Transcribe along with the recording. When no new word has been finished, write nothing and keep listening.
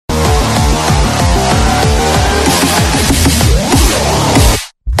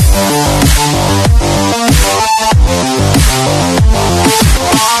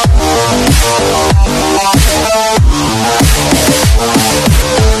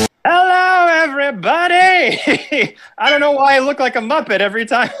Hey, I don't know why I look like a Muppet every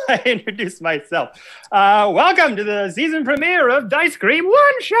time I introduce myself. Welcome to the season premiere of Dice Cream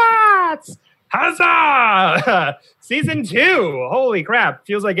One Shots. Huzzah! Season 2. Holy crap.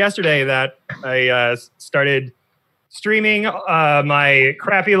 Feels like yesterday that I started streaming my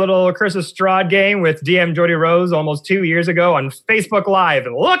crappy little Curse of Strahd game with DM Jordy Rose almost 2 years ago on Facebook Live.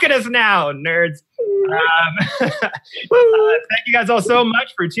 And look at us now, nerds. Thank you guys all so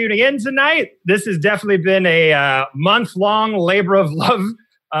much for tuning in tonight. This has definitely been a month-long labor of love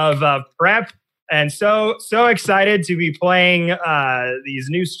of prep. And so excited to be playing these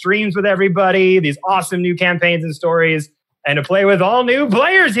new streams with everybody, these awesome new campaigns and stories, and to play with all new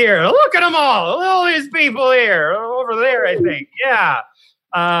players here. Look at them all these people here, over there, I think. Yeah.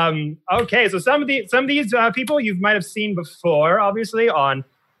 Okay, so some of these people you might have seen before, obviously, on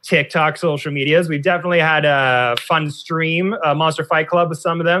TikTok, social medias. We've definitely had a fun stream, Monster Fight Club with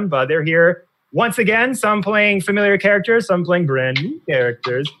some of them, but they're here once again, some playing familiar characters, some playing brand new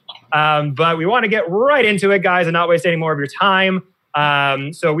characters. But we want to get right into it, guys, and not waste any more of your time.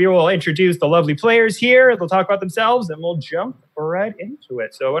 So we will introduce the lovely players here. They'll talk about themselves, and we'll jump right into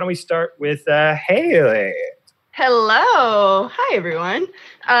it. So why don't we start with Haley? Hello. Hi, everyone.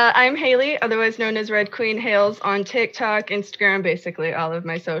 I'm Haley, otherwise known as Red Queen Hales on TikTok, Instagram, basically all of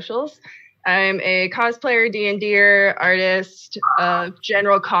my socials. I'm a cosplayer, D&D'er, artist,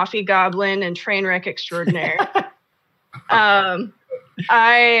 general coffee goblin, and train wreck extraordinaire.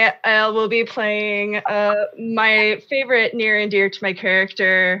 I will be playing my favorite near and dear to my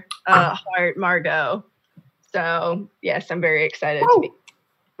character, Heart Margot. So, yes, I'm very excited to be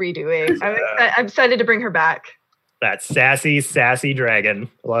redoing. I'm excited to bring her back. That sassy dragon.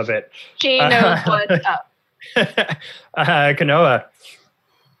 Love it. She knows what's up. Kanoa.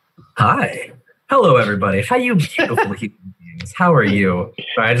 Hi. Hello, everybody. How you beautiful human beings? How are you?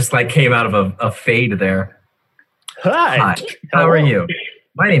 I just came out of a fade there. Hi. How are you?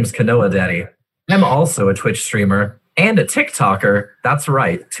 My name's Kanoa Daddy. I'm also a Twitch streamer and a TikToker. That's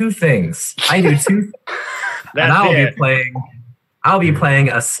right. 2 things. I do 2 and I'll be playing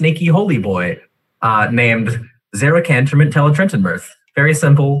a snaky holy boy named Zeracantrament Teletrentenmirth. Very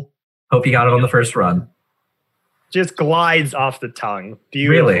simple. Hope you got it on the first run. Just glides off the tongue.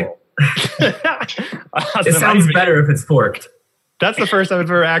 Beautiful. Really? Awesome. It sounds better if it's forked. That's the first I've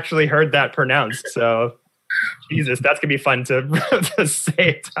ever actually heard that pronounced. So, Jesus, that's going to be fun to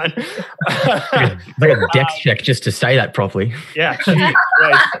say a ton. Like a dex check just to say that properly. Yeah. Geez,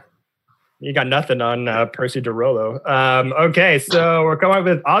 right. You got nothing on Percy DeRollo. Okay, so we're coming up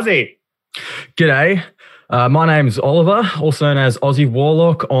with Ozzy. G'day. My name's Oliver, also known as Aussie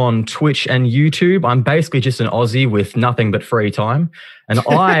Warlock on Twitch and YouTube. I'm basically just an Aussie with nothing but free time. And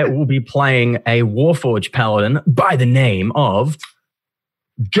I will be playing a Warforged Paladin by the name of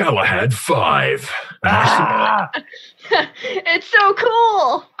Galahad 5. It's so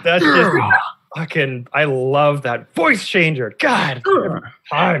cool. That's just fucking, I love that voice changer. God, every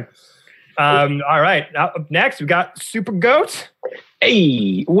time. All right, now up next we got Super Goat.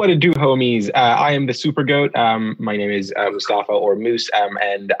 Hey, what it do, homies? I am the Super Goat. My name is Mustafa or Moose,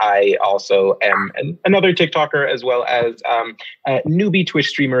 and I also am another TikToker as well as a newbie Twitch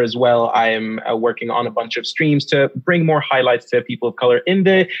streamer as well. I am working on a bunch of streams to bring more highlights to people of color in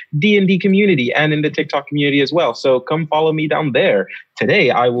the D&D community and in the TikTok community as well. So come follow me down there. Today,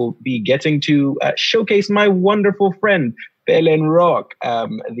 I will be getting to showcase my wonderful friend, Belen Rock,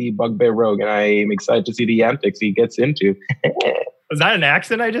 the Bugbear Rogue, and I am excited to see the antics he gets into. Was that an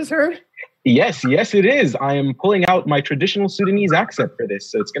accent I just heard? Yes, it is. I am pulling out my traditional Sudanese accent for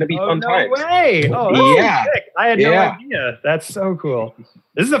this, so it's going to be fun times. No way! Oh, yeah. Sick. I had no idea. That's so cool.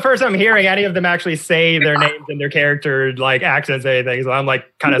 This is the first time hearing any of them actually say their names and their character accents or anything, so I'm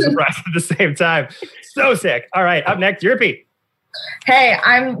kind of surprised at the same time. So sick. All right, up next, Yerpy. Hey,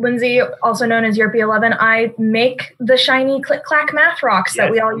 I'm Lindsay, also known as Yerpy11. I make the shiny click-clack math rocks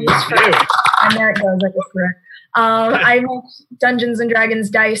that we all use for... And there it goes, I guess correct. I make Dungeons & Dragons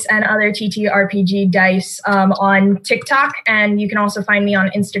dice and other TTRPG dice on TikTok, and you can also find me on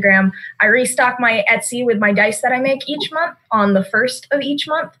Instagram. I restock my Etsy with my dice that I make each month on the 1st of each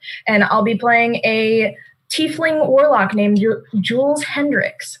month, and I'll be playing a tiefling warlock named Jules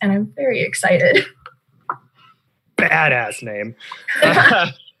Hendricks, and I'm very excited. Badass name.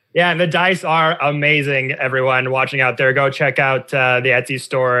 Yeah, and the dice are amazing, everyone watching out there. Go check out the Etsy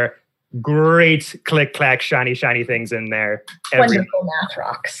store. Great click-clack, shiny things in there. Wonderful math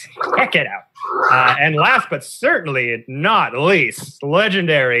rocks. Check it out. And last but certainly not least,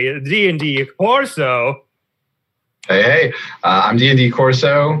 legendary D&D Corso. Hey. I'm D&D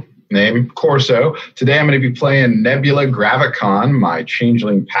Corso. name Corso. Today I'm going to be playing Nebula Gravicon, my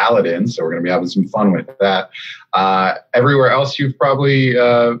changeling paladin. So we're going to be having some fun with that. Everywhere else you've probably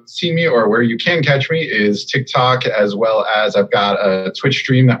seen me, or where you can catch me, is TikTok, as well as I've got a Twitch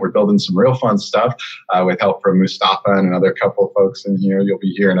stream that we're building some real fun stuff with help from Mustafa and another couple of folks in here you'll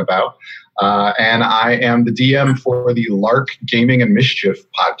be hearing about. And I am the DM for the Lark Gaming and Mischief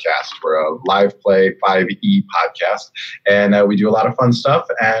podcast. We're a live play 5e podcast, and we do a lot of fun stuff.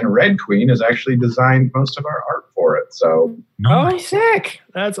 And Red Queen has actually designed most of our art for it. So, oh, sick!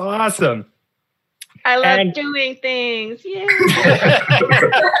 That's awesome. I love doing things. Yeah.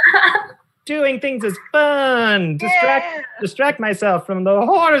 Doing things is fun. Distract myself from the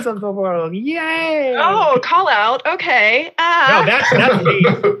horrors of the world. Yay! Oh, call out. Okay. No, that's me.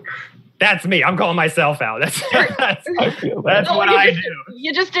 That's me. I'm calling myself out. That's what I do.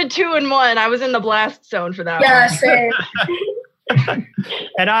 You just did 2 in 1. I was in the blast zone for that. Yeah, one. same.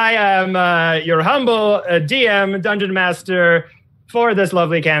 And I am your humble DM, Dungeon Master for this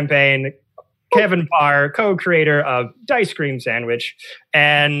lovely campaign, Kevin Parr, co-creator of Dice Cream Sandwich.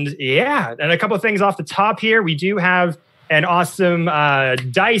 And a couple of things off the top here. We do have an awesome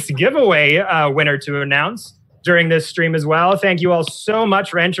dice giveaway winner to announce during this stream as well. Thank you all so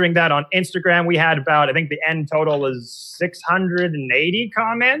much for entering that on Instagram. We had about, I think the end total was 680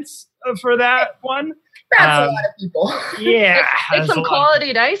 comments for that one. That's a lot of people. Yeah. It's some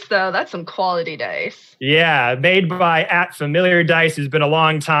quality dice, though. That's some quality dice. Yeah, made by @FamiliarDice, who's been a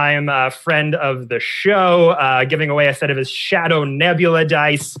long time friend of the show, giving away a set of his Shadow Nebula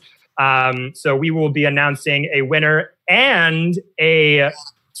dice. So we will be announcing a winner and a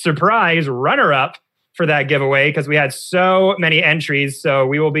surprise runner-up for that giveaway, because we had so many entries. So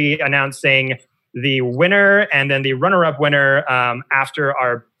we will be announcing the winner and then the runner-up winner after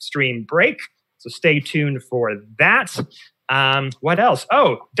our stream break. So stay tuned for that. What else?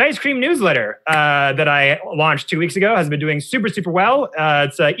 Oh, Dice Cream newsletter that I launched 2 weeks ago has been doing super, super well.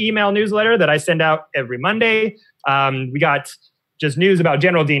 It's an email newsletter that I send out every Monday. We got just news about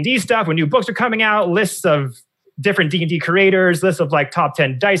general D&D stuff, when new books are coming out, lists of different D&D creators, lists of like top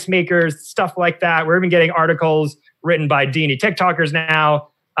 10 dice makers, stuff like that. We're even getting articles written by D&D TikTokers now,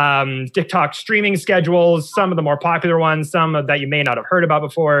 TikTok streaming schedules, some of the more popular ones, some that you may not have heard about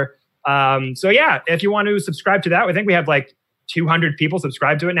before. So yeah, if you want to subscribe to that, I think we have like 200 people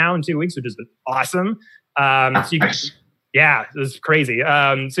subscribe to it now in 2 weeks, which has been awesome. So you can, yeah, it was crazy.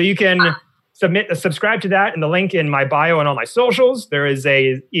 So you can subscribe to that in the link in my bio and all my socials. There is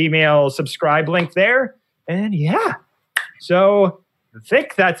a email subscribe link there. And yeah, so I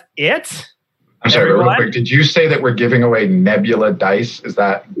think that's it. I'm sorry, real quick. Did you say that we're giving away Nebula dice? Is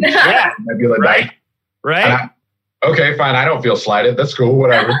that Nebula right? dice? Right. Okay, fine. I don't feel slighted. That's cool.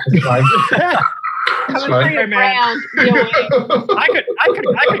 Whatever. It's fine. It's fine.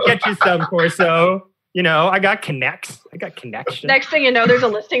 I could get you some Corso. You know, I got connections. Next thing you know, there's a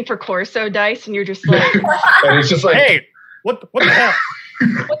listing for Corso dice, and you're just like, and it's just like, hey, what the hell?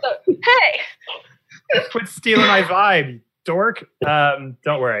 Hey. Quit stealing my vibe, dork. Don't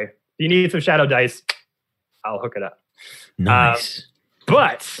worry. If you need some shadow dice, I'll hook it up. Nice.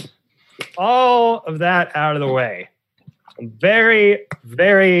 But all of that out of the way, I'm very,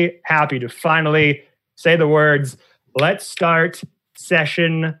 very happy to finally say the words, let's start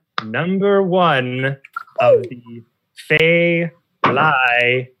session number 1 of the Fae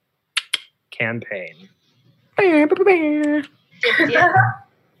Lie campaign. Yeah.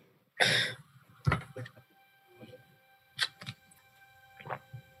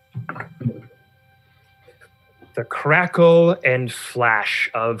 The crackle and flash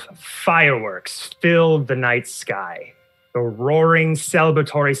of fireworks filled the night sky. The roaring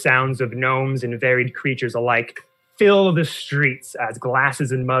celebratory sounds of gnomes and varied creatures alike fill the streets as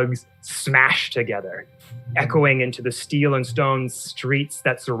glasses and mugs smash together. Echoing into the steel and stone streets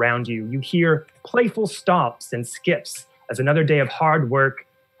that surround you, you hear playful stomps and skips as another day of hard work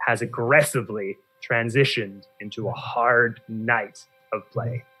has aggressively transitioned into a hard night of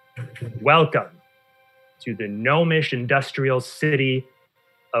play. Welcome to the gnomish industrial city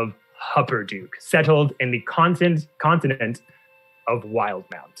of Hupperduke, settled in the continent of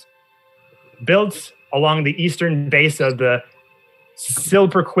Wildmount. Built along the eastern base of the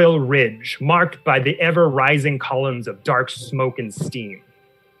Silperquill Ridge, marked by the ever-rising columns of dark smoke and steam.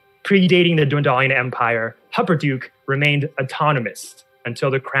 Predating the Dwendalian Empire, Hupperduke remained autonomous until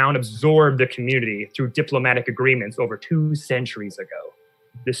the Crown absorbed the community through diplomatic agreements over 2 centuries ago.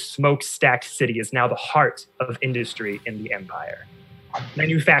 This smoke-stacked city is now the heart of industry in the Empire,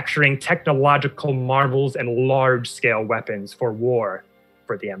 manufacturing technological marvels and large-scale weapons for war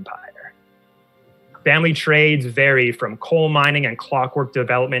for the Empire. Family trades vary from coal mining and clockwork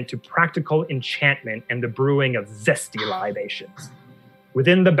development to practical enchantment and the brewing of zesty libations.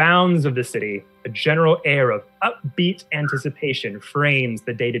 Within the bounds of the city, a general air of upbeat anticipation frames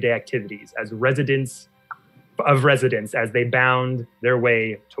the day-to-day activities as residents as they bound their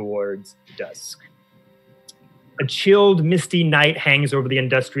way towards dusk. A chilled, misty night hangs over the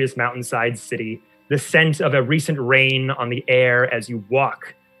industrious mountainside city, the scent of a recent rain on the air as you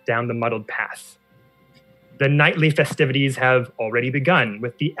walk down the muddled path. The nightly festivities have already begun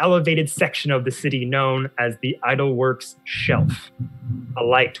with the elevated section of the city known as the Idleworks Shelf,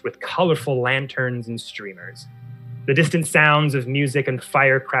 alight with colorful lanterns and streamers. The distant sounds of music and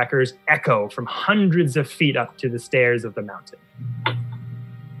firecrackers echo from hundreds of feet up to the stairs of the mountain.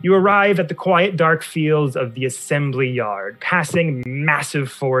 You arrive at the quiet, dark fields of the assembly yard, passing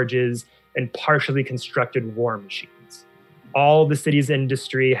massive forges and partially constructed war machines. All the city's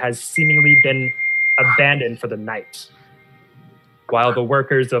industry has seemingly been abandoned for the night, while the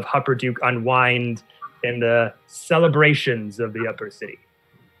workers of Hupperduke unwind in the celebrations of the upper city.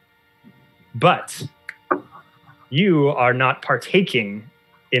 But you are not partaking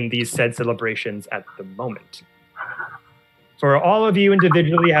in these said celebrations at the moment. For all of you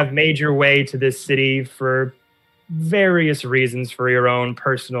individually have made your way to this city for various reasons, for your own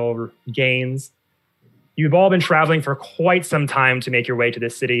personal gains. You've all been traveling for quite some time to make your way to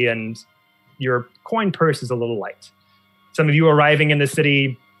this city, and your coin purse is a little light. Some of you arriving in the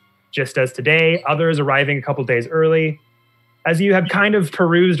city just as today, others arriving a couple days early. As you have kind of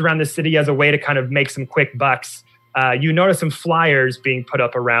perused around the city as a way to kind of make some quick bucks, you notice some flyers being put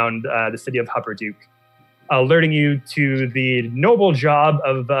up around the city of Hupperduke, alerting you to the noble job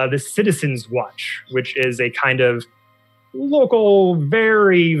of the Citizens Watch, which is a kind of local,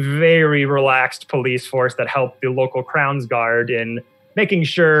 very, very relaxed police force that help the local Crown's Guard in making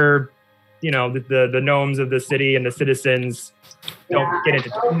sure, you know, the gnomes of the city and the citizens don't get into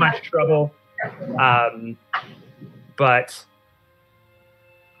too much trouble. But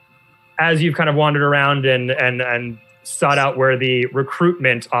as you've kind of wandered around and sought out where the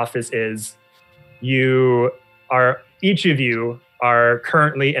recruitment office is, each of you are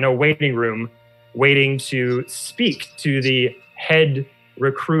currently in a waiting room waiting to speak to the head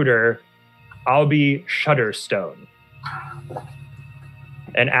recruiter, Albie Shutterstone.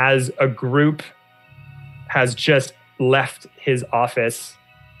 And as a group has just left his office,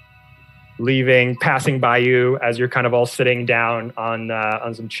 passing by you as you're kind of all sitting down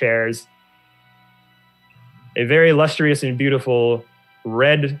on some chairs, a very illustrious and beautiful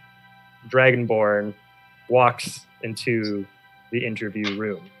red dragonborn walks into the interview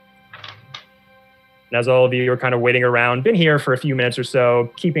room. And as all of you are kind of waiting around, been here for a few minutes or so,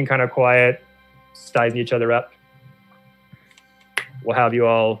 keeping kind of quiet, sizing each other up, we'll have you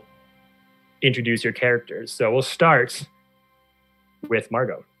all introduce your characters. So we'll start with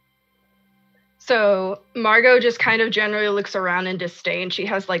Margot. So Margot just kind of generally looks around in disdain. She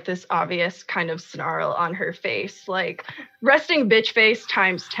has like this obvious kind of snarl on her face, like resting bitch face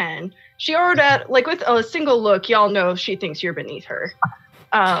times 10. She already, like with a single look, y'all know she thinks you're beneath her.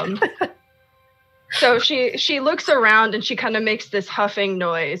 So she looks around and she kind of makes this huffing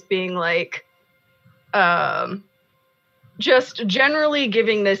noise, being like, just generally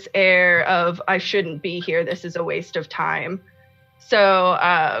giving this air of, I shouldn't be here. This is a waste of time. So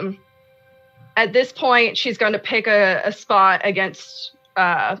at this point, she's going to pick a spot against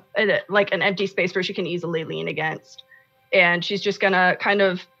like an empty space where she can easily lean against. And she's just going to kind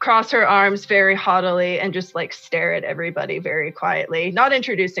of cross her arms very haughtily and just like stare at everybody very quietly, not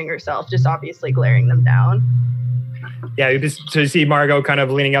introducing herself, just obviously glaring them down. Yeah, you see Margot kind of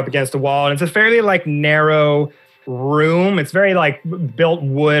leaning up against a wall, and it's a fairly like narrow room. It's very like built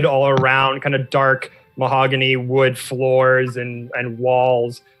wood all around, kind of dark mahogany wood floors and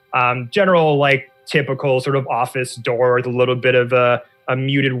walls. General like typical sort of office door with a little bit of a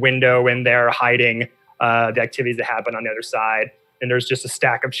muted window in there hiding the activities that happen on the other side. And there's just a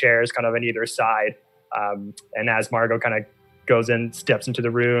stack of chairs kind of on either side. And as Margot kind of goes in, steps into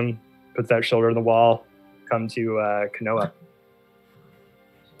the room, puts that shoulder on the wall, come to Kanoa.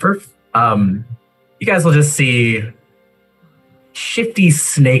 Perfect. You guys will just see shifty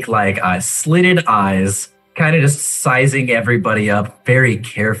snake-like eyes, slitted eyes, kind of just sizing everybody up very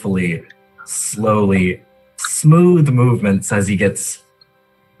carefully, slowly, smooth movements as he gets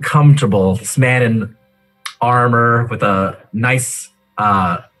comfortable. This man in armor with a nice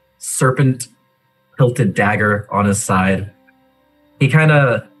serpent hilted dagger on his side. He kind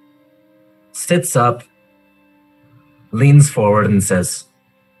of sits up, leans forward and says,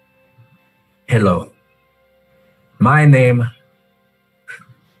 "Hello. My name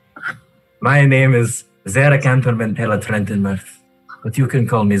My name is Zera Cantorman Pela Trentenmirth, but you can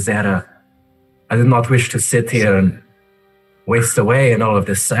call me Zera. I do not wish to sit here and waste away in all of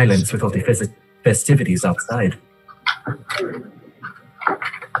this silence with all the festivities outside.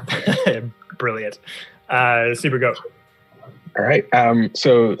 Brilliant. Super Goat. All right.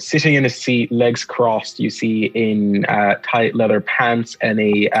 So sitting in a seat, legs crossed, you see in tight leather pants and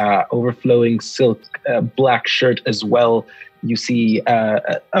a overflowing silk black shirt as well. You see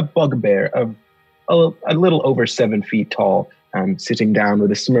a bugbear of a little over 7 feet tall, sitting down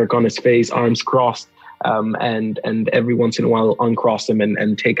with a smirk on his face, arms crossed, and every once in a while uncross them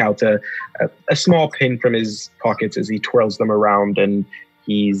and take out a small pin from his pockets as he twirls them around, and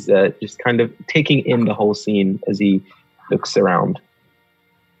he's just kind of taking in the whole scene as he looks around.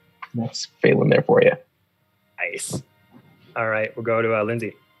 That's Phelan there for you. Nice. All right, we'll go to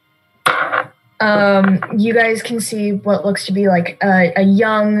Lindsay. You guys can see what looks to be like a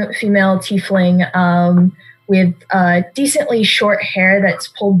young female tiefling with decently short hair that's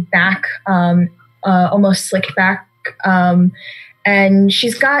pulled back, almost slicked back. And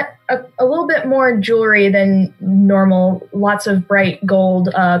she's got a little bit more jewelry than normal, lots of bright gold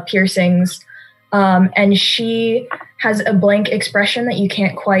piercings. And she has a blank expression that you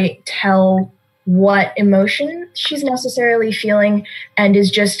can't quite tell what emotion she's necessarily feeling, and is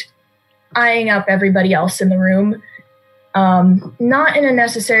just eyeing up everybody else in the room. Not in a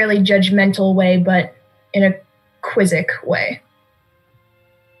necessarily judgmental way, but in a quizzic way.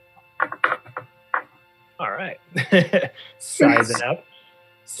 All right.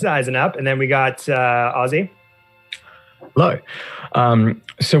 Sizing up. And then we got Ozzy. Hello.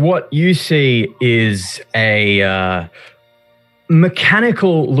 So what you see is a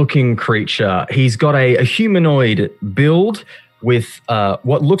mechanical-looking creature. He's got a humanoid build with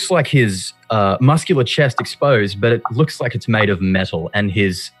what looks like his muscular chest exposed, but it looks like it's made of metal. And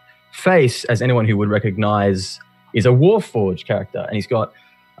his face, as anyone who would recognize, is a Warforged character. And he's got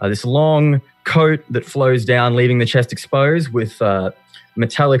this long coat that flows down, leaving the chest exposed, with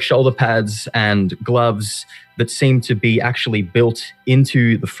metallic shoulder pads and gloves that seem to be actually built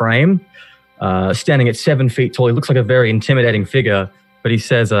into the frame. Standing at 7 feet tall, he looks like a very intimidating figure, but he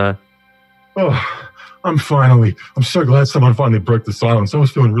says, I'm so glad someone finally broke the silence. I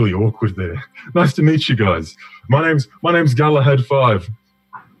was feeling really awkward there. Nice to meet you guys. My name's Galahad 5.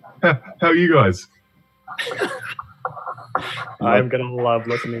 How are you guys? I'm going to love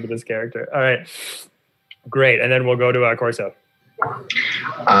listening to this character. All right. Great. And then we'll go to Corso.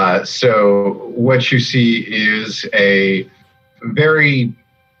 So what you see is a very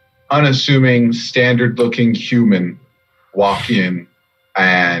unassuming, standard-looking human walk in,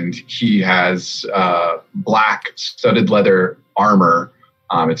 and he has black studded leather armor.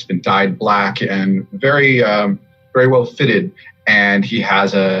 It's been dyed black and very well fitted, and he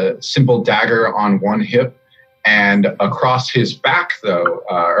has a simple dagger on one hip. And across his back, though,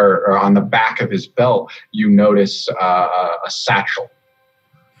 or on the back of his belt, you notice a satchel.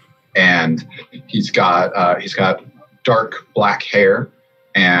 And he's got dark black hair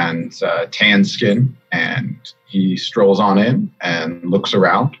and tan skin. And he strolls on in and looks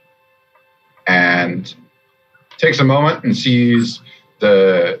around and takes a moment and sees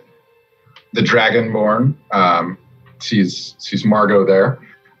the Dragonborn. Sees Margot there,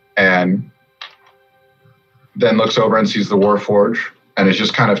 and then looks over and sees the Warforged, and is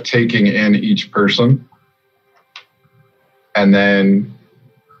just kind of taking in each person, and then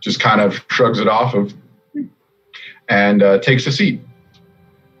just kind of shrugs it off and takes a seat.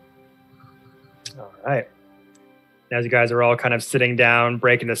 All right. As you guys are all kind of sitting down,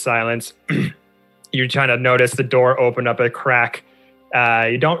 breaking the silence, you kind of notice the door open up a crack.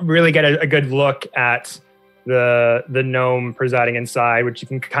 You don't really get a good look at the gnome presiding inside, which you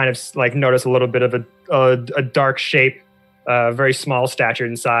can kind of like notice a little bit of a dark shape, very small stature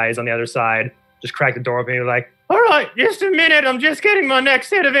in size on the other side. Just crack the door open and you're like, all right, just a minute. I'm just getting my next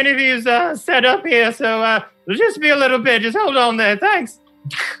set of interviews set up here. So it'll just be a little bit. Just hold on there. Thanks.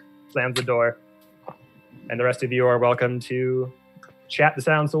 Slams the door. And the rest of you are welcome to chat the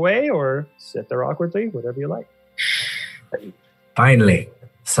sounds away or sit there awkwardly, whatever you like. Finally,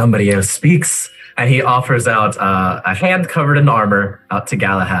 somebody else speaks. And he offers out a hand covered in armor out to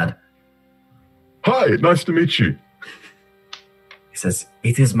Galahad. Hi, nice to meet you. He says,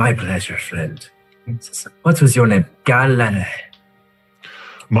 it is my pleasure, friend. Says, what was your name? Galahad.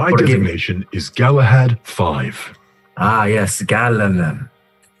 My designation is Galahad 5. Ah, yes, Galahad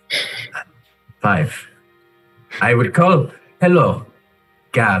 5. I would call, hello,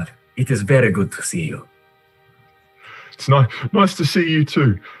 Gal. It is very good to see you. It's nice to see you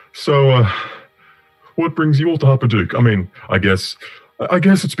too. So, what brings you all to Harpaduke? I mean, I guess I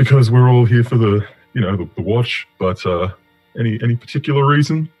guess it's because we're all here for the watch, but any particular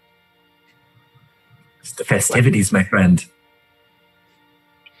reason? It's the festivities, my friend.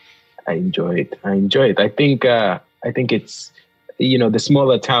 I enjoy it. I think it's, the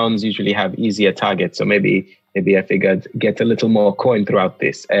smaller towns usually have easier targets. So maybe I figured get a little more coin throughout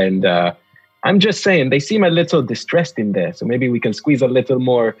this. And I'm just saying they seem a little distressed in there. So maybe we can squeeze a little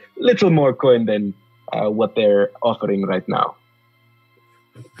more coin than what they're offering right now.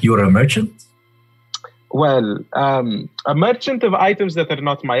 You're a merchant? Well, a merchant of items that are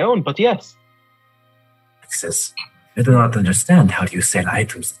not my own, but yes. Says, I do not understand. How do you sell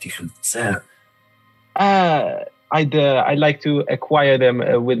items that you should sell? I like to acquire them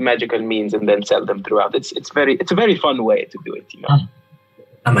with magical means and then sell them throughout. It's a very fun way to do it,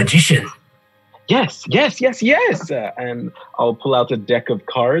 A magician. Yes. And I'll pull out a deck of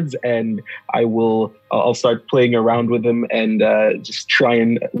cards and I'll start playing around with them and just try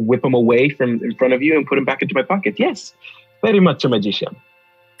and whip them away from in front of you and put them back into my pocket. Yes, very much a magician.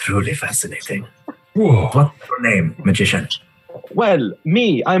 Truly fascinating. Whoa. What's your name, magician? Well,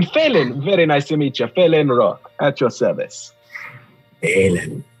 me, I'm Phelan. Very nice to meet you. Phelan Rock, at your service.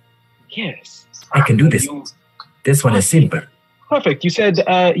 Phelan. Yes. I can do this. This one is silver. Perfect. You said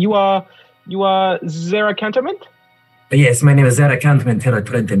you are Zara Canterment? Yes, my name is Zara Canterment, Terra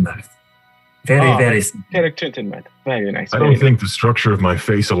Trentenberg. Very simple. Terra Trentenberg. Very nice. I don't think the structure of my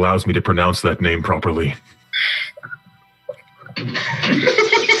face allows me to pronounce that name properly.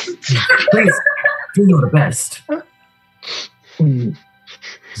 Please, do your best.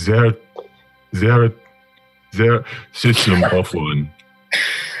 Zara, system offline.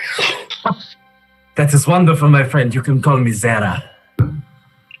 That is wonderful, my friend. You can call me Zara.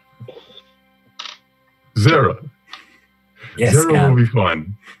 Zara. Yes, Zara will be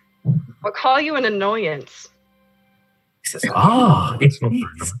fine. I'll call you an annoyance. He says, it's not very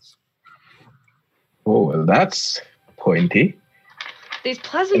nice. Oh, well, that's pointy. These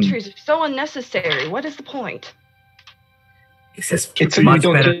pleasantries are so unnecessary. What is the point? He says, it's so much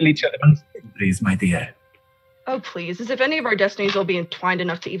better kill each other. Please, my dear. Oh, please. As if any of our destinies will be entwined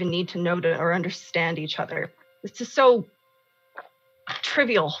enough to even need to know or understand each other. This is so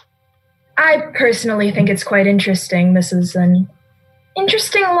trivial. I personally think it's quite interesting. This is an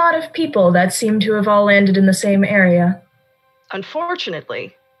interesting lot of people that seem to have all landed in the same area.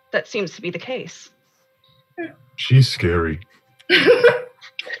 Unfortunately, that seems to be the case. She's scary.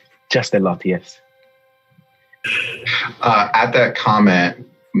 Just a lot, yes. At that comment,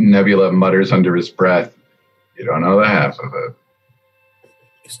 Nebula mutters under his breath, "You don't know the half of it."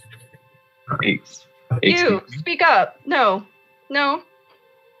 You, speak up. No.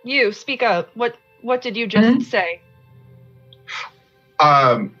 You, speak up. What did you just say?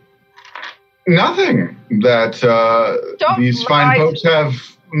 Nothing. That these fine folks have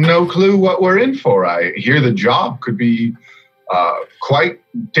no clue what we're in for. I hear the job could be quite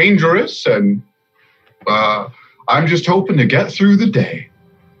dangerous, and I'm just hoping to get through the day.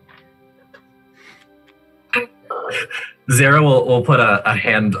 Zara will put a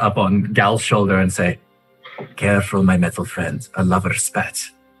hand up on Gal's shoulder and say, "Careful, my metal friend. A lover spat."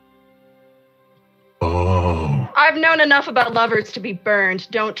 Oh. I've known enough about lovers to be burned.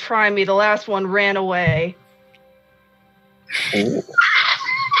 Don't try me. The last one ran away.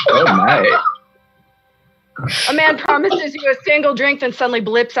 Oh my. A man promises you a single drink, then suddenly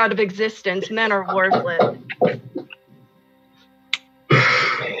blips out of existence. Men are worthless.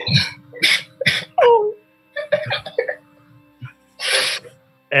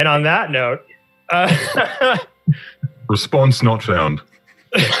 And on that note, response not found.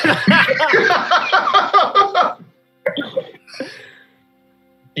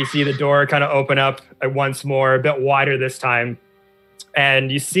 You see the door kind of open up once more, a bit wider this time.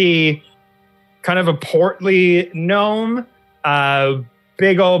 And you see kind of a portly gnome,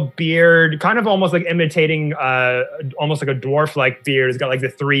 big old beard, kind of almost like imitating almost like a dwarf-like beard. It's got like the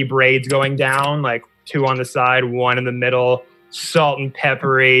 3 braids going down, like 2 on the side, 1 in the middle, salt and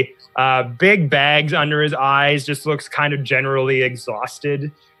peppery. Big bags under his eyes, just looks kind of generally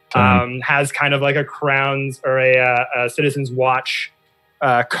exhausted. Has kind of like a Crown's or a Citizen's Watch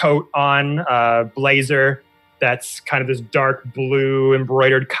coat on, blazer that's kind of this dark blue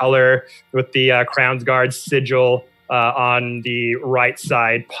embroidered color with the Crown's Guard sigil on the right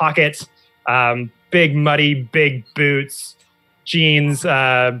side pocket. Big muddy, big boots, jeans,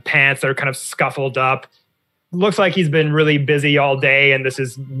 pants that are kind of scuffled up. Looks like he's been really busy all day, and this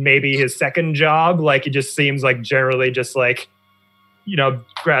is maybe his second job. Like, it just seems like generally just like,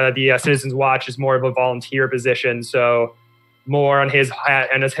 the Citizen's Watch is more of a volunteer position, so more on his hat,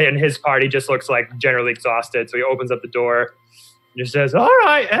 and his part, he just looks like generally exhausted. So he opens up the door, He just says, all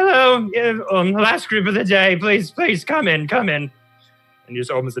right, hello, the last group of the day, please come in. And he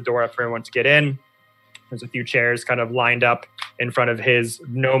just opens the door up for everyone to get in. There's a few chairs kind of lined up in front of his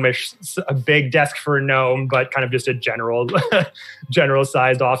gnomish, a big desk for a gnome, but kind of just a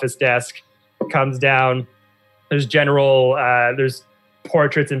general-sized office desk. Comes down. There's there's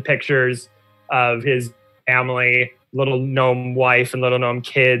portraits and pictures of his family, little gnome wife and little gnome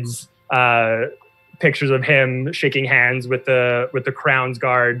kids. Pictures of him shaking hands with the Crown's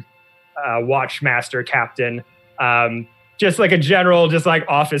Guard, Watchmaster Captain. Just like a general, just like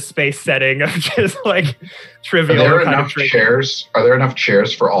office space setting of just like trivial. Are there enough chairs? Are there enough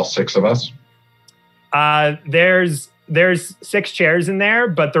chairs for all 6 of us? There's 6 chairs in there,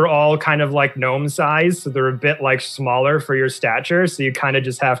 but they're all kind of like gnome size, so they're a bit like smaller for your stature. So you kind of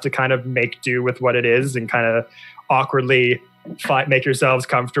just have to kind of make do with what it is and kind of awkwardly make yourselves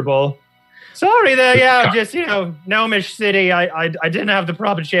comfortable. Sorry there, just gnomish city. I didn't have the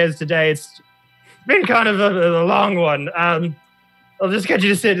proper chairs today. It's been kind of a long one. I'll just get you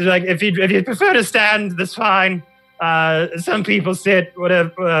to sit. Like if you prefer to stand, that's fine. Some people sit,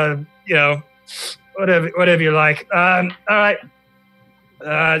 whatever you like. All right.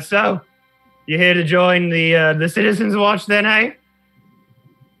 So you here to join the Citizens Watch then, eh?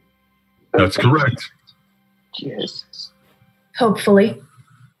 That's correct. Yes. Hopefully.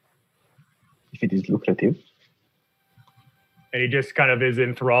 If it is lucrative. And he just kind of is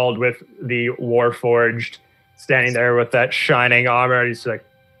enthralled with the Warforged standing there with that shining armor. He's like,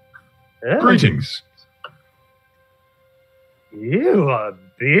 Greetings. You are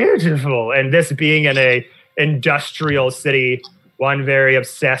beautiful. And this being in a industrial city, one very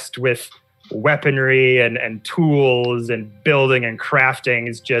obsessed with weaponry and tools and building and crafting,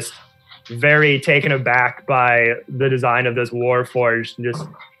 is just very taken aback by the design of this Warforged. And just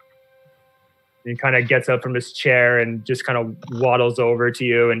he kind of gets up from his chair and just kind of waddles over to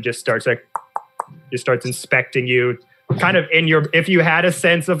you and just starts inspecting you. Kind of if you had a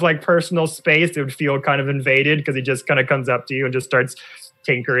sense of like personal space, it would feel kind of invaded, because he just kind of comes up to you and just starts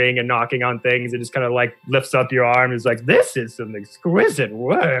tinkering and knocking on things and just kind of like lifts up your arm and is like, this is some exquisite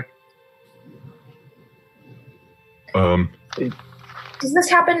work. Does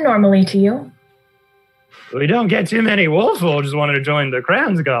this happen normally to you? We don't get too many Warforged wanting to join the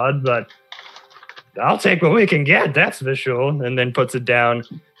Crown's Guard, but I'll take what we can get, that's for sure. And then puts it down,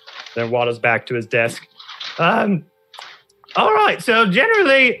 then waddles back to his desk. All right, so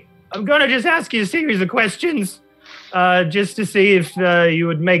generally, I'm going to just ask you a series of questions just to see if you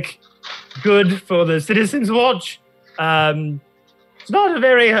would make good for the Citizens Watch. It's not a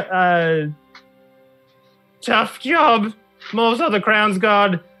very tough job. Most other Crown's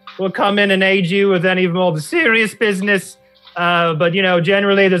Guard will come in and aid you with any more of the serious business. But,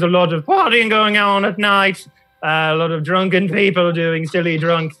 generally there's a lot of partying going on at night, a lot of drunken people doing silly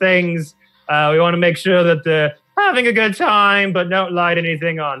drunk things. We want to make sure that they're having a good time, but don't light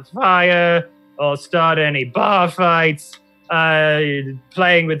anything on fire or start any bar fights,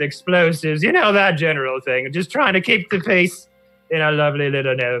 playing with explosives, that general thing. Just trying to keep the peace in our lovely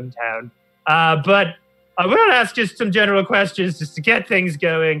little gnome town. But I will ask just some general questions just to get things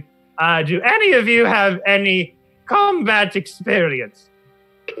going. Do any of you have any combat experience?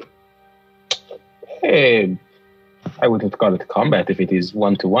 Hey, I wouldn't call it combat if it is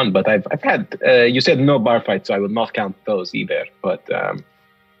 1-to-1, but I've had. You said no bar fights, so I will not count those either. But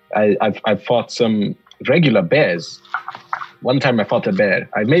I've fought some regular bears. One time I fought a bear.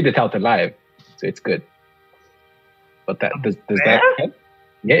 I made it out alive, so it's good. But does that help?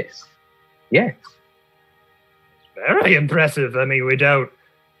 Yes. Very impressive. I mean, we don't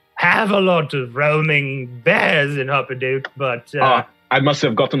have a lot of roaming bears in Huppaduke, but I must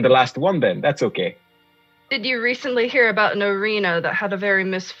have gotten the last one then. That's okay. Did you recently hear about an arena that had a very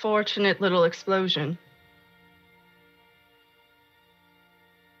misfortunate little explosion?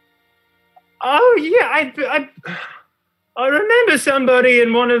 Oh yeah, I remember somebody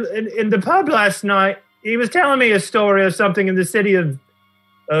in in the pub last night. He was telling me a story of something in the city of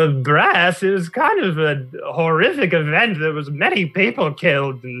Brass. It was kind of a horrific event. There was many people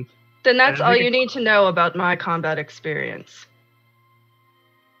killed. Then that's all you need to know about my combat experience.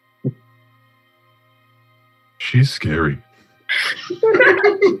 She's scary.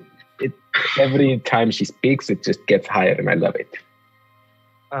 Every time she speaks, it just gets higher, and I love it.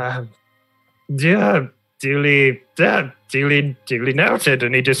 Duly noted.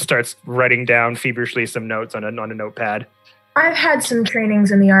 And he just starts writing down feverishly some notes on a notepad. I've had some trainings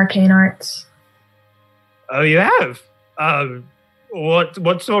in the arcane arts. Oh, you have?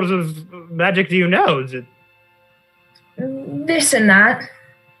 What sort of magic do you know? Is it this and that.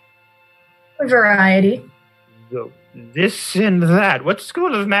 A variety. this and that. What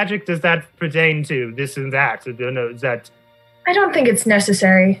school of magic does that pertain to? This and that. Is that? I don't think it's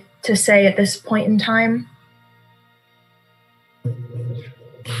necessary to say at this point in time.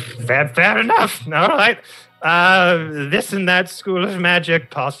 Fair enough. All right. This and that school of magic,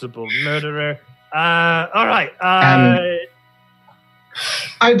 possible murderer. All right.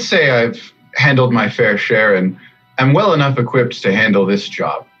 I'd say I've handled my fair share and am well enough equipped to handle this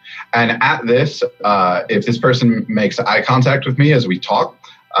job. And at this, if this person makes eye contact with me as we talk,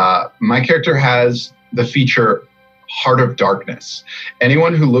 my character has the feature Heart of Darkness.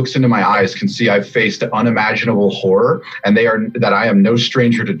 Anyone who looks into my eyes can see I've faced unimaginable horror, and that I am no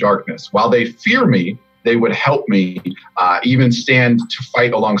stranger to darkness. While they fear me, they would help me, even stand to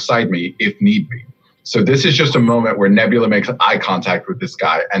fight alongside me if need be. So this is just a moment where Nebula makes eye contact with this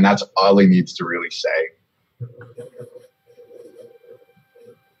guy, and that's all he needs to really say.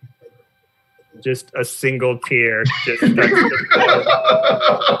 Just a single tear just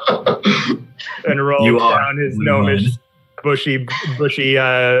and rolls down his gnomish, bushy,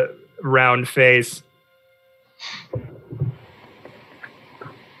 round face.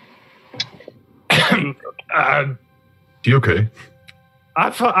 You okay?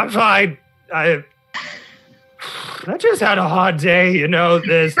 I'm fine. I just had a hard day,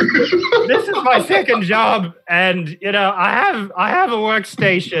 This is my second job, and I have a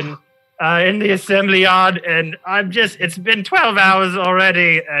workstation in the assembly yard, and it's been 12 hours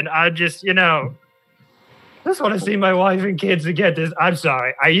already, and I just want to see my wife and kids and get this. I'm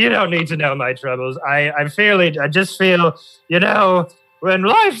sorry. You don't need to know my troubles. I just feel, when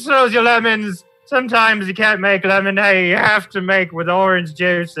life throws you lemons, sometimes you can't make lemonade. You have to make with orange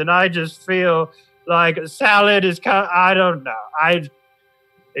juice, and I just feel like a salad is I don't know.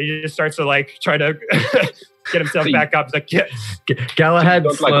 He just starts to try to get himself back up. Galahad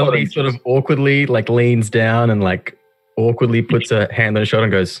slowly, sort of awkwardly, leans down and awkwardly puts a hand on his shoulder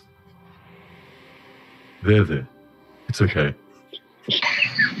and goes, There. It's okay.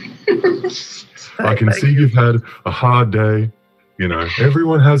 I can see you've had a hard day.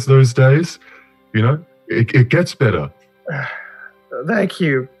 Everyone has those days. It gets better. Thank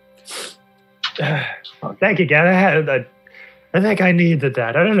you. Thank you, Galahad. I think I needed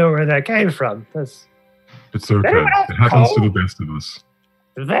that. I don't know where that came from. It's okay. It happens to the best of us.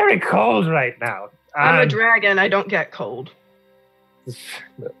 It's very cold right now. I'm a dragon. I don't get cold.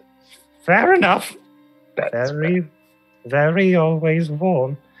 Fair enough. Very always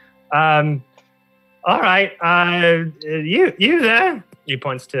warm. All right. You there? He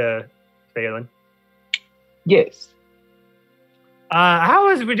points to Phelan. Yes. How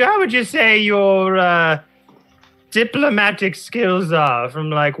would you say your diplomatic skills are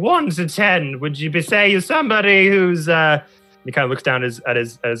from 1 to 10? Would you say you're somebody who's he kind of looks down at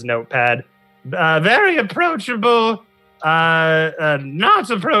his notepad, very approachable, not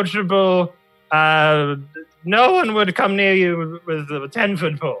approachable, no one would come near you with a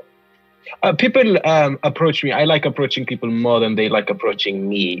 10-foot pole? People approach me. I like approaching people more than they like approaching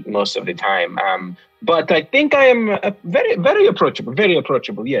me most of the time. But I think I am very, very approachable. Very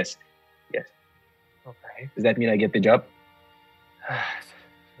approachable. Yes. Okay. Does that mean I get the job?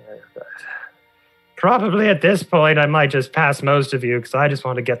 Probably at this point, I might just pass most of you because I just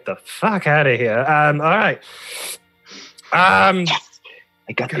want to get the fuck out of here. All right. I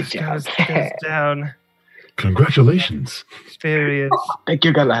got the job. Goes down. Congratulations. Experience. Thank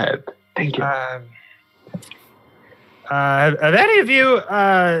you, Galahad. Thank you. Have any of you,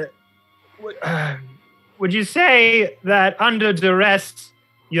 would you say that under duress,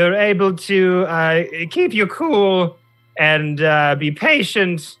 you're able to keep you cool and be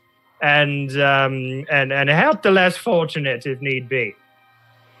patient and help the less fortunate if need be?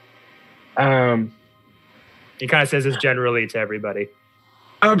 He kind of says this generally to everybody.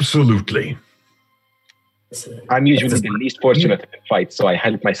 Absolutely. I'm usually the least fortunate in fights, so I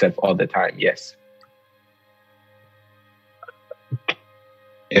help myself all the time, yes.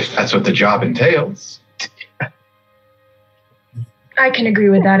 If that's what the job entails. I can agree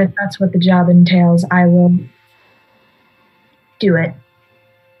with that. If that's what the job entails, I will do it.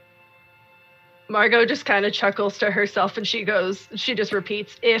 Margot just kind of chuckles to herself and she just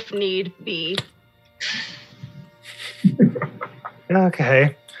repeats, if need be.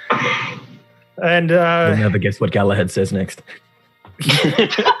 Okay. And you'll never guess what Galahad says next.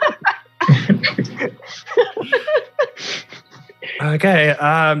 Okay.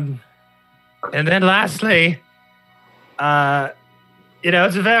 And then lastly,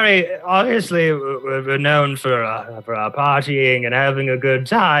 it's a very obviously we're known for our partying and having a good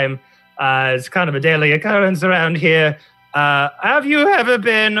time. It's kind of a daily occurrence around here. Have you ever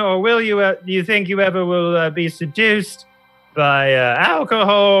been, or will you? Do you think you ever will be seduced by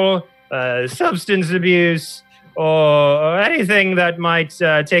alcohol, substance abuse, or anything that might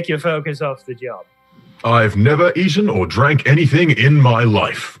take your focus off the job? I've never eaten or drank anything in my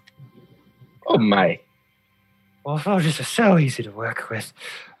life. Oh my. Well, voters are so easy to work with.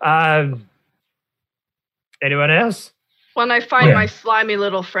 Anyone else? When I find my slimy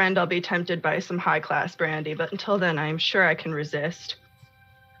little friend, I'll be tempted by some high-class brandy, but until then, I'm sure I can resist.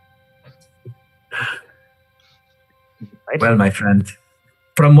 Well, my friend,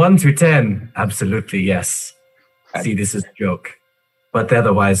 from 1 to 10, absolutely yes. See, this is a joke. But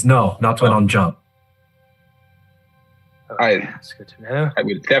otherwise, no, not when on job. That's good to know. I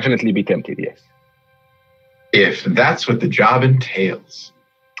will definitely be tempted, yes. If that's what the job entails.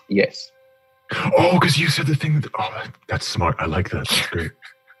 Yes. Oh, because you said the thing. That's smart. I like that. That's great.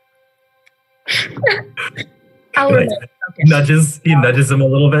 He nudges him a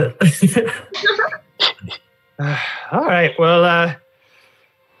little bit. All right. Well,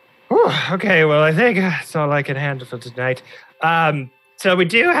 okay. Well, I think that's all I can handle for tonight. So we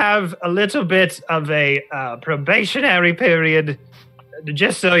do have a little bit of a probationary period.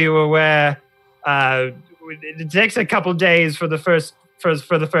 Just so you're aware, it takes a couple days for the first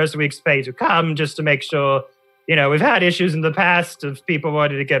week's pay to come, just to make sure. We've had issues in the past of people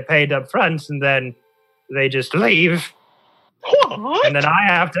wanting to get paid up front and then they just leave. What? And then I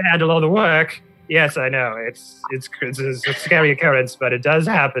have to handle all the work. Yes, I know. It's a scary occurrence, but it does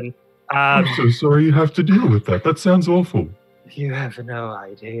happen. I'm so sorry you have to deal with that. That sounds awful. You have no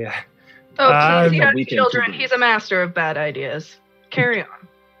idea. Oh, please, he has children. He's a master of bad ideas. Carry on.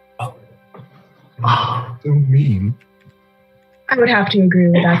 So mean. I would have to agree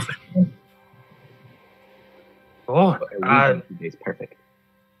with that. It's perfect.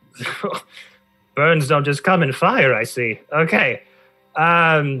 Burns don't just come in fire, I see. Okay.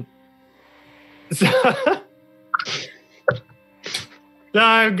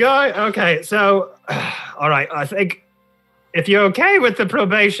 So all right, I think if you're okay with the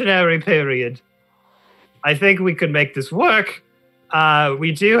probationary period, I think we could make this work.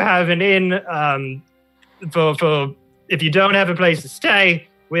 We do have an inn for if you don't have a place to stay.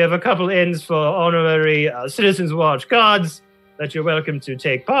 We have a couple inns for honorary Citizens Watch guards that you're welcome to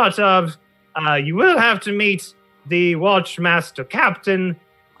take part of. You will have to meet the Watch Master Captain,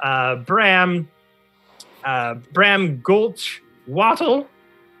 Bram Gulchwattle.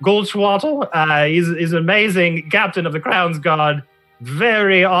 He's an amazing captain of the Crown's Guard.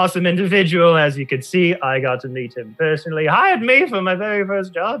 Very awesome individual, as you can see. I got to meet him personally. Hired me for my very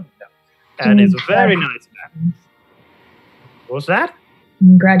first job. And he's a very nice man. What's that?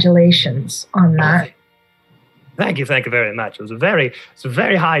 Congratulations on that. Thank you very much. It's a very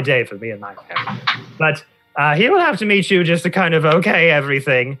high day for me and my family. But he will have to meet you just to kind of okay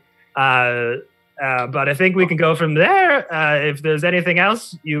everything. But I think we can go from there. If there's anything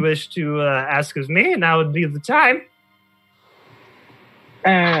else you wish to ask of me, now would be the time.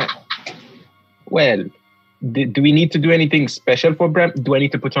 Well, do we need to do anything special for Bram? Do I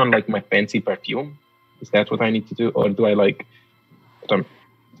need to put on like my fancy perfume? Is that what I need to do, or do I like?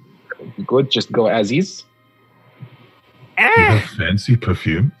 Good, just go as is. You have fancy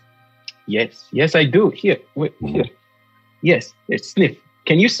perfume? Yes, I do. Here, wait, here. Yes, sniff.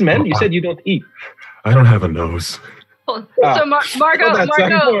 Can you smell? You said you don't eat. I don't have a nose. So Margot, that's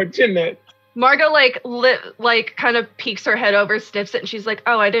unfortunate. Margot like kind of peeks her head over, sniffs it, and she's like,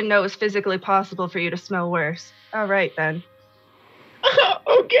 "Oh, I didn't know it was physically possible for you to smell worse." All right then.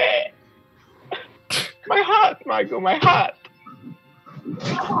 Okay. My heart, Margot, my heart.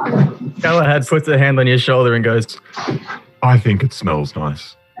 Galahad puts a hand on your shoulder and goes, I think it smells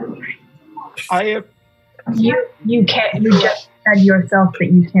nice. You can't. You just said yourself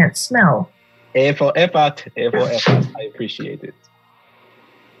that you can't smell. A for effort. I appreciate it.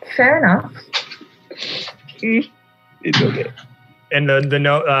 Fair enough. It's okay. And the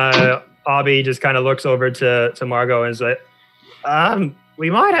note, Abby just kind of looks over to Margot and is like, we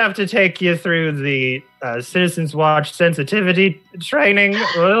might have to take you through the Citizens Watch sensitivity training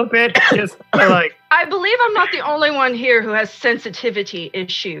a little bit. Just like, I believe I'm not the only one here who has sensitivity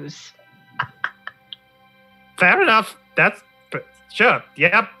issues. Fair enough. That's sure.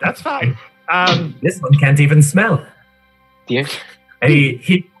 Yep, that's fine. This one can't even smell. Yeah. He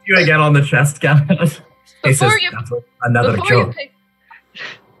hit you again on the chest, Galahad. He says, that's another joke.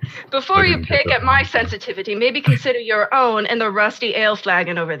 Before you pick at my sensitivity, maybe consider your own and the rusty ale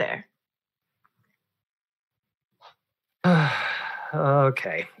flagon over there.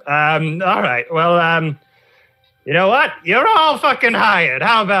 Okay. All right. Well, you know what? You're all fucking hired.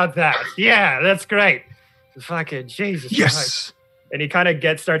 How about that? Yeah, that's great. Fucking Jesus Yes. Christ. And he kind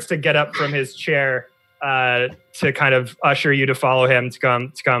of starts to get up from his chair to kind of usher you to follow him to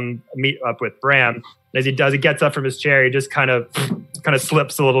come meet up with Bram. And as he does, he gets up from his chair. He just kind of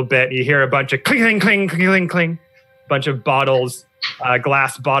slips a little bit. And you hear a bunch of cling, cling, cling, cling, bunch of bottles,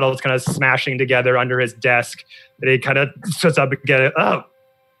 glass bottles, kind of smashing together under his desk. And he kind of sits up again. Oh,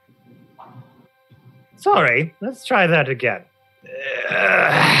 sorry. Let's try that again.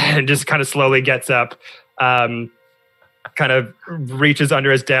 And just kind of slowly gets up. Kind of reaches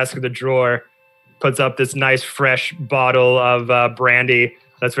under his desk with a drawer, puts up this nice fresh bottle of brandy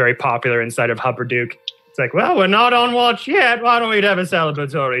that's very popular inside of Hupperduke. It's like, well, we're not on watch yet. Why don't we have a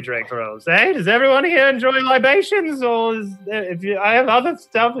celebratory drink for us, eh? Does everyone here enjoy libations, or I have other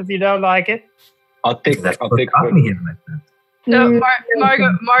stuff if you don't like it? I'll take coffee here, my friend. No,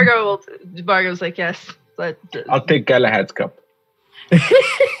 Margot's like, yes. I'll take Galahad's cup.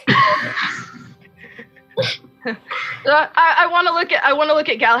 I want to look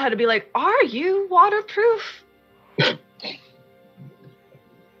at Galahad and be like, "Are you waterproof?"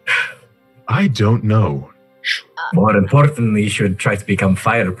 I don't know. More importantly, you should try to become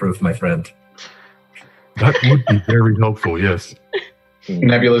fireproof, my friend. That would be very helpful, yes.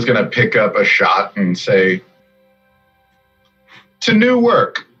 Nebula's going to pick up a shot and say, "To new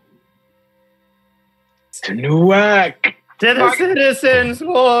work." To new work. To the citizens'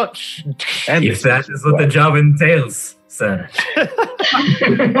 watch. And if that is what the job entails, sir.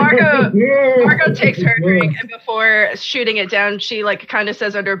 Margot takes her drink, and before shooting it down, she like kind of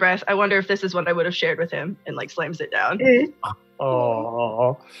says under her breath, "I wonder if this is what I would have shared with him," and like slams it down.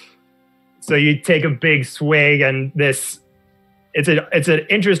 Oh. So you take a big swig, and it's an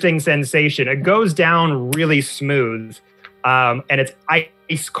interesting sensation. It goes down really smooth, and it's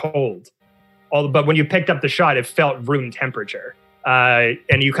ice cold. But when you picked up the shot, it felt room temperature. And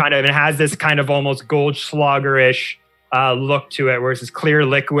it has this kind of almost Goldschlager-ish look to it, where it's this clear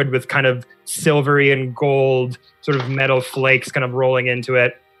liquid with kind of silvery and gold sort of metal flakes kind of rolling into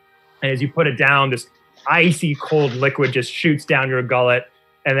it. And as you put it down, this icy cold liquid just shoots down your gullet.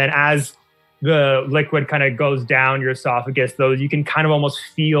 And then as the liquid kind of goes down your esophagus, you can kind of almost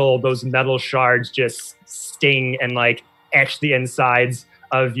feel those metal shards just sting and like etch the insides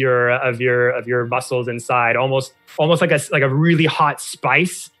of your muscles inside, almost like a really hot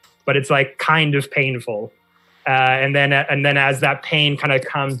spice, but it's like kind of painful. And then as that pain kind of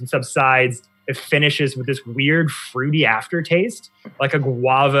comes and subsides, it finishes with this weird fruity aftertaste, like a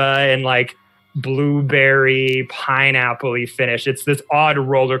guava and like blueberry, pineapple-y finish. It's this odd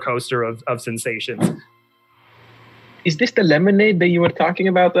roller coaster of sensations. Is this the lemonade that you were talking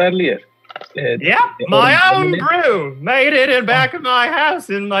about earlier? My own brew. Made it in back of my house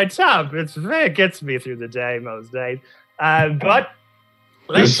in my tub. It gets me through the day most days. But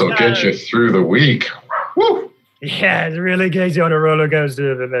this will get you through the week. Woo! Yeah, it really gets you on a roller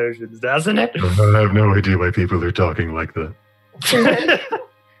coaster of emotions, doesn't it? I have no idea why people are talking like that.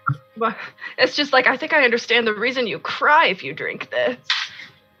 But it's just like, I think I understand the reason you cry if you drink this.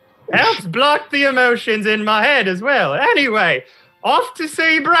 Helps block the emotions in my head as well. Anyway, off to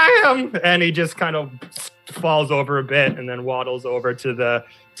see Bram, and he just kind of falls over a bit and then waddles over to the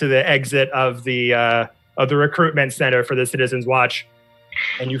exit of the recruitment center for the Citizens Watch.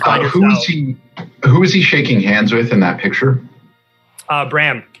 And you find yourself. Who is he shaking hands with in that picture?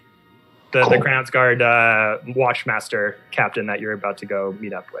 Bram, the Cool. Crownsguard Watchmaster captain that you're about to go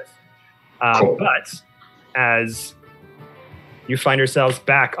meet up with. Cool. But as you find yourselves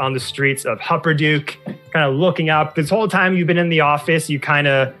back on the streets of Hupperduke, kind of looking up. This whole time you've been in the office, you kind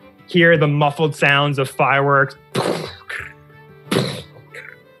of hear the muffled sounds of fireworks.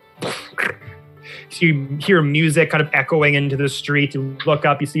 So you hear music kind of echoing into the street. You look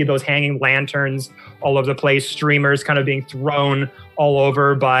up, you see those hanging lanterns all over the place, streamers kind of being thrown all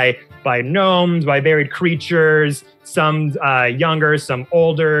over by gnomes, by varied creatures, some younger, some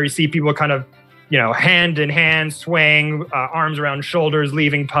older. You see people kind of, hand in hand swaying, arms around shoulders,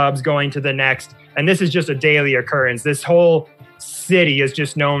 leaving pubs, going to the next. And this is just a daily occurrence. This whole city is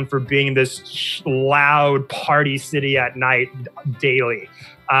just known for being this loud party city at night daily.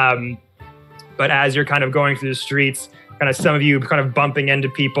 But as you're kind of going through the streets, kind of some of you kind of bumping into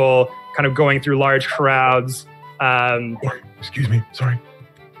people, kind of going through large crowds. Excuse me, sorry.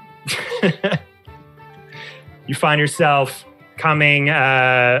 You find yourself coming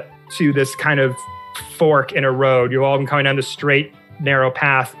to this kind of fork in a road. You've all been coming down the straight, narrow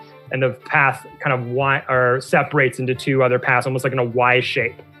path, and the path kind of separates into two other paths, almost like in a Y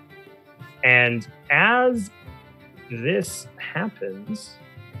shape. And as this happens,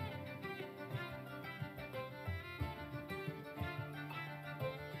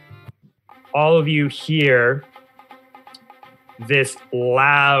 all of you hear this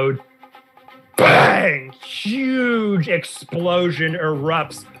loud bang, huge explosion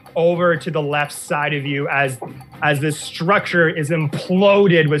erupts over to the left side of you as this structure is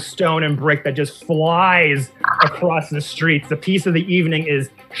imploded with stone and brick that just flies across the streets. The peace of the evening is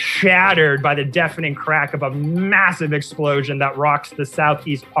shattered by the deafening crack of a massive explosion that rocks the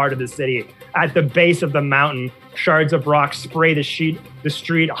southeast part of the city. At the base of the mountain, shards of rock spray the street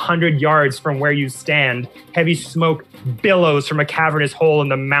 100 yards from where you stand. Heavy smoke billows from a cavernous hole in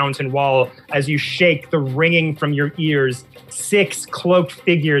the mountain wall as you shake the ringing from your ears. 6 cloaked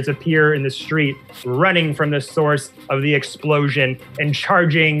figures appear in the street, running from the source of the explosion and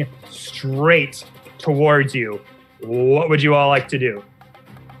charging straight towards you. What would you all like to do?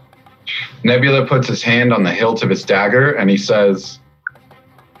 Nebula puts his hand on the hilt of his dagger and he says,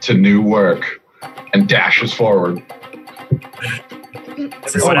 "To new work," and dashes forward.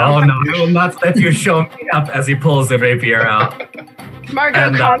 Oh no, I will not let you show me up as he pulls the rapier out.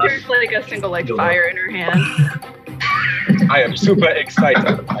 Margot conjures like a single fire in her hand. I am super excited.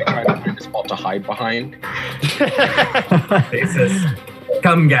 I try to find a spot to hide behind. He says,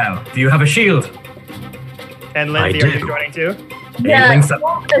 "Come, gal, do you have a shield?" And Lindsay, are you joining too? Yeah, she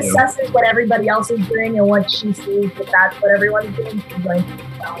assesses what everybody else is doing and what she sees that that's what everyone's doing. She's going to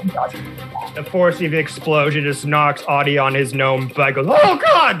challenge us. The force of the explosion just knocks Audie on his gnome bike. Goes, "Oh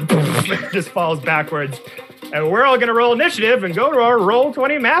God!" Just falls backwards. And we're all going to roll initiative and go to our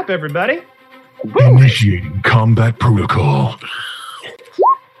Roll20 map, everybody. Initiating combat protocol.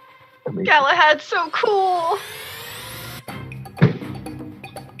 Galahad's so cool.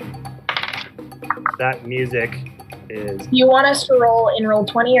 That music is. You want us to roll in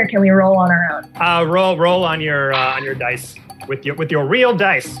Roll20, or can we roll on our own? Roll on your dice with your real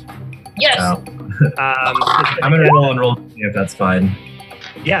dice. Yes. Oh. I'm gonna roll on roll if that's fine.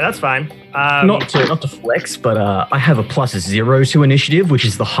 Yeah, that's fine. Not to flex, but I have a +0 to initiative, which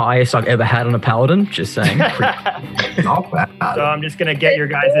is the highest I've ever had on a paladin. Just saying. Not bad. So I'm just gonna get your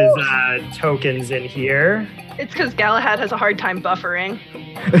guys' tokens in here. It's because Galahad has a hard time buffering.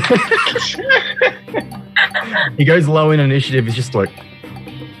 He goes low in initiative. He's just like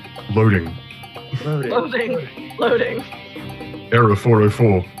Loading. Loading. Error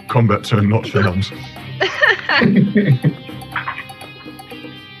 404. Combat turn not found.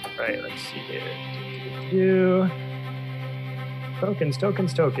 Right, let's see here. Tokens.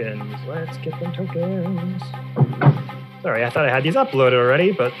 Let's get them tokens. Sorry, I thought I had these uploaded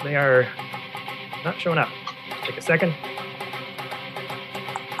already, but they are not showing up. Take a second.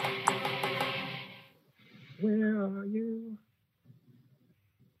 Where are you?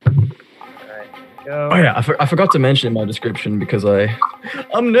 Go. Oh yeah, I forgot to mention in my description because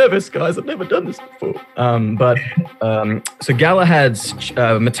I'm nervous, guys. I've never done this before. So Galahad's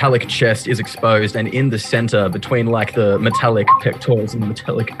metallic chest is exposed, and in the center, between like the metallic pectorals and the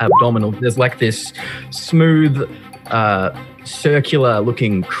metallic abdominal, there's like this smooth,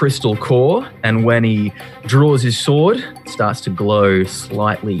 circular-looking crystal core. And when he draws his sword, it starts to glow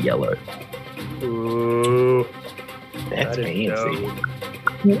slightly yellow. Ooh, That's fancy.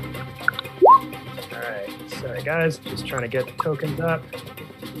 Sorry, guys. Just trying to get the tokens up.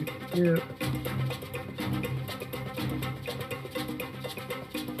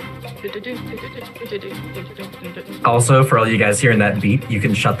 Also, for all you guys hearing that beep, you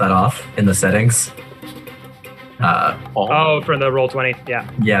can shut that off in the settings. For the Roll20, yeah.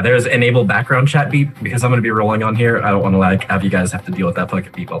 Yeah, there's enable background chat beep because I'm going to be rolling on here. I don't want to have you guys have to deal with that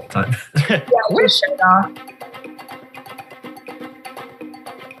fucking beep all the time. Yeah, we'll shut it off.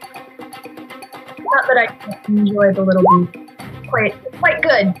 Not that I enjoy the little beat. Quite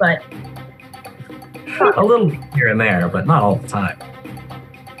good, but a little here and there, but not all the time.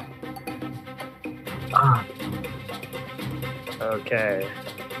 Okay.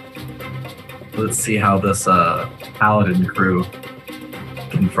 Let's see how this paladin crew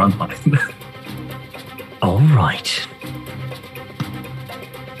can frontline. All right.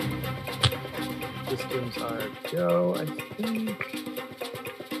 Systems are go, I think.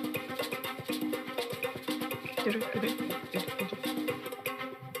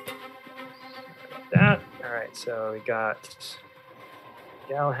 That. All right, so we got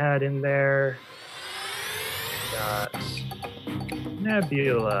Galahad in there. We got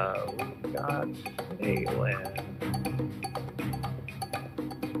Nebula. We got Phelan.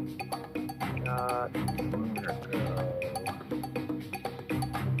 We got Marco.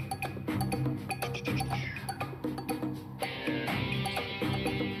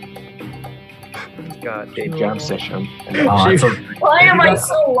 Got Big jam session. why am I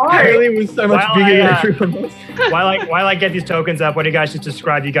so large? Haley was so much bigger than everyone else. while I get these tokens up, why don't you guys just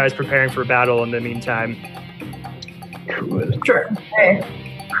describe you guys preparing for battle in the meantime? Cool. Sure. Okay.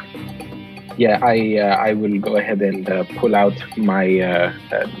 Yeah, I will go ahead and pull out my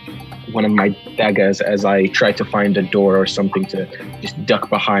one of my daggers as I try to find a door or something to just duck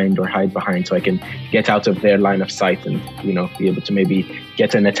behind or hide behind, so I can get out of their line of sight and be able to maybe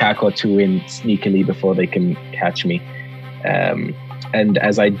get an attack or two in sneakily before they can catch me. And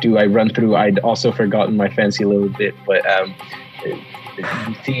as I do, I run through. I'd also forgotten my fancy little bit, but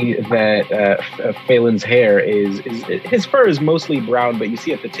you see that Phelan's hair is his fur is mostly brown, but you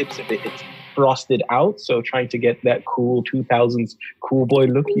see at the tips of it, it's frosted out. So trying to get that cool 2000s cool boy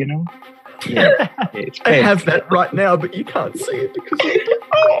look, Yeah, it's I have that right now, but you can't see it because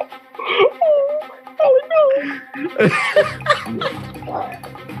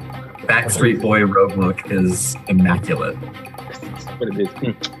Backstreet Boy rogue look is immaculate. That's what it is.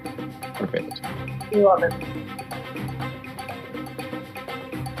 Perfect. You love it.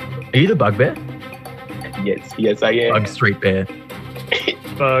 Are you the bugbear? Yes, I am. Bug Street Bear.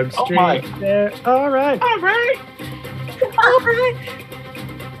 Bug Street my. Bear. All right.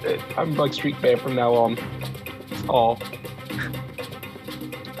 I'm Bug Street Bear from now on. It's all.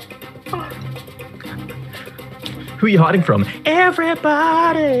 Who are you hiding from?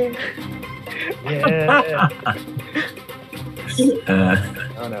 Everybody. Yeah.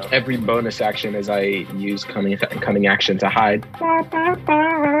 Oh no. Every bonus action as I use cunning action to hide.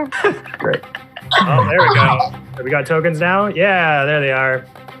 Great. Oh, there we go. Have we got tokens now? Yeah, there they are.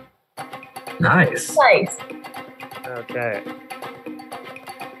 Nice. Nice. Okay.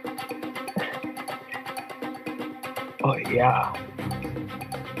 Oh yeah.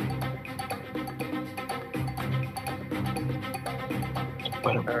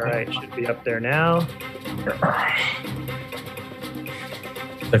 All right, should be up there now.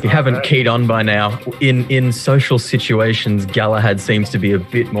 So if you haven't keyed on by now, in social situations, Galahad seems to be a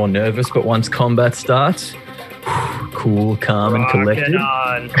bit more nervous, but once combat starts, cool, calm, and collected.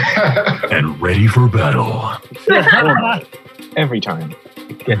 On. And ready for battle. Every time.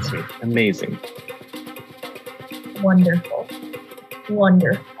 It gets me. Amazing. Wonderful.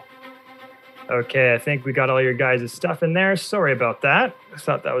 Wonderful. Okay, I think we got all your guys' stuff in there. Sorry about that. I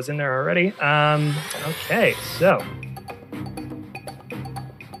thought that was in there already. Okay, so.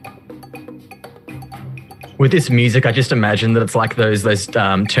 With this music, I just imagine that it's like those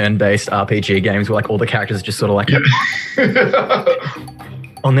turn-based RPG games where like all the characters are just sort of like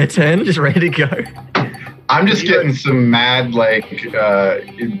on their turn, just ready to go. I'm just getting some mad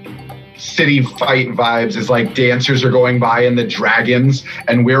city fight vibes as like dancers are going by in the dragons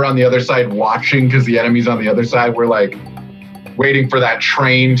and we're on the other side watching because the enemy's on the other side. We're like waiting for that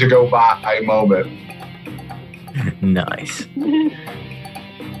train to go by moment. Nice.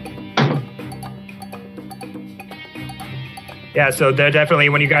 Yeah, so they're definitely,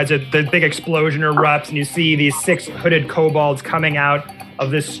 when you guys are, the big explosion erupts and you see these 6 hooded kobolds coming out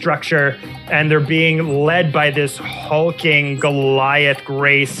of this structure, and they're being led by this hulking Goliath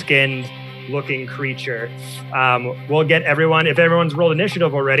gray-skinned looking creature. We'll get everyone, if everyone's rolled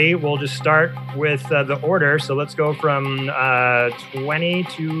initiative already, we'll just start with the order. So let's go from 20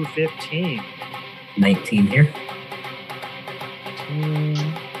 to 15. 19 here.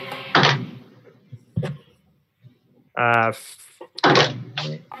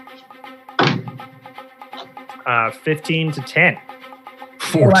 15 to 10.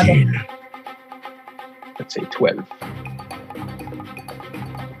 14. Let's say 12.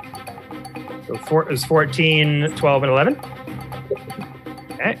 So it was 14, 12, and 11.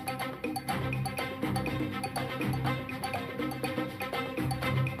 Okay.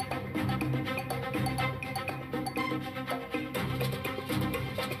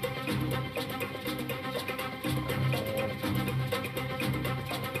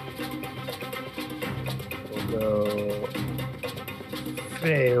 We'll go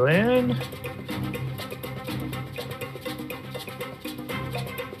Phelan.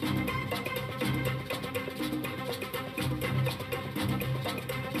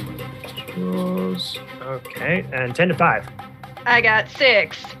 Okay, and 10 to 5. I got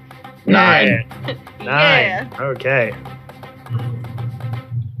 6. 9. Yeah. 9. Yeah. Okay.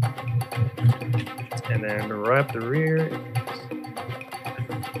 And then right up the rear is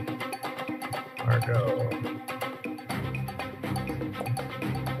Marco.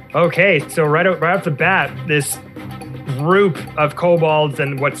 Okay, so right off the bat, this group of kobolds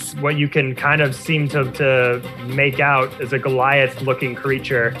and what you can kind of seem to make out is a Goliath-looking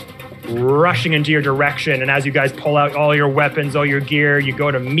creature rushing into your direction. And as you guys pull out all your weapons, all your gear, you go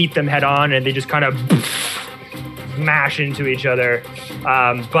to meet them head on, and they just kind of smash into each other.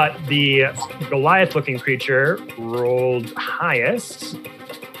 But the Goliath-looking creature rolled highest.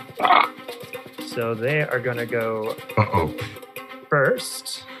 So they are going to go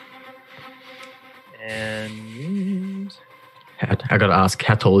first. And I got to ask,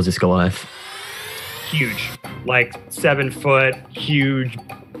 how tall is this Goliath? Huge, like 7 foot, huge,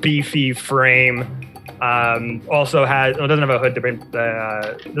 beefy frame. Also doesn't have a hood.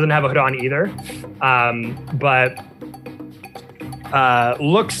 Doesn't have a hood on either, but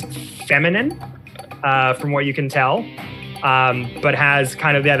looks feminine from what you can tell. But has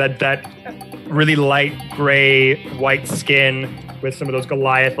kind of that really light gray white skin with some of those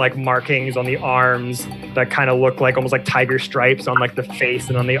Goliath-like markings on the arms that kind of look like almost like tiger stripes on like the face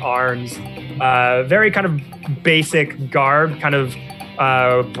and on the arms. Very kind of basic garb, kind of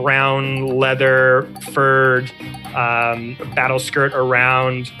brown leather furred battle skirt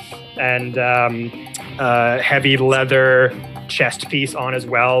around, and heavy leather chest piece on as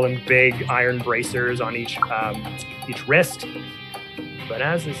well, and big iron bracers on each wrist. But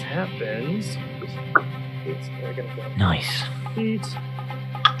as this happens, they're gonna go nice. Feet.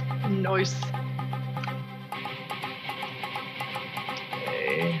 Nice.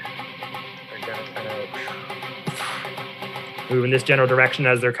 Okay. They're gonna kind of move in this general direction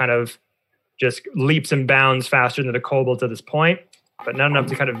as they're kind of just leaps and bounds faster than the kobolds at this point, but not enough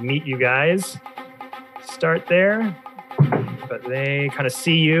to kind of meet you guys. Start there, but they kind of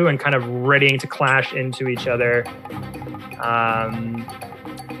see you and kind of readying to clash into each other.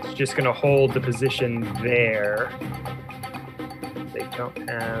 It's just going to hold the position there. They don't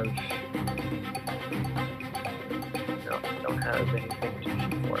have anything to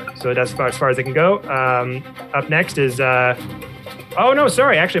shoot for. So that's as far as they can go. Up next is oh no,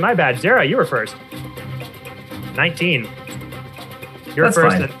 sorry, actually my bad. Zara, you were first. 19. You're That's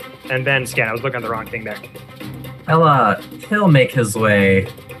first, fine. and then Scan. I was looking at the wrong thing there. He'll make his way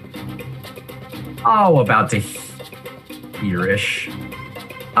about to here-ish.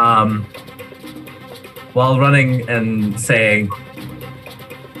 While running and saying,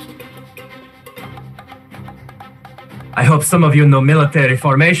 I hope some of you know military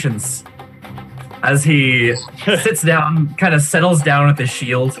formations. As he sits down, kind of settles down with his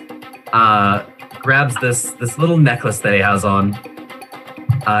shield, grabs this little necklace that he has on,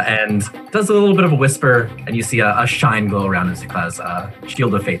 and does a little bit of a whisper, and you see a shine glow around as he has a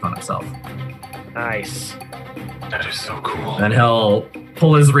shield of faith on himself. Nice. That is so cool. Then he'll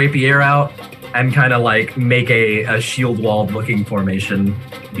pull his rapier out and kind of like make a shield wall looking formation,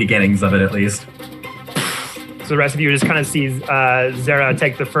 beginnings of it at least. So the rest of you just kind of see Zara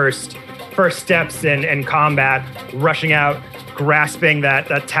take the first steps in combat, rushing out, grasping that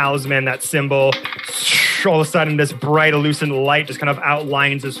talisman, that symbol. All of a sudden, this bright, illuminant light just kind of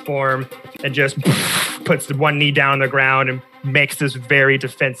outlines his form and just puts one knee down on the ground and makes this very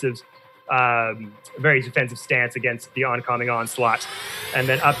defensive stance against the oncoming onslaught. And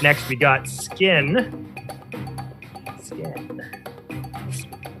then up next, we got Skin.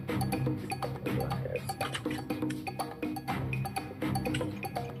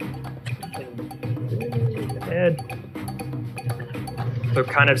 So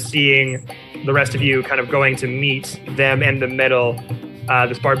kind of seeing the rest of you kind of going to meet them in the middle.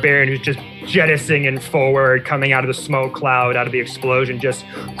 This barbarian who's just jettisoning forward, coming out of the smoke cloud, out of the explosion, just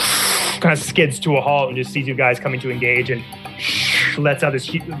kind of skids to a halt and just sees you guys coming to engage and lets out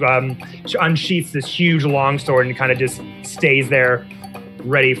this, unsheaths this huge longsword and kind of just stays there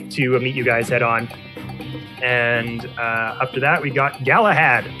ready to meet you guys head on. And after that, we got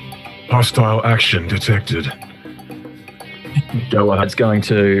Galahad. Hostile action detected. Galahad's going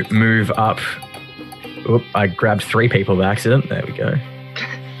to move up. Oop, I grabbed 3 people by accident. There we go.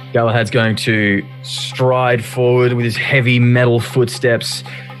 Galahad's going to stride forward with his heavy metal footsteps.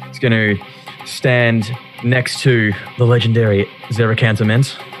 He's going to stand next to the legendary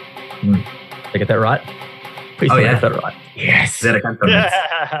Zeracantaments. Did I get that right? Please tell me I got that right. Yes.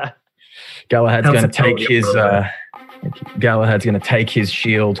 Zeracantaments. Galahad's going to take his Galahad's going to take his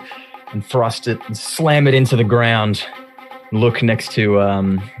shield and thrust it and slam it into the ground. Look next to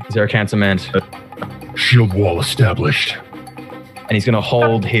Zeracantament. Shield wall established. And he's going to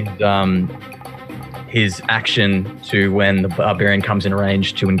hold his action to when the barbarian comes in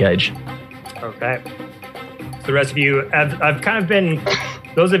range to engage. Okay. So the rest of you, I've kind of been,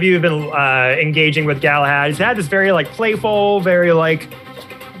 those of you who've been engaging with Galahad, he's had this very like playful, very like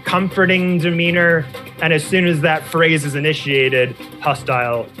comforting demeanor. And as soon as that phrase is initiated,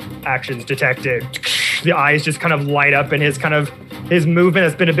 hostile actions detected. The eyes just kind of light up, and his movement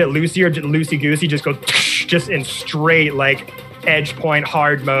has been a bit loosey-goosey, just go just in straight, like edge point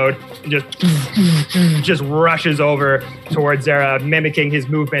hard mode, and just rushes over towards Zera, mimicking his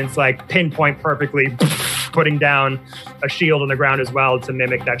movements, like pinpoint perfectly, putting down a shield on the ground as well to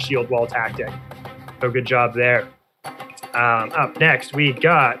mimic that shield wall tactic. So good job there. Up next, we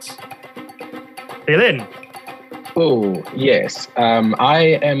got Balin. Oh, yes.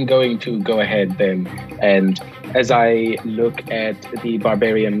 I am going to go ahead then, and as I look at the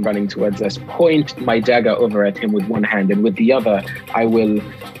barbarian running towards us, point my dagger over at him with one hand, and with the other, I will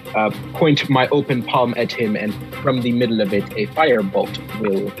point my open palm at him, and from the middle of it, a firebolt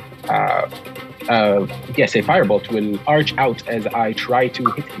will arch out as I try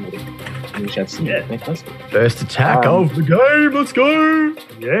to hit him with it. And we shall see what that does. First attack of the game. Let's go.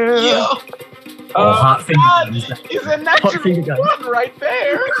 Yeah. Hot finger. Is a natural one right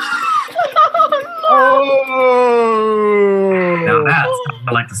there. Oh. Now that's how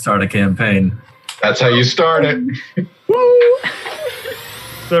I like to start a campaign. That's how you start it.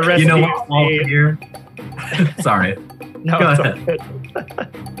 The rest You know of what? While we're here. Sorry. No, Go it's ahead. all good.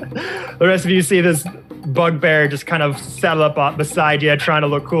 The rest of you see this bugbear just kind of settle up beside you, trying to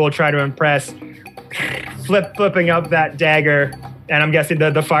look cool, trying to impress, flipping up that dagger, and I'm guessing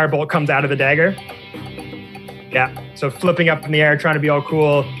the firebolt comes out of the dagger. Yeah, so flipping up in the air, trying to be all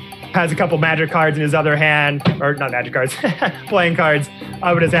cool. Has a couple magic cards in his other hand, or not magic cards, playing cards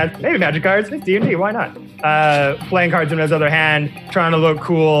up in his hand. Maybe magic cards. It's D&D. Why not? Playing cards in his other hand, trying to look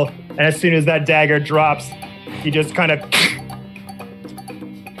cool. And as soon as that dagger drops, he just kind of,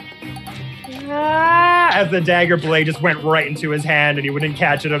 as the dagger blade just went right into his hand, and he wouldn't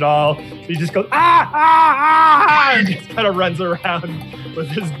catch it at all. So he just goes and just kind of runs around with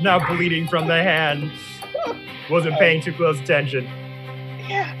his now bleeding from the hand. Wasn't paying too close attention.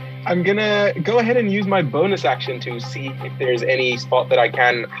 Yeah. I'm gonna go ahead and use my bonus action to see if there's any spot that I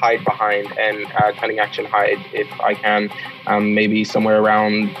can hide behind, and cunning action hide if I can. Maybe somewhere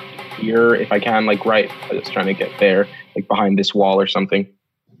around here if I can, like right. I was trying to get there, like behind this wall or something,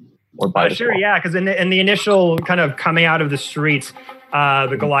 or by this sure, wall. yeah. Because in the initial kind of coming out of the streets,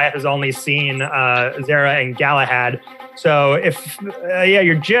 the Goliath has only seen Zera and Galahad. So if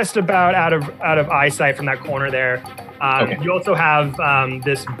you're just about out of eyesight from that corner there. Okay. You also have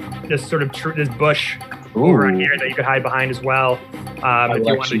this sort of this bush over here that you could hide behind as well. If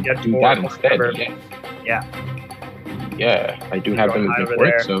you want to get do more that instead. Yeah, I do have them for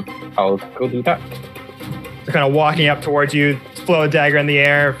it, so I'll go do that. So kind of walking up towards you, flow a dagger in the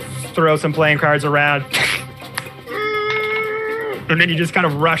air, throw some playing cards around. And then you just kind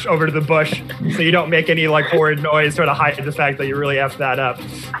of rush over to the bush so you don't make any like horrid noise, sort of hide the fact that you really effed that up.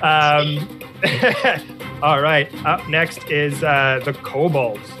 All right, up next is the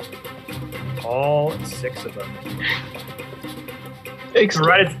kobolds. All 6 of them.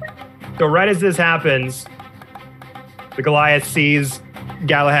 So right as this happens, the Goliath sees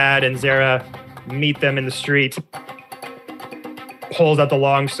Galahad and Zera meet them in the street, pulls out the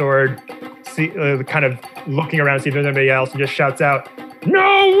longsword, kind of looking around to see if there's anybody else, and just shouts out,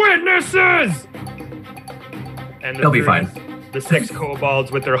 "No witnesses!" And they'll be fine. The 6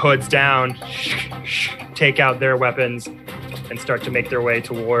 kobolds with their hoods down take out their weapons and start to make their way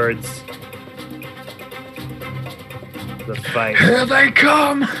towards the fight. Here they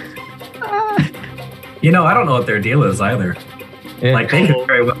come! You know, I don't know what their deal is either. Yeah. Like, they could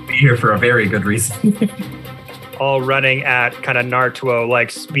very well be here for a very good reason. All running at kind of Nartuo-like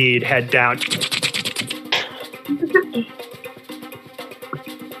speed, head down. It's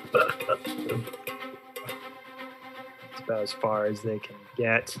about as far as they can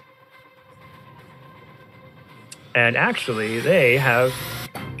get. And actually, they have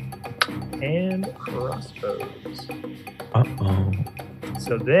hand crossbows. Uh-oh.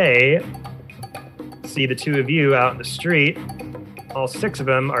 So they see the 2 of you out in the street. All 6 of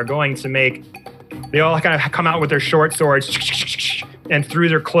them are going to they all kind of come out with their short swords, and through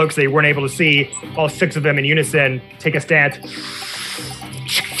their cloaks they weren't able to see. All 6 of them in unison take a stance.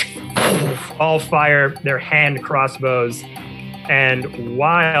 All fire their hand crossbows. And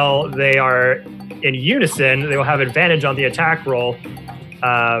while they are in unison, they will have advantage on the attack roll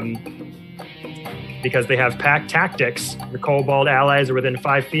because they have pack tactics. The kobold allies are within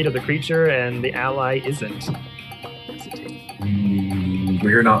 5 feet of the creature, and the ally isn't.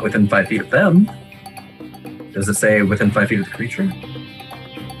 We're not within 5 feet of them. Does it say within 5 feet of the creature?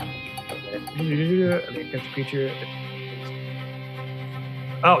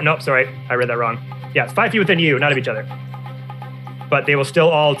 Oh, no, sorry. I read that wrong. Yeah, it's 5 feet within you, not of each other. But they will still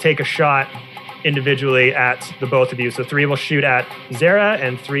all take a shot individually at the both of you. So 3 will shoot at Zera,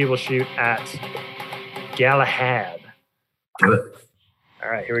 and 3 will shoot at Galahad. Do it.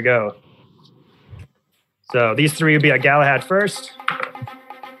 All right, here we go. So these three would be at Galahad first.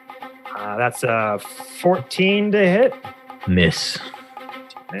 That's a 14 to hit. Miss.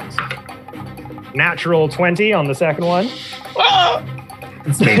 Natural 20 on the second one.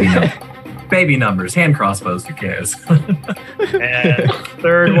 It's baby numbers. Hand crossbows, who cares? And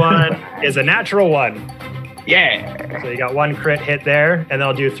third one is a natural 1. Yeah. So you got 1 crit hit there, and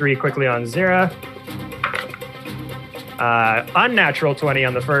I'll do 3 quickly on Zira. Unnatural 20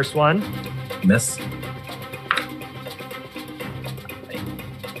 on the first one. Miss.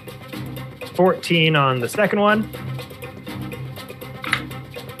 14 on the second one.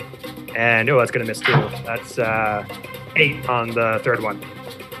 And, that's going to miss too. That's 8 on the third one.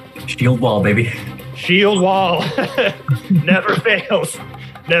 Shield wall, baby. Shield wall. Never fails.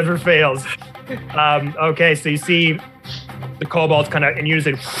 Never fails. Okay, so you see the kobolds kind of in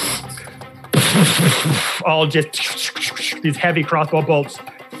unison, all just these heavy crossbow bolts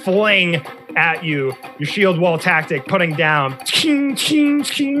fling at you. Your shield wall tactic putting down, ching, ching,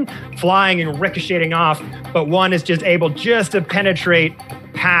 ching, flying and ricocheting off, but one is just able just to penetrate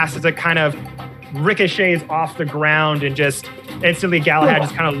past as it kind of ricochets off the ground, and just instantly Galahad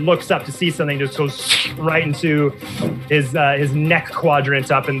just kind of looks up to see something, just goes right into his neck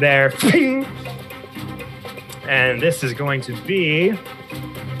quadrant up in there. And this is going to be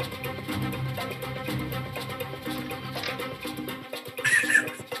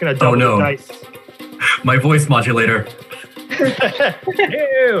it's going to double the dice. My voice modulator.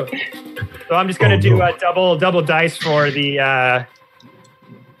 Ew. So I'm just going to do a double dice for the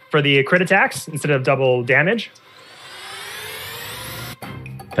crit attacks instead of double damage.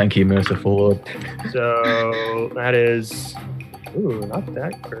 Thank you, merciful Lord. So that is, not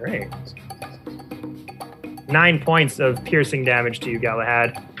that great. 9 points of piercing damage to you,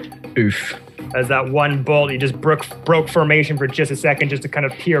 Galahad. Oof. As that one bolt, you just broke formation for just a second just to kind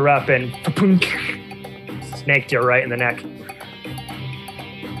of peer up and snaked you right in the neck.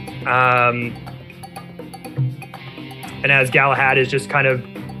 And as Galahad is just kind of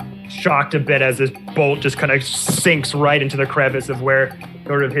shocked a bit as this bolt just kind of sinks right into the crevice of where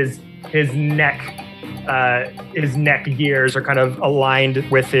sort of his neck gears are kind of aligned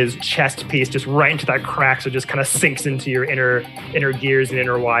with his chest piece, just right into that crack, so it just kind of sinks into your inner gears and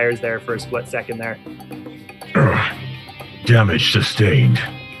inner wires there for a split second there. Damage sustained.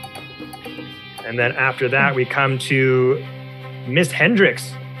 And then after that, we come to Miss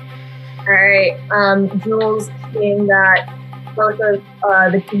Hendricks. All right. Jules, seeing that both of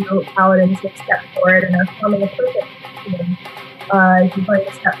the two paladins have stepped forward and are forming a perfect team, she's going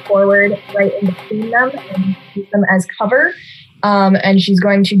to step forward right in between them and use them as cover. And she's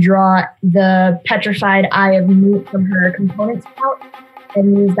going to draw the Petrified Eye of Newt from her components pouch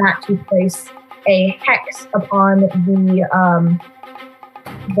and use that to place a hex upon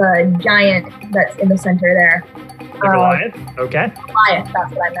the giant that's in the center there. The Goliath? Okay. Goliath,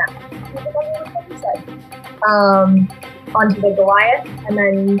 that's what I meant. Onto the Goliath, and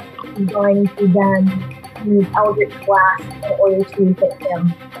then she's going to then use Eldritch Blast in order to hit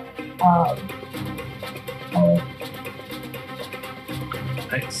him.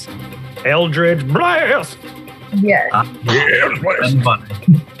 Nice. Eldritch Blast! Yes.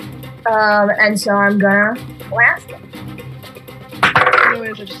 And so I'm gonna blast him.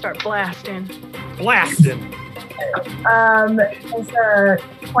 Anyways, I just start blasting. Blasting! It's a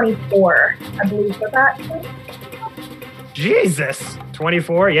 24, I believe, for that. Jesus!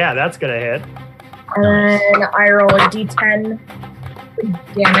 24? Yeah, that's gonna hit. And then I roll a d10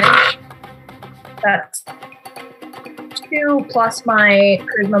 damage. That's 2 plus my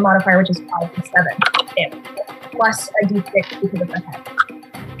charisma modifier, which is 5 to 7 damage. Plus a d6 because of the hex.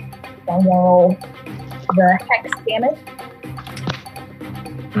 So I'll roll the hex damage.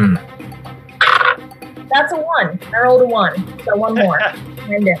 That's a 1. I rolled a 1. So 1 more.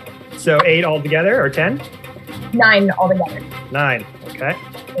 And So 8 altogether, or 10? 9 altogether. 9. Okay.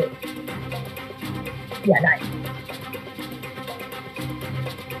 8. Yeah, 9.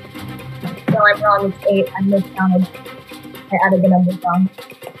 So I'm wrong, it's 8. I miscounted. I added the numbers wrong.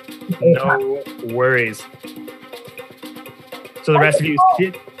 It's 8. No worries. So the rest of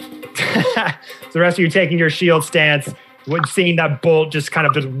you, taking your shield stance, seeing that bolt just kind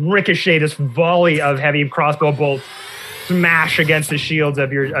of just ricochet, this volley of heavy crossbow bolts smash against the shields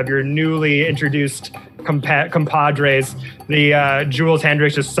of your newly introduced compadres. The Jules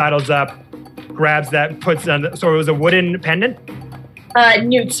Hendricks just sidles up, grabs that, puts on. So it was a wooden pendant.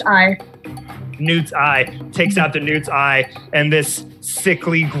 Newt's eye. Newt's eye, takes out the Newt's eye, and this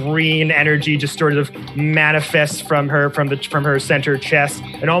sickly green energy just sort of manifests from her center chest,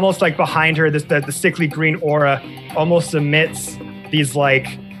 and almost like behind her, the sickly green aura almost emits these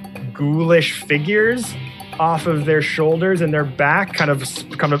like ghoulish figures off of their shoulders and their back, kind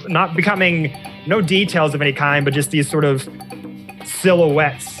of not becoming no details of any kind, but just these sort of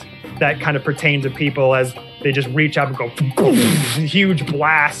silhouettes that kind of pertain to people as they just reach up and go huge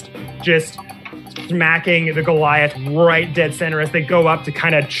blast, just smacking the Goliath right dead center. As they go up to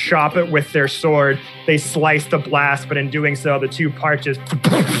kind of chop it with their sword, they slice the blast, but in doing so, the two parts just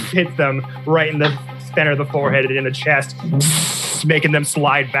hit them right in the center of the forehead and in the chest, making them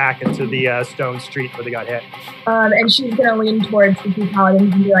slide back into the stone street where they got hit. And she's going to lean towards the two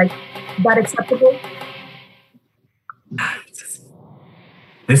paladins and be like, is that acceptable?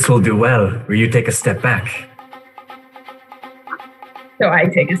 This will do well. Will you take a step back? So I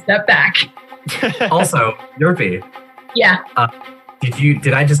take a step back. Also, Yerpy. Yeah.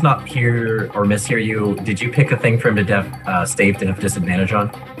 Did I just not hear or mishear you? Did you pick a thing for him to stave to have disadvantage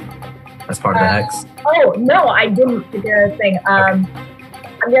on as part of the hex? Oh, no, I didn't pick a thing. I'm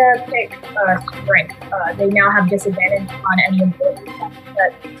going to pick strength. They now have disadvantage on any ability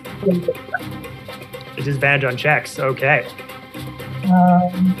that Disadvantage on checks, okay.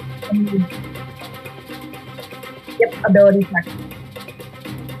 Yep, ability check.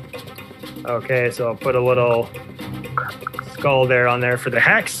 Okay, so I'll put a little skull there on there for the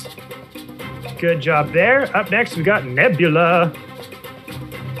hex. Good job there. Up next, we got Nebula.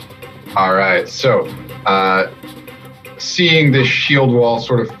 All right, so seeing this shield wall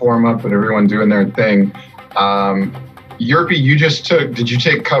sort of form up and everyone doing their thing, Yerpy, did you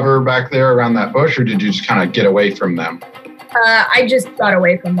take cover back there around that bush, or did you just kind of get away from them? I just got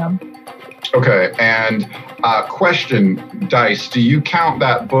away from them. Okay, and question, Dice, do you count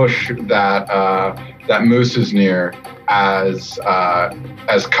that bush that Moose is near as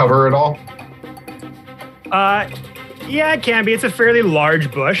cover at all? Yeah, it can be. It's a fairly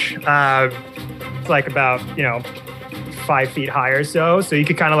large bush. It's like about 5 feet high or so. So you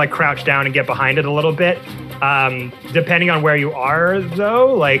could kind of like crouch down and get behind it a little bit. Depending on where you are,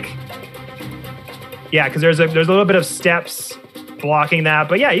 though, because there's a little bit of steps blocking that.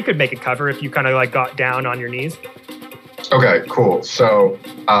 But yeah, you could make it cover if you kind of like got down on your knees. Okay, cool. So,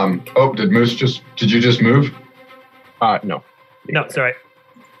 did you just move? No. No, sorry.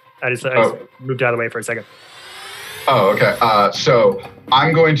 I just moved out of the way for a second. Oh, okay. So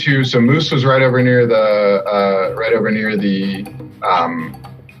I'm going to. So Moose was right over near the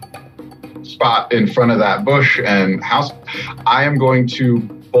spot in front of that bush and house. I am going to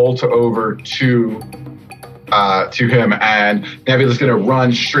bolt over to him, and Nebula's going to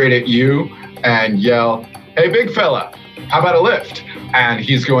run straight at you and yell, "Hey, big fella, how about a lift?" And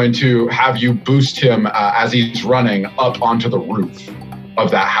he's going to have you boost him as he's running up onto the roof of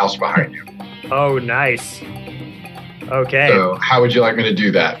that house behind you. Oh, nice. Okay. So how would you like me to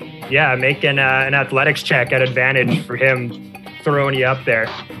do that? Yeah, make an athletics check at advantage for him throwing you up there.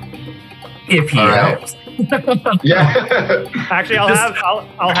 If he helps. Yeah. Actually, I'll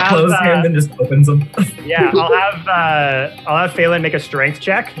have close hand and just opens them. Yeah, I'll have Phelan make a strength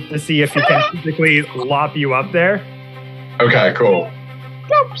check to see if he can physically lop you up there. Okay, cool.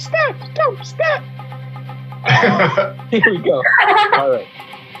 Don't step. Here we go. All right.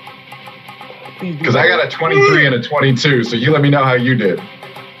 Because I got a 23 and a 22, so you let me know how you did.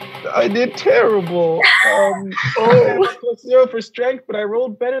 I did terrible. Plus 0 for strength, but I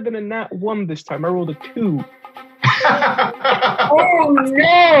rolled better than a nat 1 this time. I rolled a 2. Oh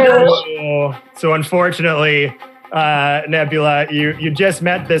no! So unfortunately, Nebula, you just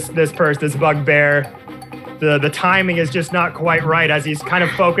met this bugbear. The timing is just not quite right as he's kind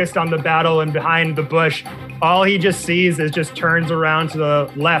of focused on the battle and behind the bush. All he just sees is just turns around to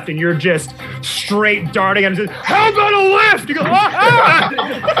the left, and you're just straight darting him. Just, how about a lift? You go,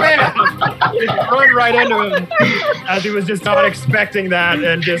 run right into him as he was just not expecting that,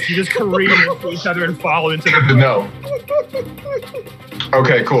 and you just careened into each other and fall into the bush. No.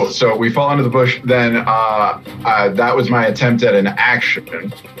 Okay, cool. So we fall into the bush. Then that was my attempt at an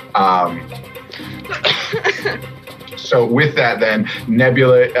action. So with that, then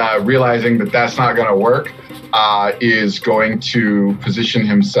Nebula, realizing that that's not going to work, is going to position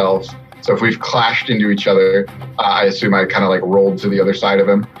himself. So if we've clashed into each other, I assume I kind of like rolled to the other side of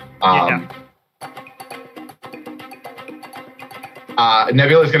him.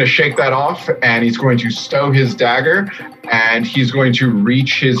 Nebula is going to shake that off, and he's going to stow his dagger, and he's going to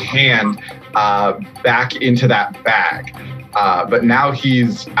reach his hand back into that bag. But now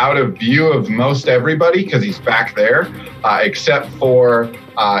he's out of view of most everybody because he's back there, except for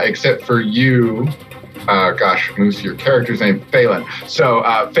you. Moose, your character's name, Phelan. So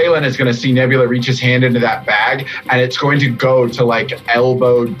Phelan is going to see Nebula reach his hand into that bag, and it's going to go to like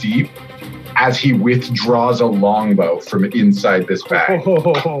elbow deep as he withdraws a longbow from inside this bag.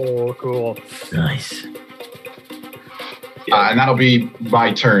 Oh, cool. Nice. And that'll be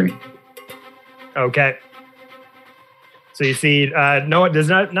my turn. Okay. So you see, no, it does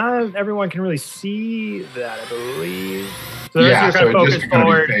not everyone can really see that, I believe. So you're kind of focused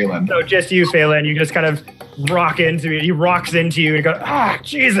forward. So just you, Phelan, you just kind of rock into it. He rocks into you and go,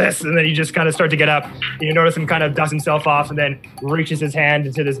 Jesus. And then you just kind of start to get up. And you notice him kind of dust himself off and then reaches his hand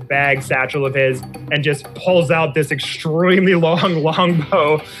into this bag satchel of his and just pulls out this extremely long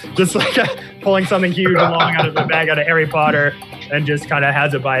bow, just like pulling something huge along out of the bag out of Harry Potter, and just kind of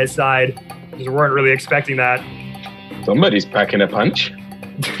has it by his side. Just weren't really expecting that. Somebody's packing a punch.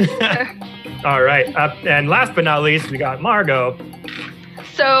 All right. And last but not least, we got Margot.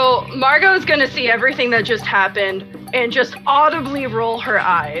 So Margot's going to see everything that just happened and just audibly roll her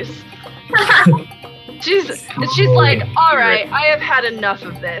eyes. She's like, all right, I have had enough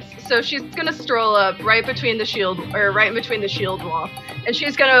of this. So she's going to stroll up right in between the shield wall. And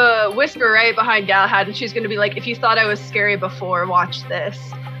she's going to whisper right behind Galahad, and she's going to be like, if you thought I was scary before, watch this.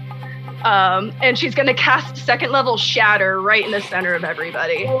 And she's going to cast second level Shatter right in the center of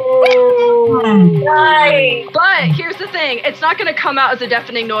everybody. Nice. But here's the thing. It's not going to come out as a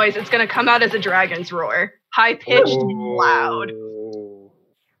deafening noise. It's going to come out as a dragon's roar. High-pitched, loud.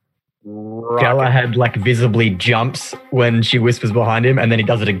 Galahad visibly jumps when she whispers behind him, and then he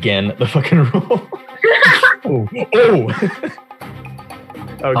does it again at the fucking roar.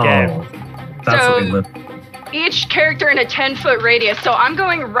 Okay. That's what we live. Each character in a 10-foot radius, so I'm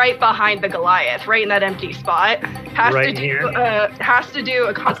going right behind the Goliath, right in that empty spot, has to do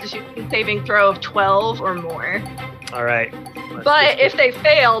a Constitution saving throw of 12 or more. All right. But if they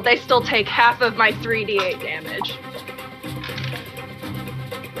fail, they still take half of my 3d8 damage.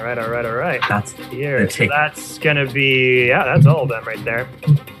 All right. That's here. So that's gonna be that's all of them right there.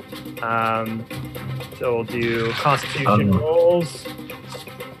 So we'll do Constitution rolls.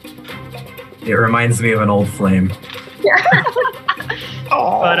 It reminds me of an old flame.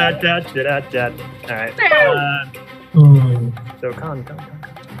 All right. So con.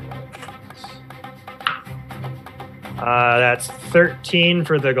 That's 13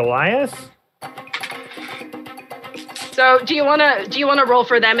 for the Goliath. So do you wanna roll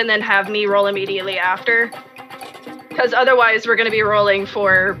for them and then have me roll immediately after? Because otherwise we're gonna be rolling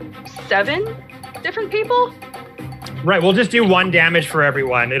for 7 different people. Right, we'll just do 1 damage for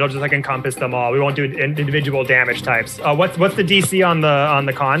everyone. It'll just encompass them all. We won't do individual damage types. What's the DC on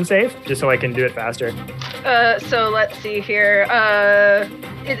the con save? Just so I can do it faster. So let's see here.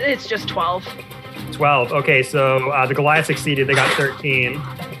 It's just 12. 12. Okay, so the Goliath succeeded. They got 13.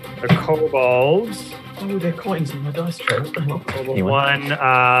 The kobolds. Oh, they're coins in my dice tray. What the hell? Kobold 1.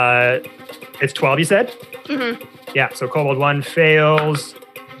 It's 12. You said? Mm-hmm. Yeah. So Kobold 1 fails.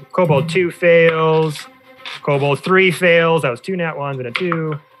 Kobold 2 fails. Kobold 3 fails. That was 2 nat 1s and a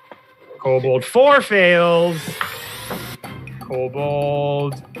 2. Kobold 4 fails.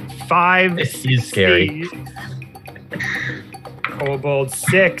 Kobold 5. This is scary. Kobold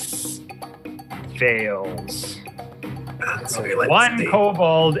 6 fails. One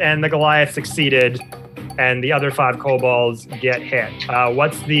kobold and the Goliath succeeded, and the other 5 kobolds get hit.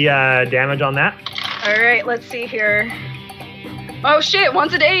 What's the damage on that? All right, let's see here. Oh shit,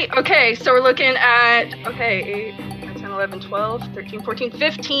 one's at 8. Okay, so we're looking at 8, 9, 10, 11, 12, 13, 14,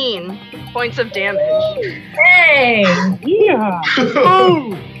 15 points of damage. Hey! Yeah!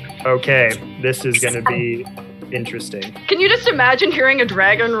 Okay, this is going to be interesting. Can you just imagine hearing a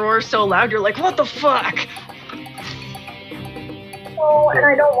dragon roar so loud? You're like, what the fuck? Oh, and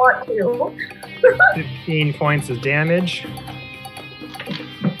I don't want to. 15 points of damage.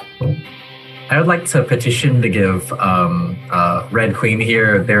 I would like to petition to give Red Queen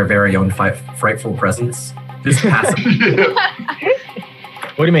here their very own frightful presence. Just passive.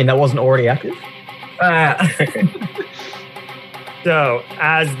 What do you mean? That wasn't already active? So,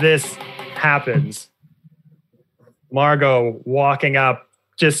 as this happens, Margot walking up,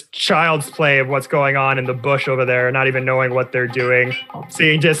 just child's play of what's going on in the bush over there, not even knowing what they're doing.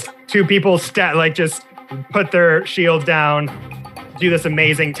 Seeing just 2 people just put their shields down, do this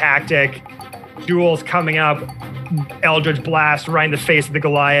amazing tactic. Duels coming up, Eldritch Blast right in the face of the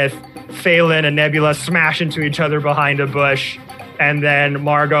Goliath. Phelan and Nebula smash into each other behind a bush. And then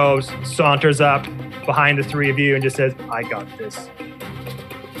Margot saunters up behind the 3 of you and just says, I got this.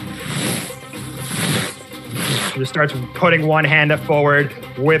 Just starts putting one hand up forward,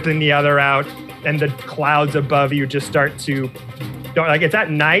 whipping the other out, and the clouds above you just start to, it's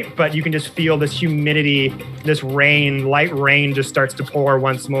at night, but you can just feel this humidity, this rain, light rain just starts to pour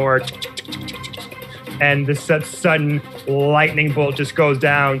once more. And this sudden lightning bolt just goes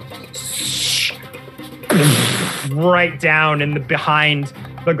down, right down behind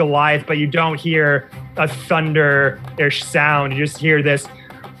the Goliath, but you don't hear a thunder-ish sound. You just hear this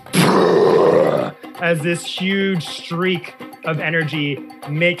as this huge streak of energy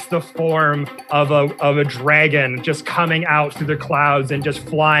makes the form of a dragon just coming out through the clouds and just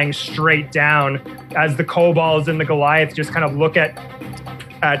flying straight down as the kobolds and the Goliath just kind of look at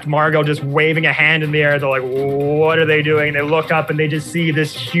Margot just waving a hand in the air. They're like, what are they doing? They look up and they just see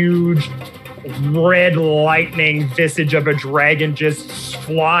this huge red lightning visage of a dragon just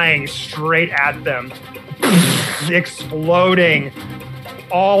flying straight at them, exploding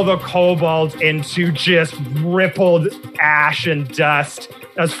all the kobolds into just rippled ash and dust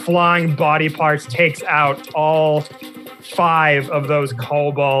as flying body parts takes out all 5 of those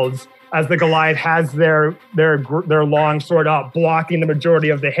kobolds as the Goliath has their long sword up, blocking the majority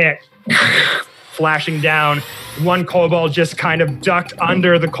of the hit. Flashing down, one kobold just kind of ducked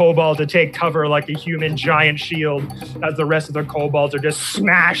under the kobold to take cover like a human giant shield as the rest of the kobolds are just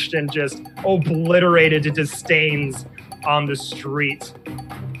smashed and just obliterated into stains on the street.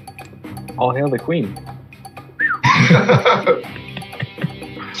 All hail the queen.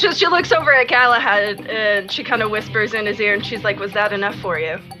 So she looks over at Galahad and she kind of whispers in his ear and she's like, was that enough for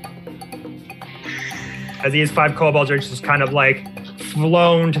you? As these 5 kobolds are just kind of like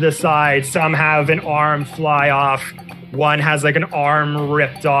flown to the side. Some have an arm fly off. One has like an arm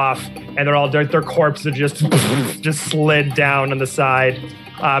ripped off, and their corpses are just slid down on the side.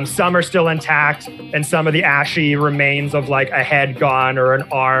 Some are still intact, and some of the ashy remains of like a head gone or an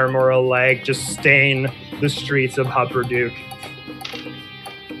arm or a leg just stain the streets of Hupperduk.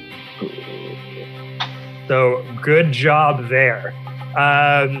 So good job there.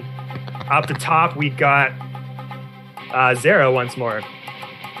 Up the top, we got Zero once more.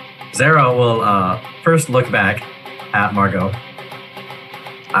 Zero will first look back at Margot,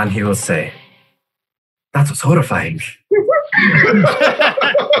 and he will say, "That was horrifying."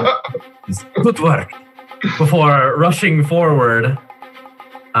 Good work. Before rushing forward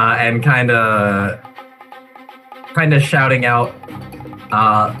and kind of shouting out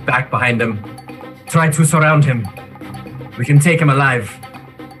back behind him, "Try to surround him. We can take him alive."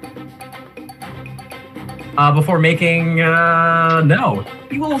 Before making no,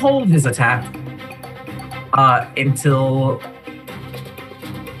 he will hold his attack until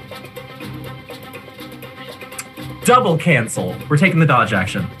double cancel. We're taking the dodge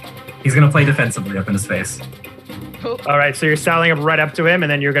action. He's gonna play defensively up in his face. All right, so you're saddling up right up to him,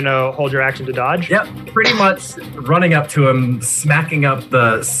 and then you're gonna hold your action to dodge. Yep, pretty much running up to him, smacking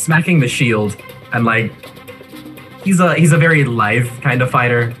the shield, and like. He's a very live kind of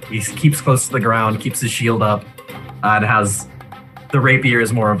fighter. He keeps close to the ground, keeps his shield up, and has the rapier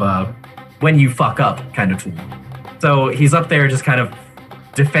is more of a when you fuck up kind of tool. So he's up there just kind of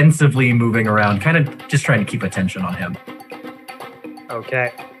defensively moving around, kind of just trying to keep attention on him.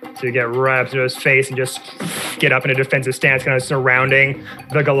 Okay. So you get right up to his face and just get up in a defensive stance, kind of surrounding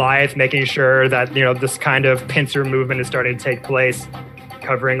the Goliath, making sure that, this kind of pincer movement is starting to take place,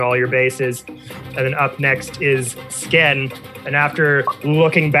 covering all your bases. And then up next is Sken. And after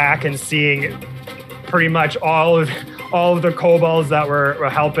looking back and seeing pretty much all of the kobolds that were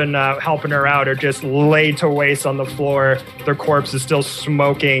helping her out are just laid to waste on the floor. Their corpse is still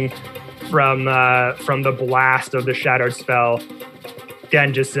smoking from the blast of the shattered spell.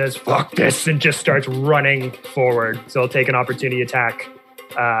 Sken just says, "Fuck this," and just starts running forward. So he'll take an opportunity attack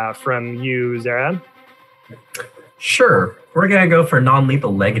from you, Zara. Sure. We're going to go for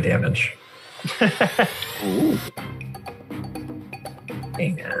non-lethal leg damage. Ooh.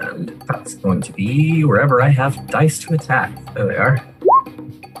 And that's going to be wherever I have dice to attack. There they are.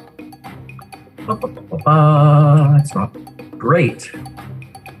 It's not great.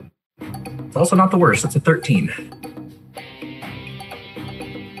 It's also not the worst. It's a 13.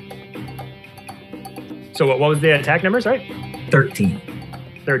 So what was the attack number, sorry? 13.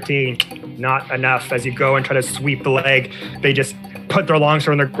 13. Not enough. As you go and try to sweep the leg, they just put their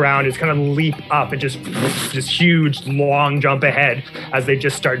longsword on the ground, just kind of leap up and just huge long jump ahead as they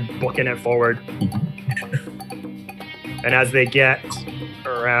just start booking it forward. And as they get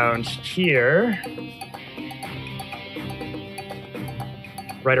around here,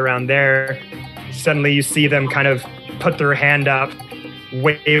 right around there, suddenly you see them kind of put their hand up,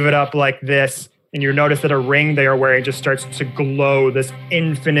 wave it up like this, and you notice that a ring they are wearing just starts to glow this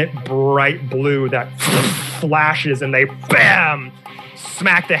infinite bright blue that flashes, and they, bam,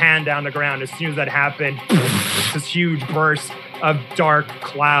 smack the hand down the ground. As soon as that happened, this huge burst of dark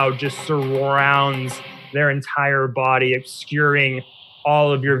cloud just surrounds their entire body, obscuring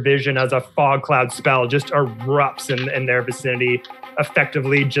all of your vision as a fog cloud spell just erupts in their vicinity,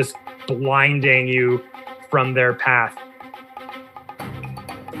 effectively just blinding you from their path.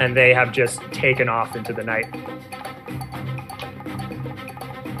 and they have just taken off into the night.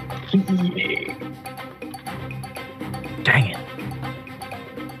 Dang it.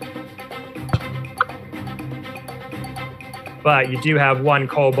 But you do have one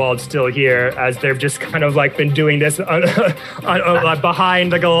kobold still here, as they've just kind of like been doing this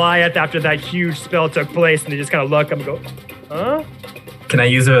behind the Goliath after that huge spell took place, and they just kind of look and go, huh? Can I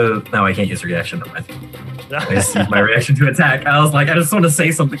use a... No, I can't use a reaction. I just use my reaction to attack. I was like, I just want to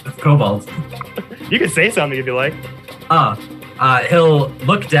say something to the kobolds. You can say something if you like. He'll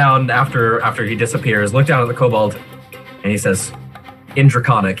look down after he disappears, look down at the kobold, and he says, in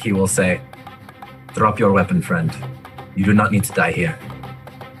Draconic, he will say, drop your weapon, friend. You do not need to die here.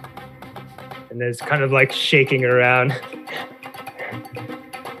 And there's kind of like shaking around.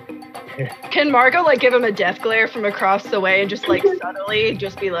 Can Margot like give him a death glare from across the way and just like subtly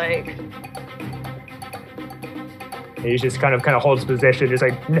just be like... He's just kind of holds position, just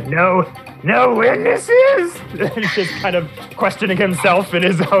like, no witnesses! He's just kind of questioning himself in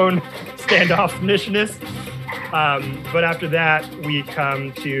his own standoffishness. But after that, we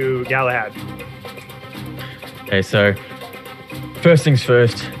come to Galahad. Okay, so first things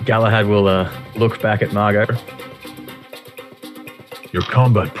first, Galahad will look back at Margot. Your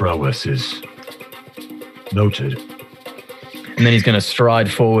combat prowess is noted. And then he's going to stride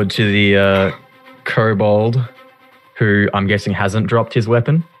forward to the kobold, who I'm guessing hasn't dropped his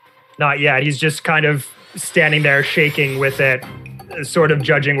weapon. Not yet. He's just kind of standing there shaking with it, sort of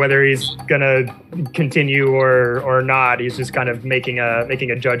judging whether he's going to continue or not. He's just kind of making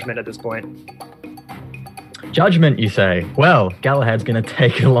a judgment at this point. Judgment, you say? Well, Galahad's going to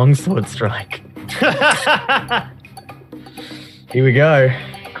take a longsword strike. Here we go.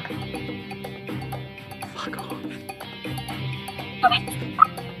 Fuck off.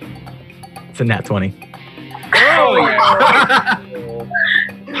 It's a nat 20. Oh!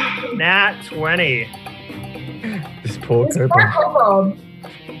 Nat 20. This poor It's kobold.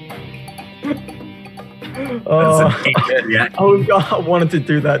 Oh, yeah. oh God, I wanted to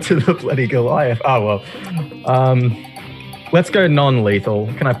do that to the bloody Goliath. Oh, well. Let's go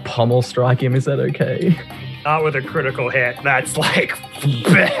non-lethal. Can I pommel strike him? Is that okay? Not with a critical hit. That's like,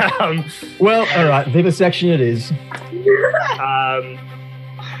 bam. Well, all right. Vivisection it is.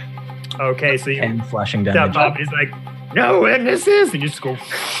 Okay, so you And flashing step damage. up. He's like, no witnesses, and you just go,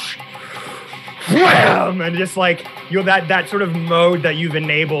 wham, and just like that sort of mode that you've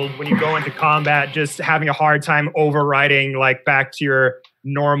enabled when you go into combat, just having a hard time overriding like back to your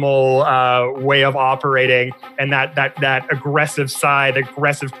normal way of operating, and that aggressive side,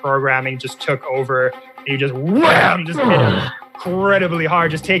 aggressive programming just took over. And you just wham, just hit him incredibly hard.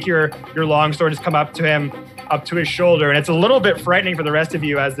 Just take your longsword, just come up to him, up to his shoulder, and it's a little bit frightening for the rest of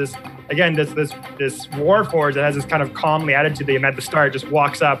you as this Warforged that has this kind of calmly attitude that you met at the start just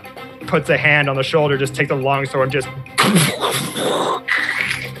walks up, puts a hand on the shoulder, just takes the longsword,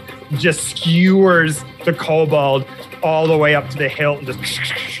 just skewers the kobold all the way up to the hilt and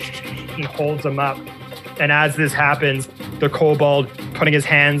and holds him up. And as this happens, the kobold putting his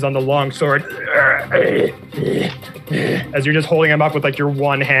hands on the longsword, as you're just holding him up with like your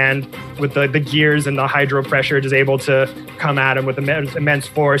one hand, with the gears and the hydro pressure, just able to come at him with immense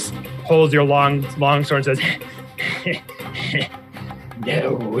force, holds your longsword and says,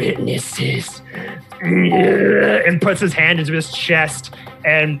 no witnesses, and puts his hand into his chest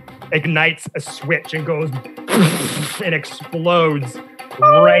and ignites a switch and goes and explodes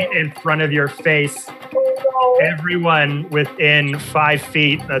right in front of your face. Everyone within 5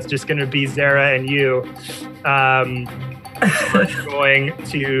 feet, that's just going to be Zara and you, are going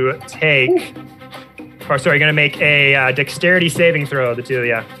to take, or sorry, going to make a dexterity saving throw, the two of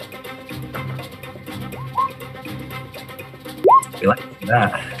you. We like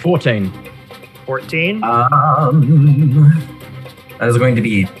that. 14. 14. That is going to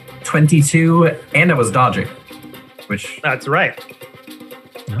be 22, and I was dodging, which That's right.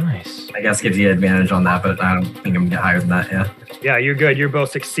 Nice. I guess gives you advantage on that, but I don't think I'm going to get higher than that, yeah. Yeah, you're good. You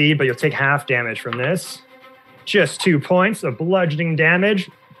both succeed, but you'll take half damage from this. Just 2 points of bludgeoning damage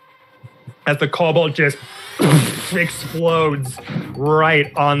as the kobold just explodes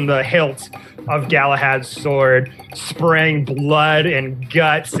right on the hilt of Galahad's sword, spraying blood and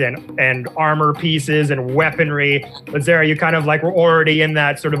guts and armor pieces and weaponry. But Zara, you kind of like were already in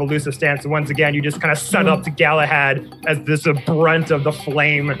that sort of elusive stance. So once again, you just kind of set up to Galahad as this brunt of the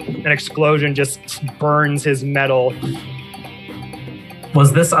flame and explosion just burns his metal.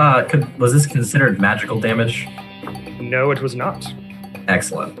 Was this considered magical damage? No, it was not.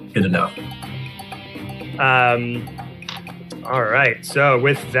 Excellent. Good to know. All right. So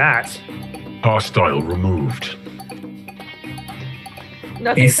with that, Hostile removed.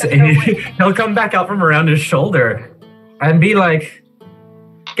 He'll come back out from around his shoulder and be like,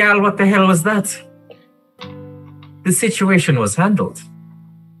 Gal, what the hell was that? The situation was handled.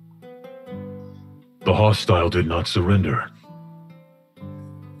 The hostile did not surrender.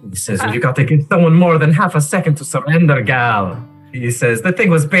 He says, you got to give someone more than half a second to surrender, Gal. He says, the thing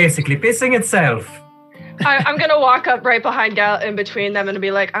was basically pissing itself. I'm going to walk up right behind Gal in between them and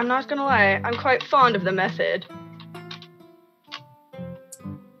be like, I'm not going to lie, I'm quite fond of the method.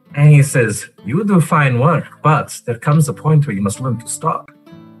 And he says, you do fine work, but there comes a point where you must learn to stop.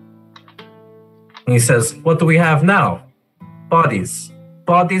 And he says, what do we have now? Bodies.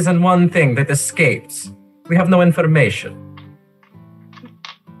 Bodies and one thing that escaped. We have no information.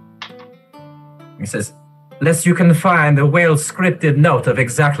 He says, unless you can find a well-scripted note of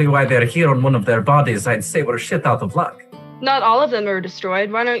exactly why they're here on one of their bodies, I'd say we're shit out of luck. Not all of them are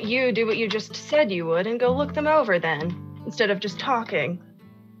destroyed. Why don't you do what you just said you would and go look them over then, instead of just talking?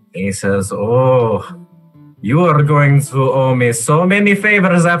 He says, oh, you are going to owe me so many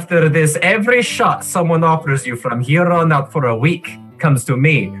favors after this. Every shot someone offers you from here on out for a week comes to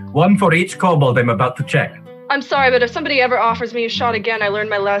me. One for each kobold I'm about to check. I'm sorry, but if somebody ever offers me a shot again, I learned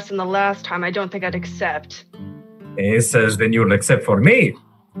my lesson the last time. I don't think I'd accept. He says, then you'll accept for me.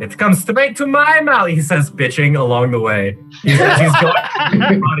 It comes straight to my mouth, he says, bitching along the way. He says, he's going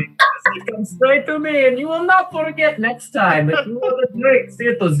it comes straight to me, and you will not forget next time that you will drink.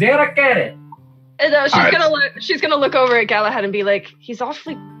 And she's gonna look over at Galahad and be like, he's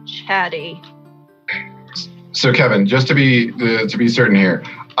awfully chatty. So Kevin, just to be certain here,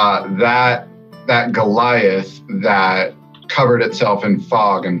 that Goliath that covered itself in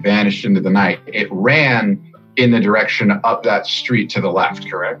fog and vanished into the night, it ran in the direction up that street to the left,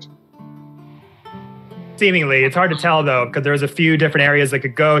 correct? Seemingly. It's hard to tell, though, because there's a few different areas that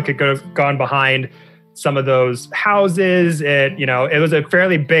could go. It could have gone behind some of those houses. It was a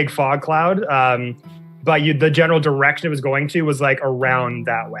fairly big fog cloud, but the general direction it was going to was like around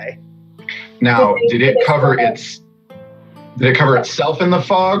that way. Now, did it cover itself in the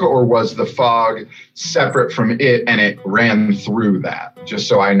fog, or was the fog separate from it and it ran through that? Just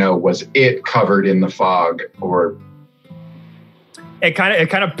so I know, was it covered in the fog, or? It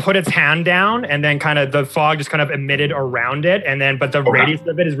kind of put its hand down, and then kind of the fog just kind of emitted around it, and then but the radius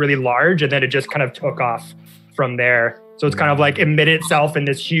of it is really large, and then it just kind of took off from there. So it's kind of like emitted itself in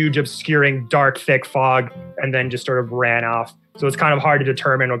this huge, obscuring, dark, thick fog, and then just sort of ran off. So it's kind of hard to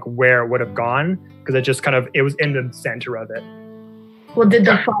determine like where it would have gone, because it was in the center of it. Well, did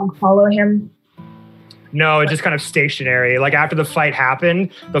the fog follow him? No, it just kind of stationary. Like after the fight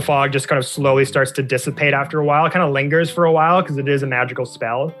happened, the fog just kind of slowly starts to dissipate after a while. It kind of lingers for a while because it is a magical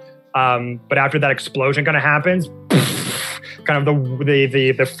spell. But after that explosion kind of happens, kind of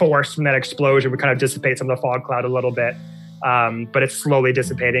the force from that explosion would kind of dissipate some of the fog cloud a little bit. But it's slowly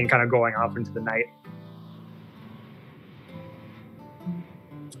dissipating, kind of going off into the night.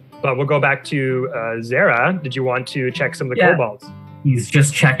 But we'll go back to Zara. Did you want to check some of the kobolds? He's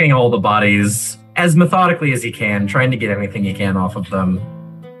just checking all the bodies as methodically as he can, trying to get anything he can off of them.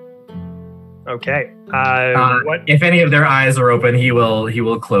 Okay. If any of their eyes are open, he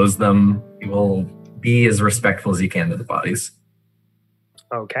will close them. He will be as respectful as he can to the bodies.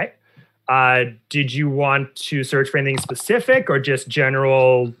 Okay. Did you want to search for anything specific, or just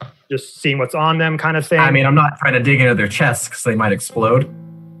general, just seeing what's on them kind of thing? I mean, I'm not trying to dig into their chests because they might explode,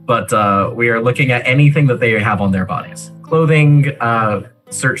 but we are looking at anything that they have on their bodies. Clothing,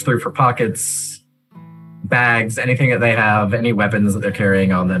 search through for pockets, bags, anything that they have, any weapons that they're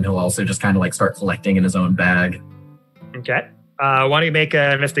carrying on them. He'll also just kind of like start collecting in his own bag. Okay. Why don't you make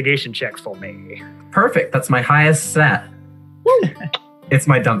an investigation check for me? Perfect. That's my highest stat. It's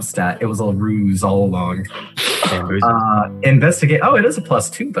my dump stat. It was a ruse all along. Investigate. Oh, it is a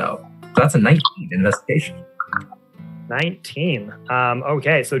 +2 though. That's a 19 investigation. 19.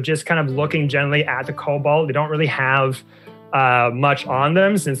 Okay, so just kind of looking generally at the kobold, they don't really have much on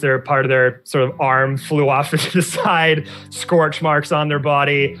them since they're part of their sort of arm flew off to the side, scorch marks on their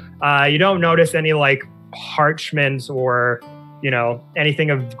body. You don't notice any like parchment or, anything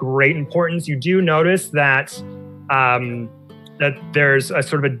of great importance. You do notice that that there's a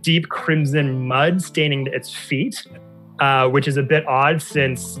sort of a deep crimson mud staining its feet, which is a bit odd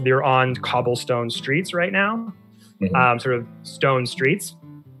since they're on cobblestone streets right now, sort of stone streets.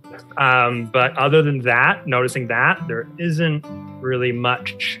 But other than that, noticing that, there isn't really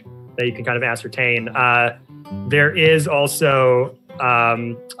much that you can kind of ascertain. There is also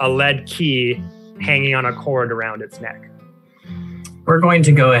a lead key hanging on a cord around its neck. We're going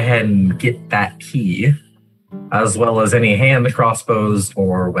to go ahead and get that key, as well as any hand crossbows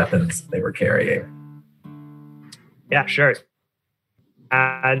or weapons they were carrying. Yeah, sure.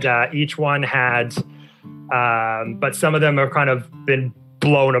 Each one had, but some of them have kind of been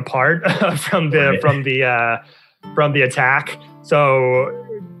blown apart from the attack. So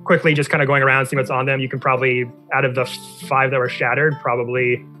quickly, just kind of going around, seeing what's on them. You can probably, out of the 5 that were shattered,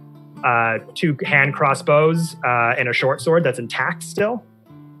 probably 2 hand crossbows and a short sword that's intact still.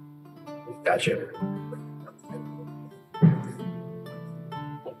 Gotcha.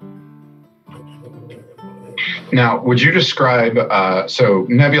 Now, would you describe, so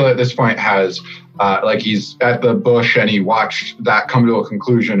Nebula at this point has, like he's at the bush and he watched that come to a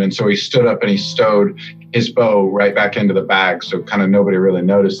conclusion, and so he stood up and he stowed his bow right back into the bag, so kind of nobody really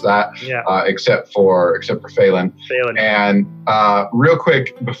noticed that, except for Phelan. And real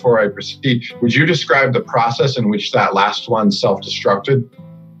quick, before I proceed, would you describe the process in which that last one self-destructed?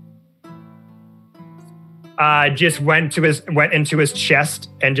 Just went into his chest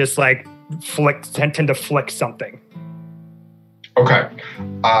and just like tend to flick something. Okay.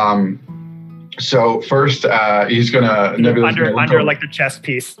 So first, he's gonna under like the chest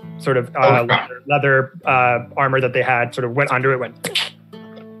piece, sort of leather armor that they had, sort of went under it.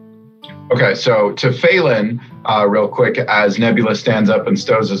 Okay, so to Phelan, real quick, as Nebula stands up and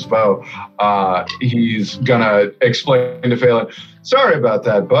stows his bow, he's gonna explain to Phelan, "Sorry about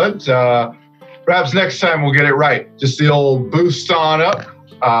that, bud. Perhaps next time we'll get it right. Just the old boost on up."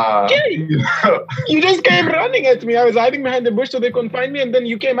 You just came running at me. I was hiding behind the bush so they couldn't find me, and then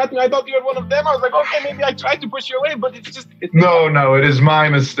you came at me. I thought you were one of them. I was like, okay, maybe I tried to push you away, but it's just... No, it is my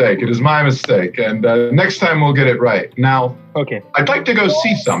mistake. It is my mistake. And next time we'll get it right. Now, okay, I'd like to go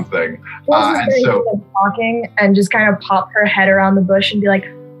see something. Talking and just kind of pop her head around the bush and be like,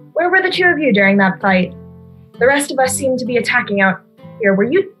 where were the 2 of you during that fight? The rest of us seem to be attacking out here. Were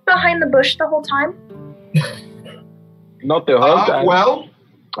you behind the bush the whole time? Not the whole time. Well...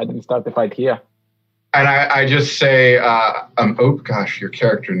 I didn't start the fight here. And I just say, oh gosh, your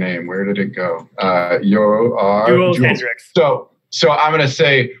character name, where did it go? You are Jules Hendricks. So I'm going to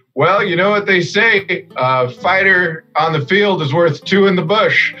say, well, you know what they say, fighter on the field is worth 2 in the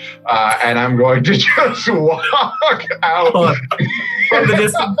bush. And I'm going to just walk out. From the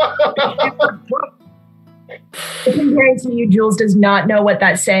distance. I can guarantee you Jules does not know what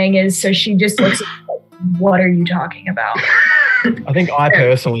that saying is, so she just looks like, what are you talking about? I think I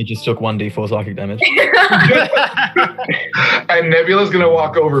personally just took 1d4 psychic damage. And Nebula's going to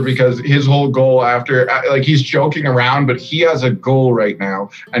walk over because his whole goal after, like he's joking around, but he has a goal right now.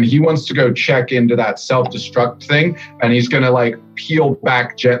 And he wants to go check into that self-destruct thing. And he's going to like peel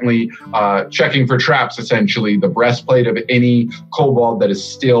back gently, checking for traps, essentially, the breastplate of any kobold that is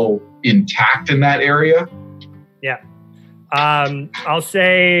still intact in that area. Yeah. I'll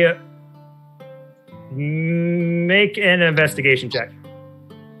say... make an investigation check.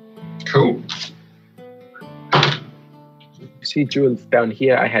 Cool. See, Jules, down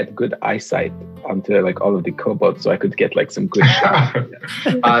here I had good eyesight onto like all of the kobolds, so I could get like some good shots.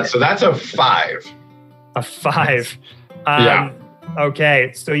 So that's a 5. A 5. Yeah.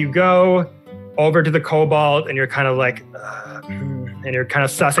 Okay, so you go over to the kobold and you're kind of like, and you're kind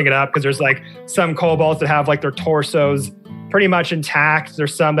of sussing it up because there's like some kobolds that have like their torsos pretty much intact.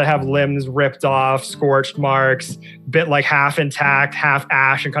 There's some that have limbs ripped off, scorched marks, bit like half intact, half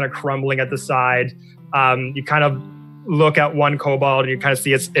ash and kind of crumbling at the side. You kind of look at one kobold and you kind of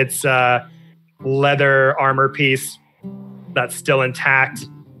see its leather armor piece that's still intact.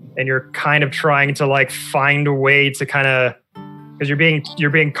 And you're kind of trying to like find a way to kind of, because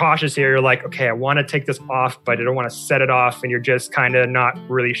you're being cautious here. You're like, okay, I want to take this off, but I don't want to set it off. And you're just kind of not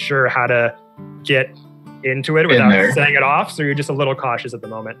really sure how to get into it without setting it off, so you're just a little cautious at the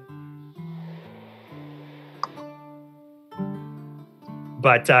moment.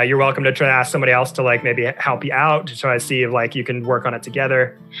 But you're welcome to try to ask somebody else to like maybe help you out to try to see if like you can work on it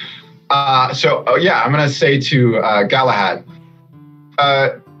together. I'm gonna say to Galahad,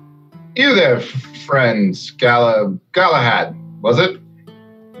 you there, friends, Galahad, was it?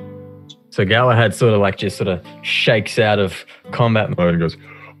 So Galahad sort of shakes out of combat mode and goes,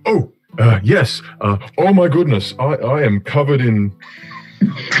 "Oh, yes. Oh my goodness, I am covered in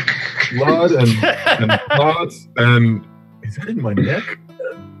blood and parts, and is that in my neck?"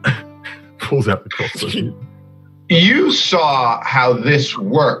 Pulls out the crossbow. You saw how this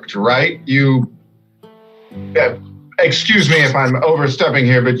worked, right? Excuse me if I'm overstepping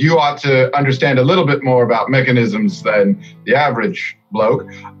here, but you ought to understand a little bit more about mechanisms than the average bloke.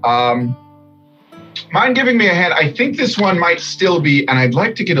 Mind giving me a hand? I think this one might still be, and I'd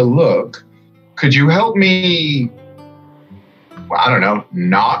like to get a look. Could you help me, I don't know,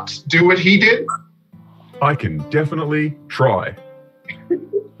 not do what he did? I can definitely try.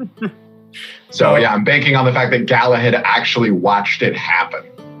 So yeah, I'm banking on the fact that Galahad actually watched it happen.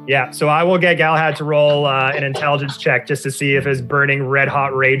 Yeah, so I will get Galahad to roll an intelligence check just to see if his burning red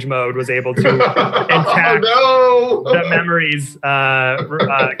hot rage mode was able to intact the memories,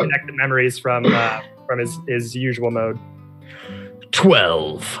 connect the memories from his usual mode.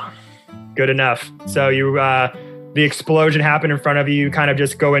 12. Good enough. So you, the explosion happened in front of you. You kind of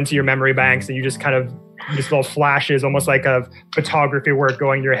just go into your memory banks and you just kind of just little flashes, almost like a photography work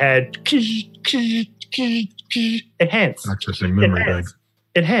going in your head. Enhance. Accessing memory bank.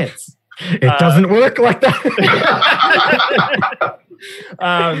 Enhance. It doesn't work like that.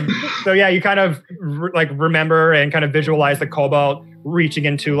 So yeah, you kind of remember and kind of visualize the cobalt reaching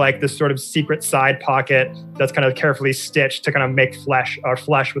into like this sort of secret side pocket that's kind of carefully stitched to kind of make flesh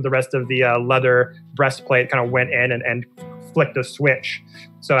with the rest of the leather breastplate. Kind of went in and flicked a switch.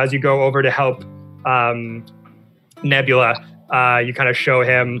 So as you go over to help Nebula, you kind of show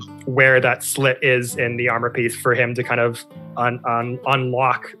him where that slit is in the armor piece for him to kind of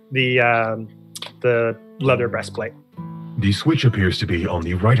unlock the leather breastplate. The switch appears to be on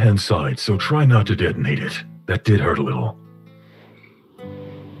the right-hand side, so try not to detonate it. That did hurt a little.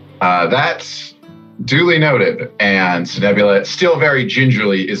 That's duly noted. And Nebula, still very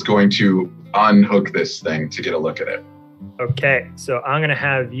gingerly, is going to unhook this thing to get a look at it. Okay, so I'm going to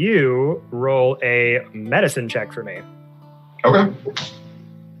have you roll a medicine check for me. Okay.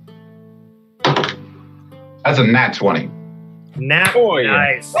 That's a nat 20.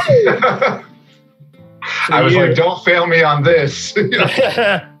 Nice. I was like, don't fail me on this.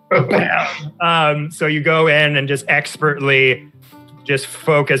 So you go in and just expertly just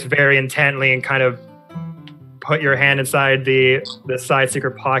focus very intently and kind of put your hand inside the side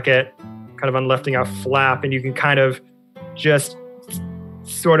secret pocket, kind of unlifting a flap, and you can kind of just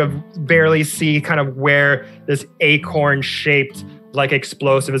sort of barely see kind of where this acorn-shaped like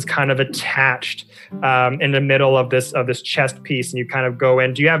explosive is kind of attached in the middle of this chest piece, and you kind of go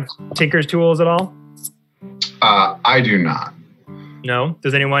in. Do you have Tinker's tools at all? I do not. No?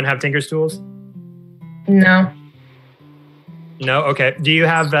 Does anyone have Tinker's tools? No. No? Okay. Do you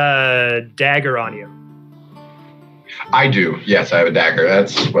have a dagger on you? I do. Yes, I have a dagger.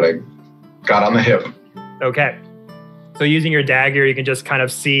 That's what I got on the hip. Okay. So using your dagger, you can just kind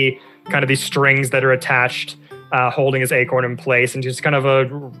of see kind of these strings that are attached, holding his acorn in place, and just kind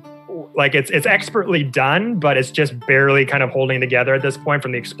of like it's expertly done, but it's just barely kind of holding together at this point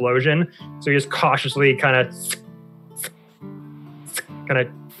from the explosion. So you just cautiously kind of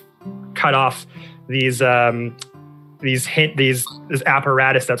cut off this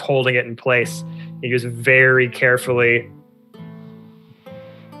apparatus that's holding it in place. You just very carefully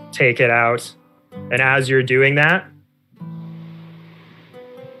take it out, and as you're doing that,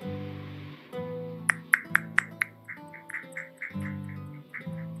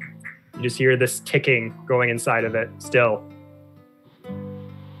 you just hear this ticking going inside of it still.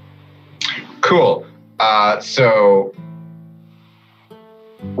 Cool. So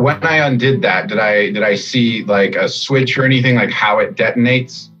when I undid that, did I see like a switch or anything, like how it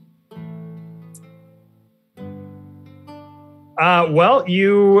detonates? Well,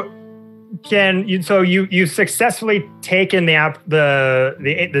 you've successfully taken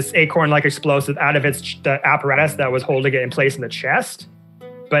this acorn-like explosive out of the apparatus that was holding it in place in the chest.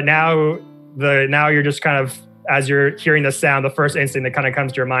 But now you're just kind of, as you're hearing the sound, the first instinct that kind of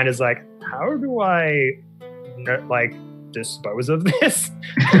comes to your mind is like, how do I like dispose of this?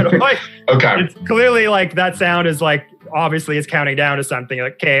 Okay. It's clearly like that sound is like, obviously it's counting down to something.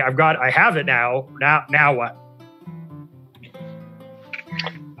 Like, okay, I have it now. Now what?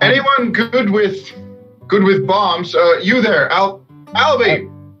 Anyone good with bombs? You there, Albie?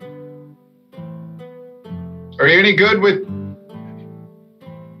 Are you any good with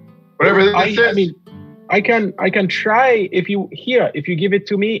whatever this is? I mean, I can try if you give it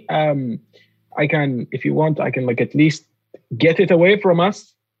to me. I can, if you want, I can like at least get it away from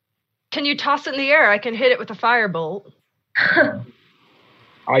us. Can you toss it in the air? I can hit it with a firebolt.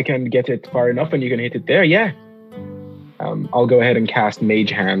 I can get it far enough, and you can hit it there. Yeah. I'll go ahead and cast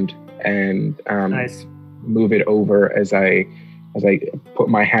Mage Hand and nice. Move it over as I put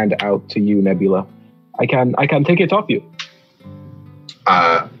my hand out to you, Nebula. I can take it off you.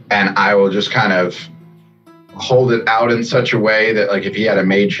 And I will just kind of hold it out in such a way that, like, if he had a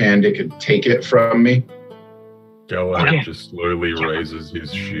mage hand, it could take it from me. Galahad just slowly raises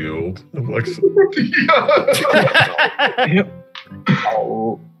his shield. Like,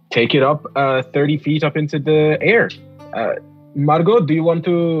 I'll take it up 30 feet up into the air. Margot, do you want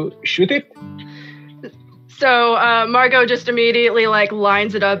to shoot it? So Margot just immediately like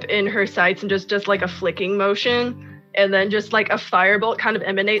lines it up in her sights and just does like a flicking motion. and then just like a firebolt kind of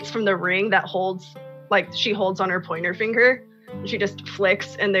emanates from the ring that she holds on her pointer finger. She just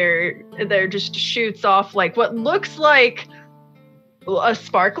flicks, and there just shoots off like what looks like a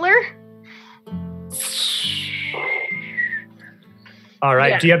sparkler. All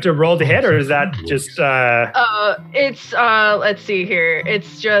right. Yeah. Do you have to roll to hit, or is that just? It's let's see here.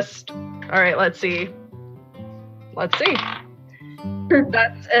 It's just all right. Let's see. That's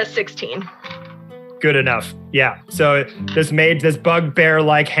a 16. Good enough. Yeah. So this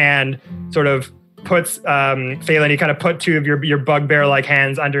bugbear-like hand sort of puts Phelan. You kind of put two of your bugbear-like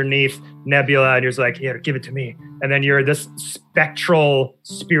hands underneath Nebula, and you're just like, "Here, give it to me." And then this spectral,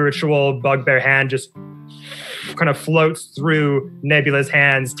 spiritual bugbear hand just kind of floats through Nebula's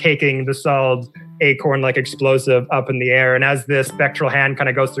hands, taking the solid acorn-like explosive up in the air. And as this spectral hand kind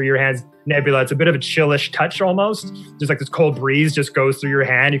of goes through your hands, Nebula, it's a bit of a chillish touch almost. Just like this cold breeze just goes through your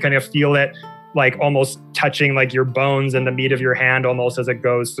hand. You kind of feel it like almost touching like your bones and the meat of your hand almost as it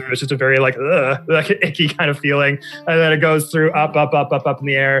goes through. It's just a very like icky kind of feeling. And then it goes through up in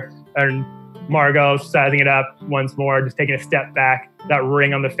the air. And Margot sizing it up once more, just taking a step back. That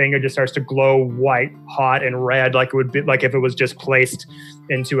ring on the finger just starts to glow white, hot, and red, like it would be like if it was just placed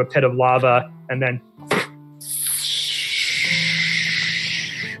into a pit of lava. And then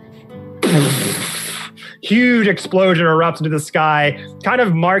huge explosion erupts into the sky, kind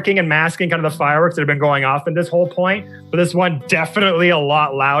of marking and masking kind of the fireworks that have been going off at this whole point. But this one definitely a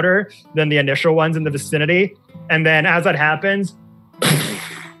lot louder than the initial ones in the vicinity. And then as that happens,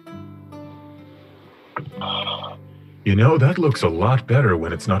 you know, that looks a lot better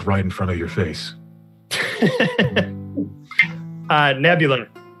when it's not right in front of your face. Nebula,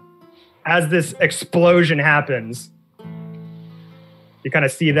 as this explosion happens, you kind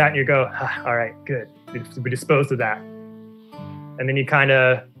of see that and you go, all right, good. We disposed of that. And then you kind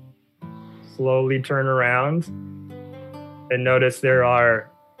of slowly turn around and notice there are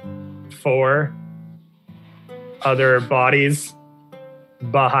 4 other bodies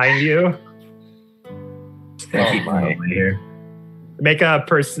behind you. Oh my. Here. Make a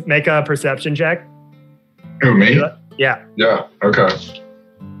perception check. Who, me? Yeah. Yeah. Okay.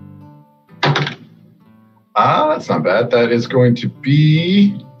 That's not bad. That is going to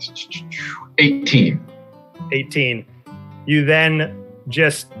be 18. 18. You then,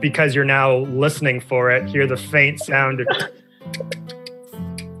 just because you're now listening for it, hear the faint sound of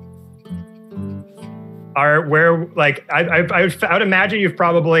I would imagine you've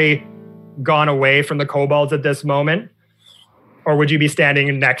probably gone away from the kobolds at this moment, or would you be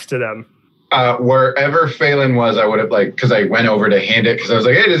standing next to them? Wherever Phelan was, I would have because I went over to hand it because I was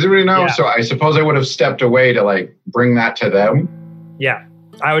like, hey, does everybody know? Yeah. So I suppose I would have stepped away to bring that to them. Yeah.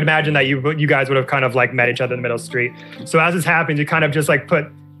 I would imagine that you guys would have kind of met each other in the middle of the street. So as this happens, you kind of just put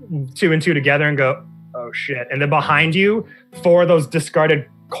 2 and 2 together and go, oh shit. And then behind you, 4 of those discarded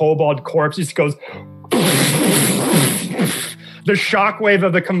kobold corpses goes. The shockwave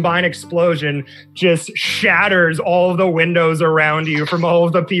of the combined explosion just shatters all of the windows around you from all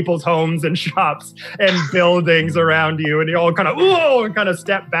of the people's homes and shops and buildings around you. And you all kind of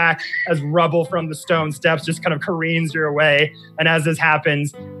step back as rubble from the stone steps just kind of careens your way. And as this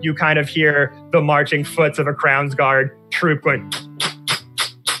happens, you kind of hear the marching foots of a Crown's Guard troop going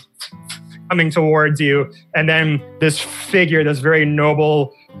coming towards you. And then this figure, this very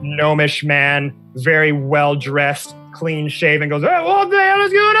noble, gnomish man, very well-dressed, clean-shaven, goes, hey, what the hell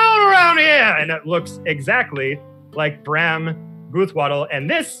is going on around here? And it looks exactly like Bram Boothwaddle. And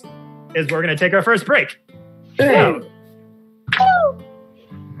this is where we're going to take our first break. So,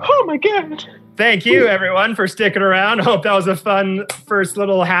 oh my God. Thank you, everyone, for sticking around. Hope that was a fun first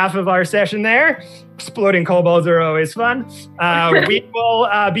little half of our session there. Exploding kobolds are always fun. We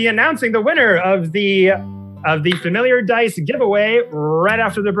will be announcing the winner of the Familiar Dice giveaway right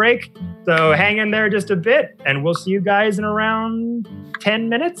after the break. So hang in there just a bit, and we'll see you guys in around 10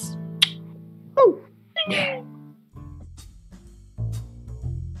 minutes. Woo. Yeah.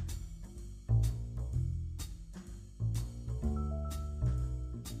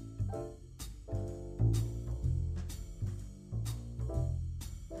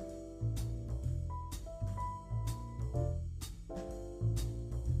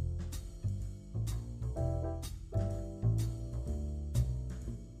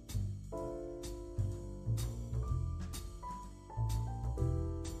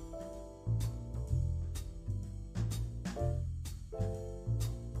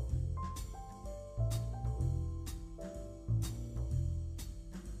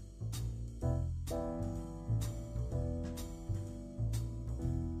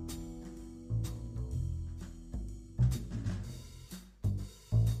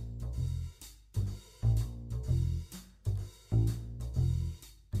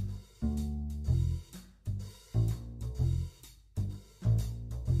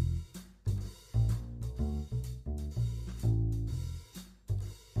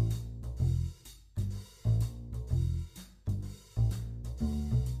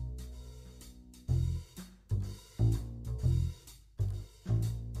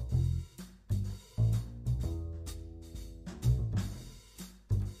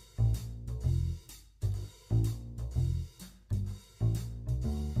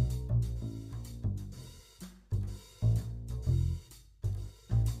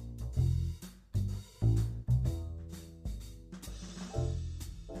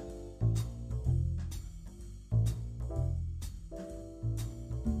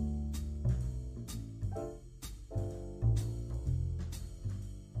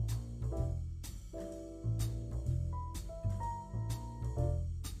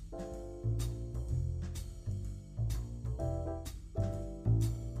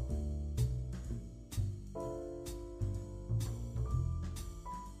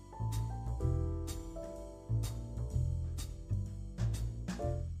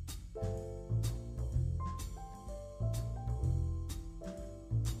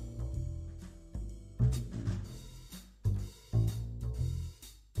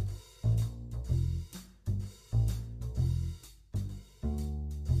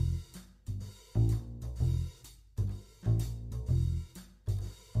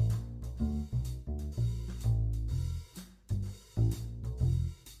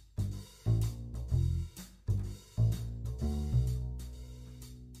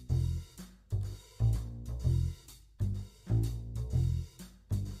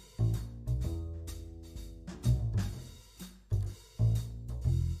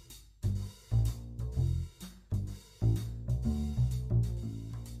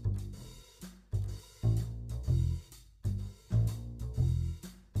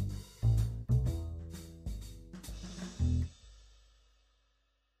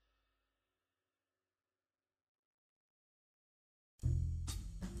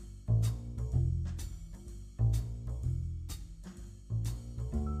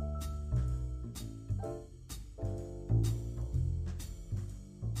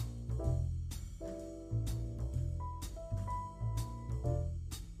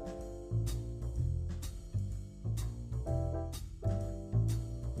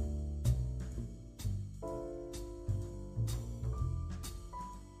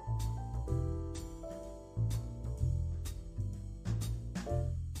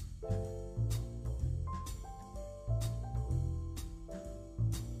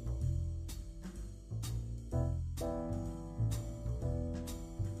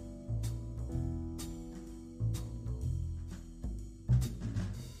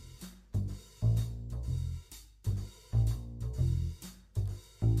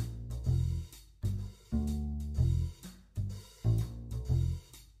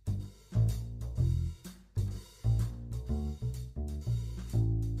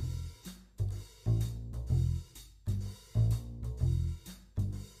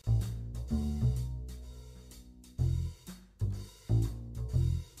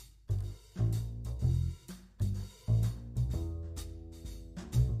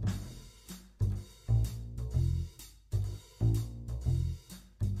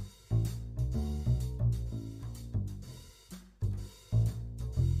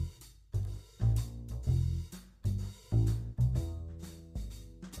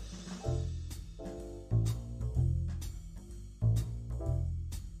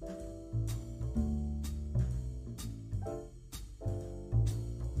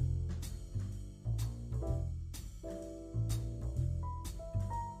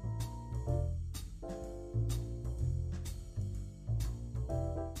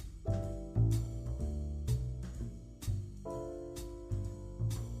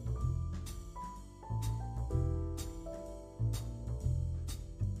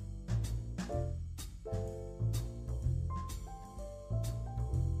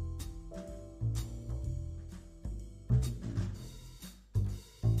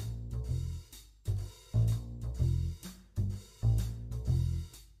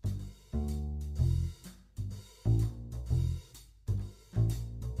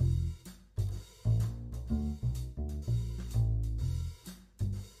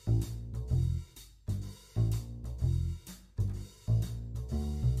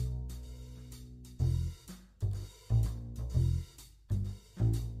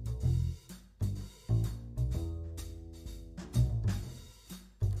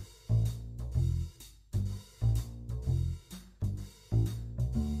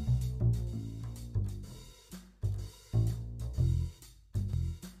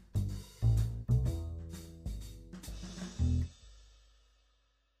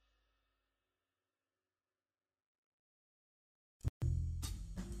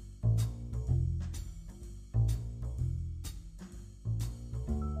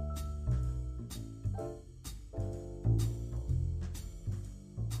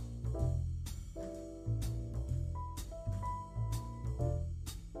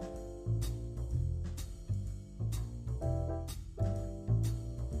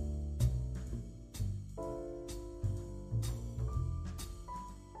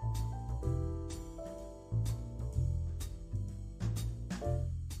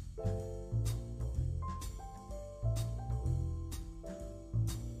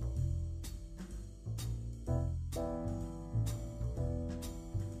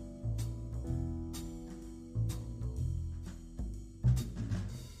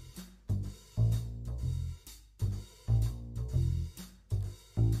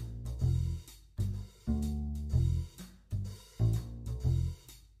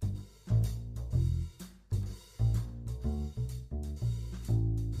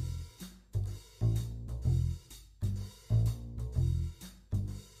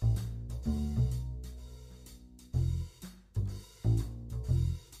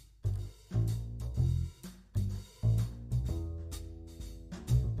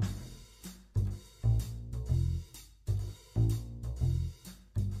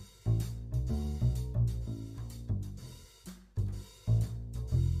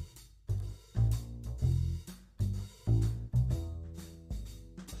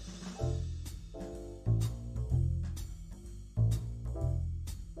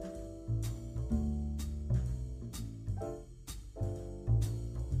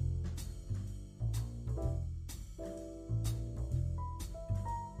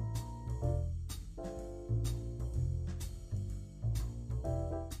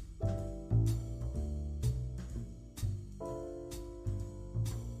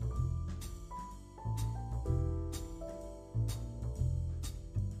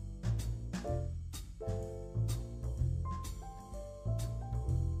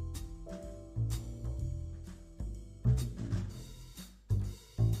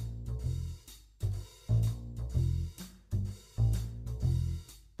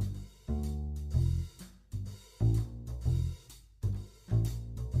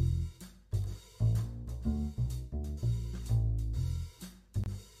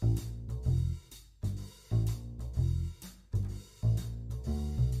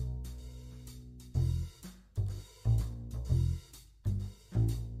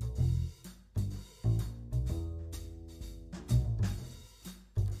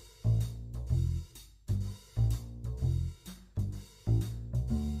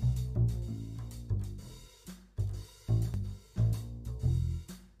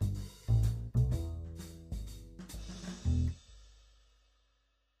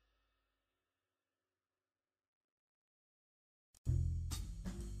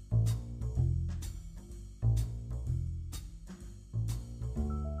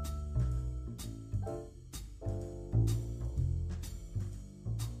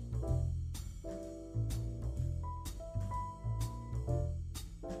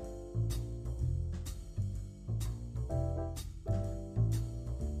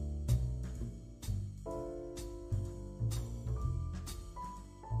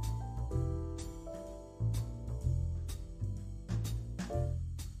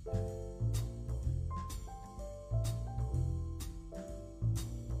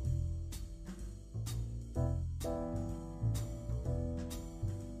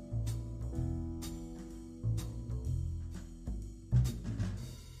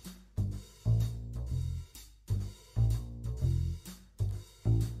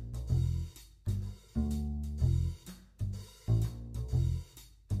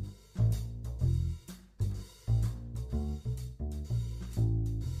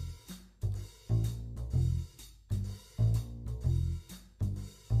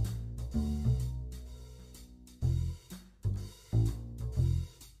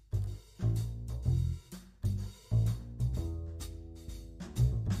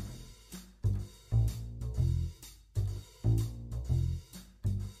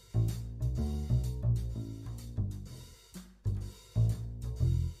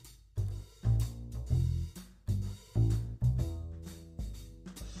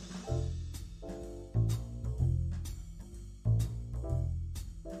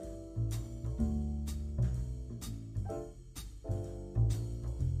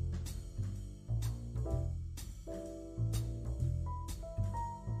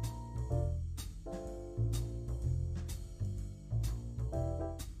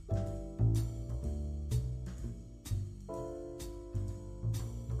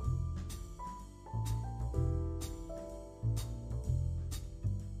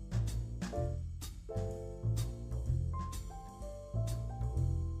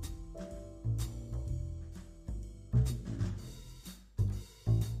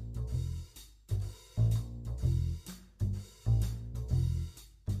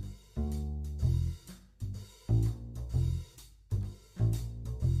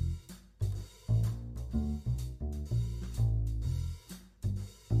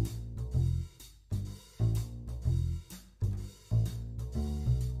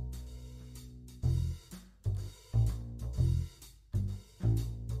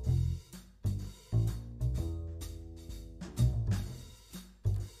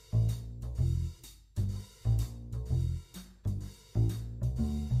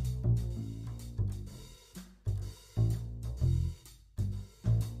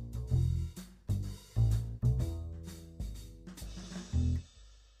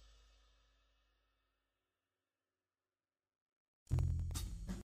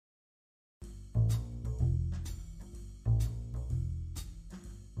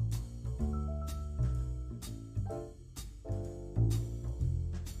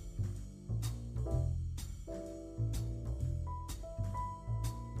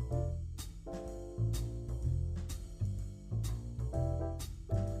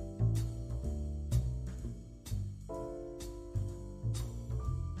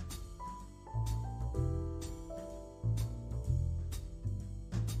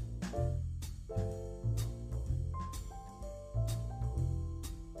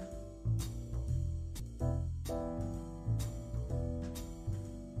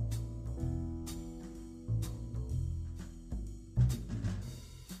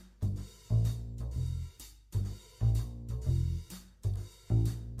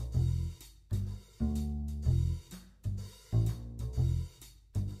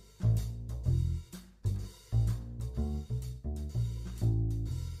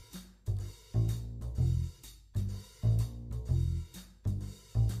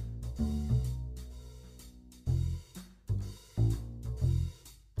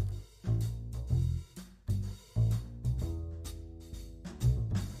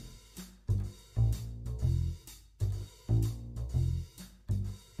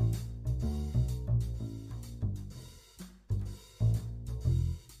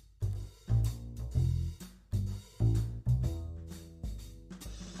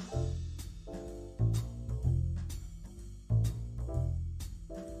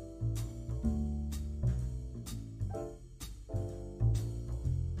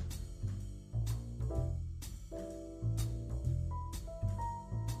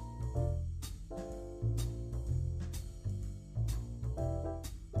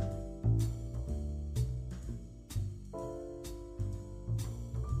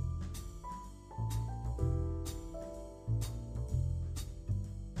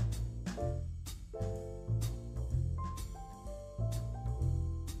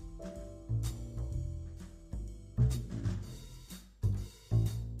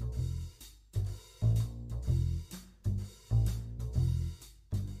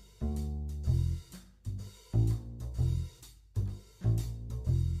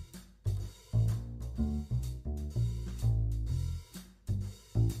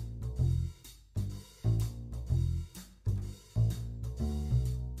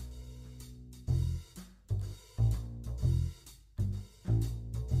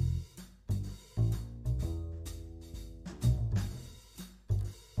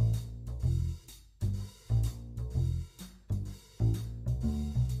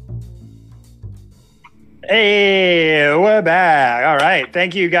 Hey, we're back. All right.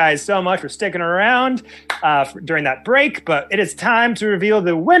 Thank you guys so much for sticking around during that break. But it is time to reveal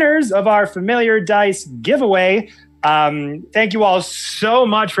the winners of our Familiar Dice giveaway. Thank you all so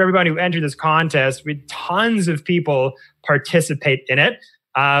much for everybody who entered this contest. We had tons of people participate in it.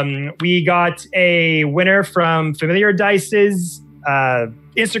 We got a winner from Familiar Dice's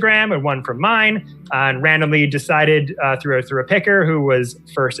Instagram and one from mine, and randomly decided through a picker who was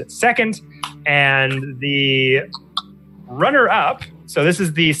first and second. And the runner-up, so this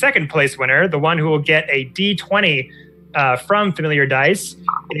is the second place winner, the one who will get a D20 from Familiar Dice,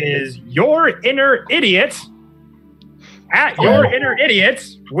 is Your Inner Idiot. Your Inner Idiot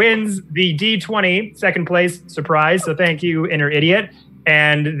wins the D20 second place surprise. So thank you, Inner Idiot.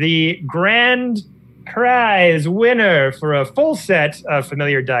 And the grand prize winner for a full set of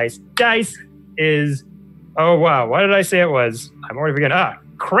Familiar Dice is, oh wow, what did I say it was? I'm already forgetting.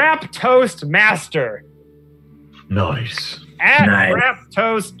 Crap Toast Master. Nice. Crap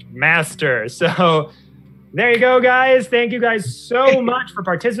Toast Master. So there you go, guys. Thank you guys so much for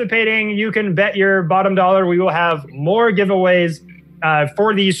participating. You can bet your bottom dollar we will have more giveaways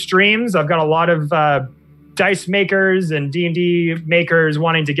for these streams. I've got a lot of dice makers and D&D makers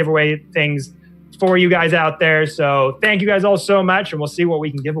wanting to give away things for you guys out there. So thank you guys all so much, and we'll see what we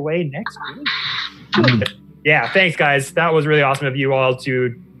can give away next week. Yeah, thanks, guys. That was really awesome of you all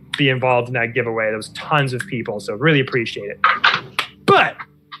to be involved in that giveaway. There was tons of people, so really appreciate it. But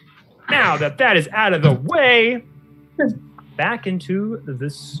now that is out of the way, back into the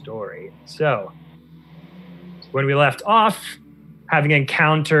story. So when we left off, having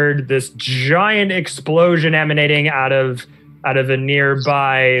encountered this giant explosion emanating out of a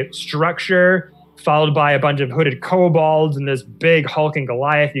nearby structure, followed by a bunch of hooded kobolds and this big hulking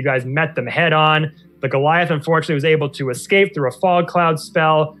Goliath, you guys met them head on. The Goliath, unfortunately, was able to escape through a fog cloud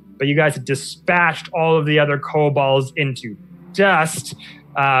spell, but you guys had dispatched all of the other kobolds into dust.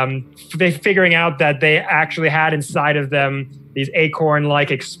 They figuring out that they actually had inside of them these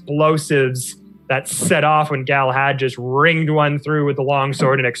acorn-like explosives that set off when Galahad just ringed one through with the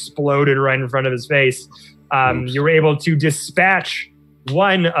longsword and exploded right in front of his face. You were able to dispatch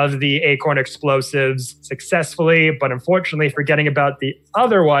one of the acorn explosives successfully, but unfortunately, forgetting about the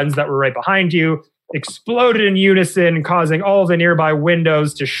other ones that were right behind you, exploded in unison, causing all the nearby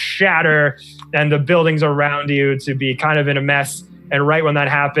windows to shatter and the buildings around you to be kind of in a mess. And right when that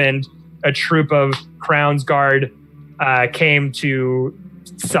happened, a troop of Crown's Guard came to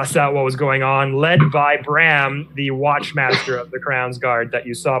suss out what was going on, led by Bram, the watchmaster of the Crown's Guard that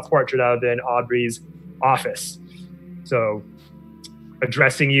you saw a portrait of in Aubrey's office. So,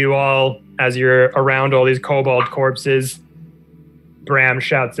 addressing you all as you're around all these kobold corpses, Bram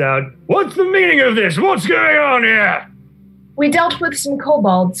shouts out, "What's the meaning of this? What's going on here?" We dealt with some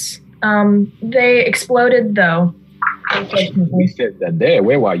kobolds. They exploded, though. We said that there.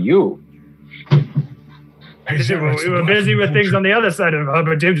 Where were you? We were busy with things on the other side of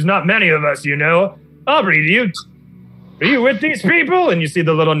Hubba. There's not many of us, you know. Aubrey, are you with these people? And you see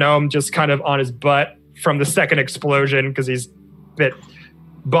the little gnome just kind of on his butt from the second explosion because he's a bit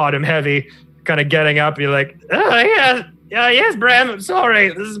bottom heavy, kind of getting up. You're like, yes, Bram, I'm sorry.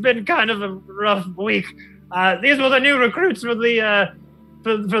 This has been kind of a rough week. These were the new recruits for the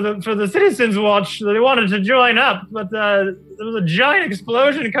for the Citizens Watch. They wanted to join up, but there was a giant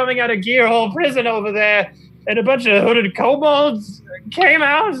explosion coming out of Gearhole Prison over there, and a bunch of hooded kobolds came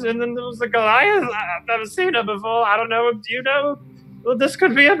out, and then there was a Goliath. I've never seen her before. I don't know. Do you know what this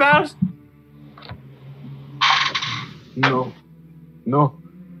could be about? No.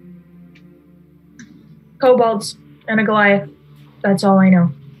 Kobolds and a Goliath. That's all I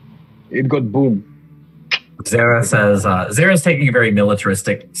know. It got boom. Zara says, Zara's taking a very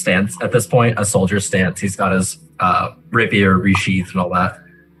militaristic stance at this point, a soldier stance. He's got his rapier resheathed and all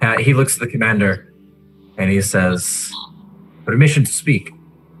that. He looks at the commander and he says, "Permission to speak."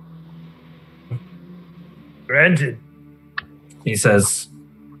 Granted. He says,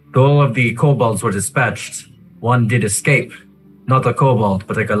 "Though all of the kobolds were dispatched, one did escape. Not a kobold,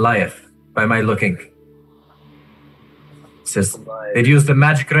 but a Goliath, by my looking." He says, "They'd used a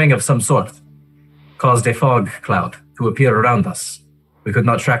magic ring of some sort. Caused a fog cloud to appear around us. We could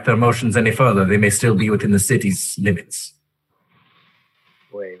not track their motions any further. They may still be within the city's limits."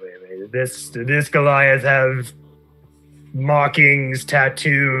 Wait. Did this Goliath have markings,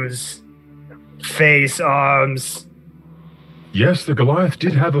 tattoos, face, arms? Yes, the Goliath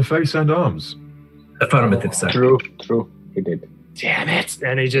did have a face and arms. Affirmative, sir. True. He did. Damn it.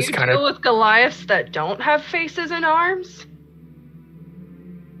 And he just kind deal with Goliaths that don't have faces and arms?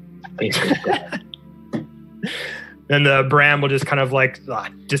 And the Bram will just kind of like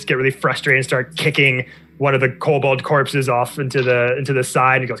just get really frustrated and start kicking one of the kobold corpses off into the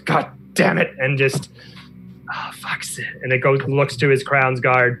side. He goes, God damn it, and just fucks it. And it looks to his crown's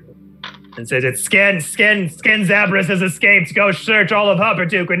guard and says, it's Skin Zabras has escaped. Go search all of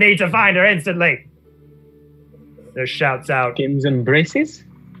Hupperduke. We need to find her instantly. There shouts out, Skins and braces?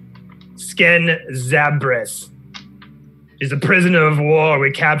 Skin Zabras. She's a prisoner of war.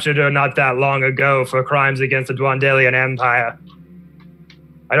 We captured her not that long ago for crimes against the Dwandalian Empire.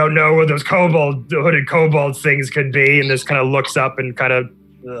 I don't know what those hooded kobold things could be. And this kind of looks up and kind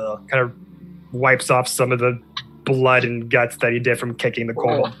of wipes off some of the blood and guts that he did from kicking the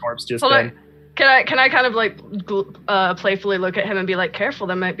kobold corpse just then. Can I kind of like playfully look at him and be like, careful,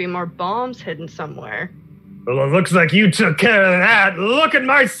 there might be more bombs hidden somewhere. Well, it looks like you took care of that. Look at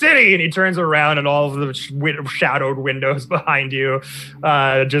my city. And he turns around and all of the shadowed windows behind you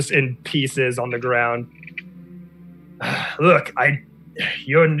just in pieces on the ground. Look,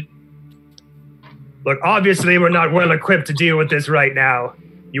 obviously we're not well equipped to deal with this right now.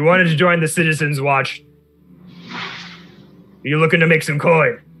 You wanted to join the Citizens Watch. Are you looking to make some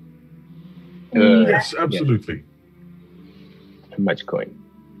coin? Yes, absolutely. How much coin?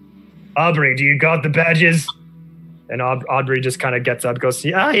 Aubrey, do you got the badges? And Aubrey just kind of gets up, goes,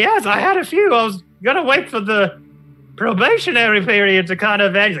 yes, I had a few. I was going to wait for the probationary period to kind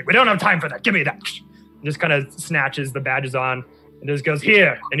of end. He's like, we don't have time for that. Give me that. And just kind of snatches the badges on and just goes,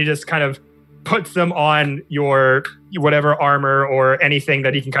 here. And he just kind of puts them on your whatever armor or anything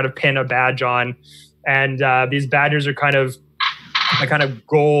that he can kind of pin a badge on. And these badges are kind of a kind of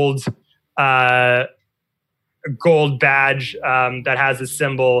gold badge that has a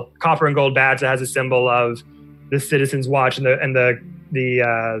symbol, copper and gold badge that has a symbol of the Citizens Watch and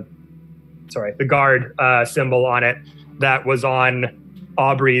the guard symbol on it that was on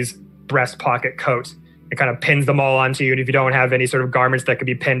Aubrey's breast pocket coat. It kind of pins them all onto you, and if you don't have any sort of garments that could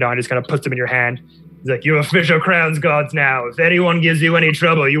be pinned on, just kind of puts them in your hand. He's like, you official Crown's Guards now. If anyone gives you any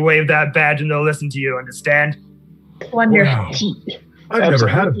trouble, you wave that badge and they'll listen to you, understand? Wonderful. Wow. I've never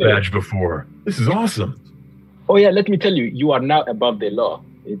had a badge before. This is awesome. Oh yeah, let me tell you, you are now above the law.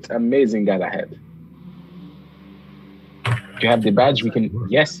 It's amazing, Galahad. If you have the badge, we can,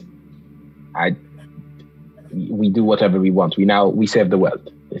 yes. We do whatever we want. We save the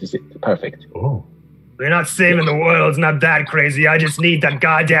world. This is it. Perfect. Oh. We're not saving the world. It's not that crazy. I just need that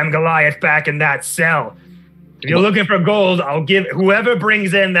goddamn Goliath back in that cell. If you're looking for gold, I'll give whoever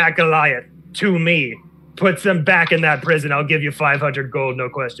brings in that Goliath to me, puts them back in that prison. I'll give you 500 gold, no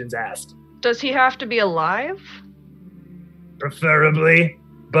questions asked. Does he have to be alive? Preferably,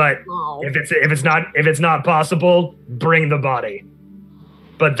 but if it's not possible, bring the body.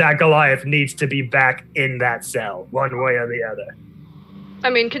 But that Goliath needs to be back in that cell, one way or the other. I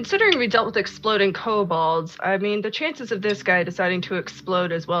mean, considering we dealt with exploding kobolds, I mean, the chances of this guy deciding to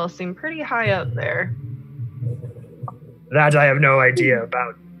explode as well seem pretty high up there. That I have no idea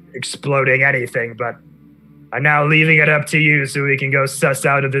about exploding anything, but I'm now leaving it up to you so we can go suss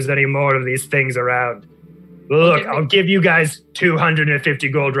out if there's any more of these things around. Look, I'll give you guys 250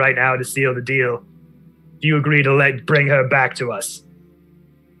 gold right now to seal the deal. If you agree to bring her back to us.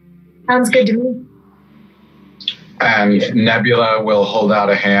 Sounds good to me. And Nebula will hold out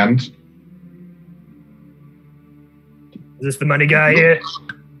a hand. Is this the money guy here?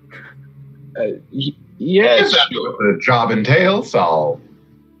 Yes. If that's what the job entails, I'll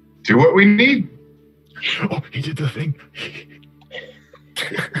do what we need. Oh, he did the thing.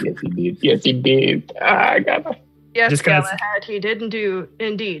 Yes, he did. I gotta. Yes, Galahad, he did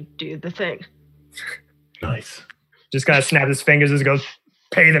indeed do the thing. Nice. Just kind of snaps his fingers and goes,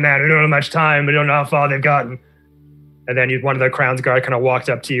 pay the man. We don't have much time. We don't know how far they've gotten. And then one of the Crown's Guard kind of walks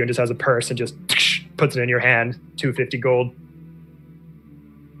up to you and just has a purse and just puts it in your hand. 250 gold.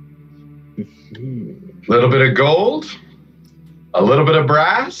 A little bit of gold, a little bit of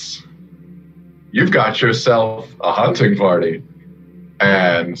brass. You've got yourself a hunting party.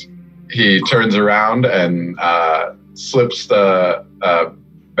 And he turns around and slips the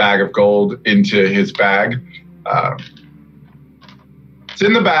bag of gold into his bag. It's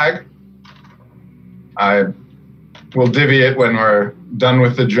in the bag. I will divvy it when we're done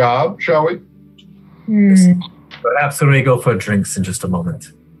with the job, shall we? Perhaps when we go for drinks in just a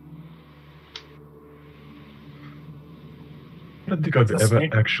moment. I don't think I've ever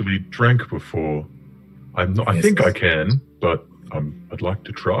actually drank before. I think I can, but I'd like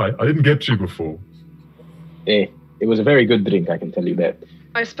to try. I didn't get to before. It was a very good drink, I can tell you that.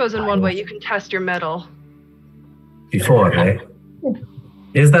 I suppose in one way you can test your mettle. Before, eh?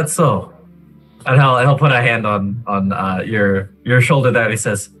 Is that so? And he'll put a hand on your shoulder there. He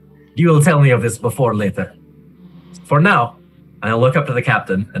says, "You will tell me of this before later. For now," and he'll look up to the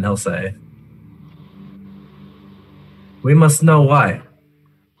captain and he'll say, We must know why.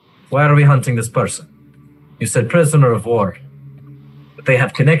 Why are we hunting this person? You said prisoner of war. But they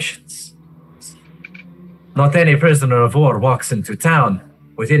have connections. Not any prisoner of war walks into town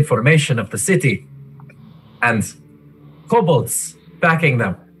with information of the city and kobolds backing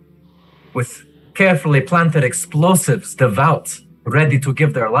them with carefully planted explosives, devout, ready to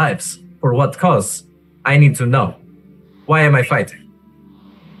give their lives. For what cause? I need to know. Why am I fighting?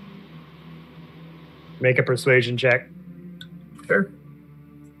 Make a persuasion check. Sure.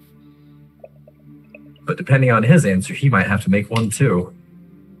 But depending on his answer, he might have to make one too.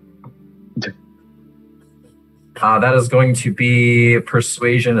 That is going to be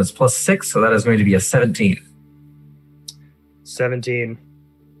persuasion is +6, so that is going to be a 17. 17.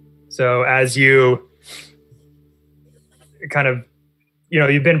 So as you kind of,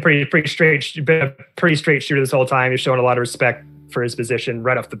 you've been pretty straight. You've been a pretty straight shooter this whole time. You're showing a lot of respect for his position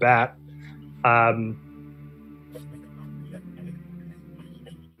right off the bat.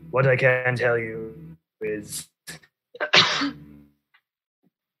 What I can tell you is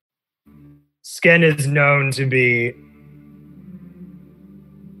Sken is known to be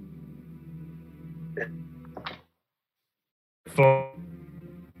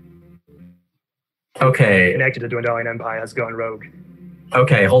connected to Dwendalian Empire, has gone rogue.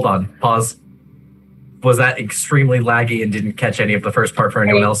 Okay, hold on. Pause. Was that extremely laggy and didn't catch any of the first part for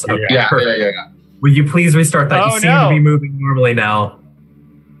anyone else? Okay, yeah. Will you please restart that? You seem to be moving normally now.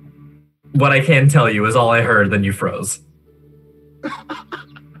 What I can tell you is all I heard, then you froze.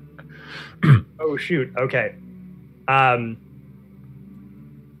 Oh, shoot. Okay. And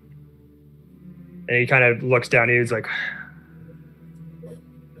he kind of looks down. He's like,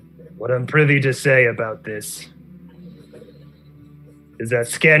 what I'm privy to say about this is that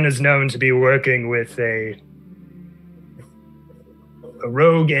Sken is known to be working with a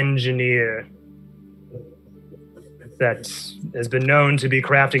rogue engineer that has been known to be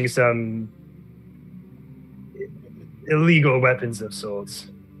crafting some illegal weapons of sorts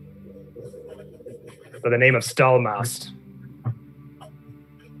by the name of Stalmast.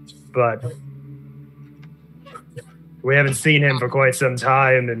 But we haven't seen him for quite some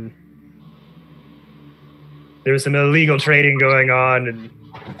time, and there was some illegal trading going on and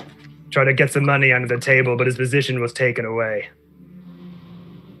trying to get some money under the table, but his position was taken away.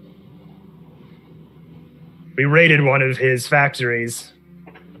 We raided one of his factories,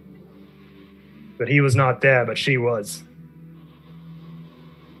 but he was not there, but she was.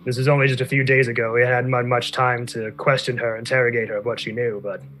 This was only just a few days ago. We hadn't had much time to question her, interrogate her of what she knew,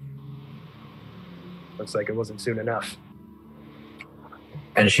 but looks like it wasn't soon enough.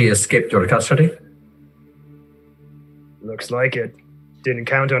 And she escaped your custody? Looks like it. Didn't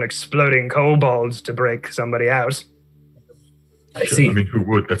count on exploding kobolds to break somebody out. I see. I mean, who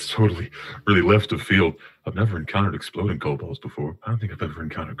would? That's totally really left of field. I've never encountered exploding kobolds before. I don't think I've ever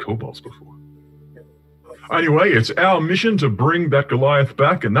encountered kobolds before. Anyway, it's our mission to bring that Goliath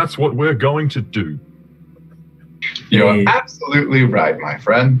back, and that's what we're going to do. You're absolutely right, my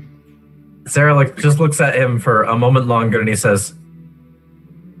friend. Sarah just looks at him for a moment longer, and he says,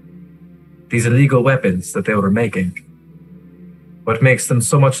 these illegal weapons that they were making, what makes them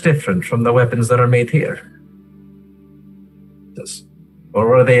so much different from the weapons that are made here? Or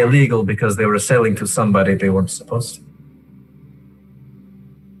were they illegal because they were selling to somebody they weren't supposed to?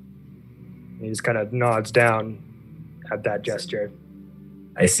 He just kind of nods down at that gesture.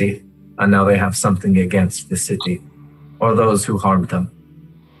 I see. And now they have something against the city, or those who harmed them.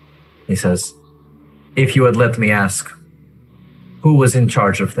 He says, if you had let me ask, who was in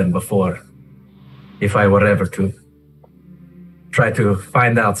charge of them before, if I were ever to try to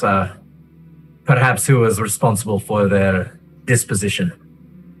find out perhaps who was responsible for their disposition.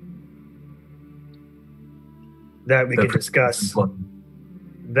 That we can discuss.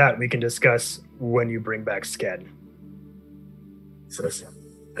 That we can discuss when you bring back Sked. So,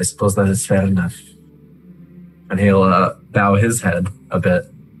 I suppose that is fair enough. And he'll bow his head a bit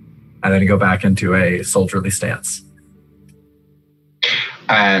and then go back into a soldierly stance.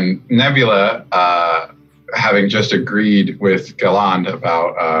 And Nebula, having just agreed with Galand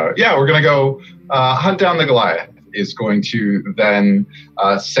about, we're going to go hunt down the Goliath, is going to then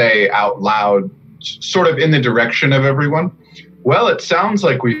say out loud, sort of in the direction of everyone, well, it sounds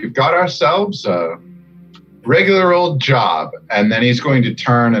like we've got ourselves a regular old job. And then he's going to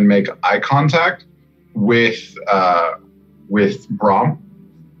turn and make eye contact with Brom.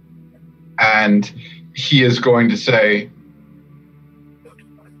 And he is going to say,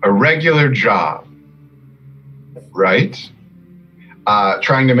 a regular job, right?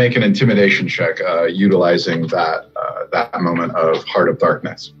 Trying to make an intimidation check, utilizing that moment of Heart of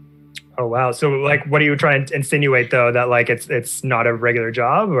Darkness. Oh wow! So like, what are you trying to insinuate though? That like it's not a regular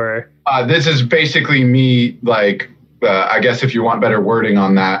job, or this is basically me. Like, I guess if you want better wording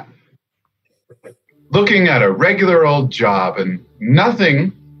on that, looking at a regular old job and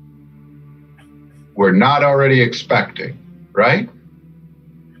nothing we're not already expecting, right?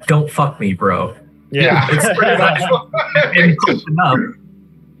 Don't fuck me, bro. yeah, it's pretty much.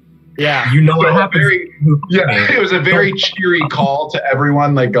 yeah. You know what happens. It was a very cheery call to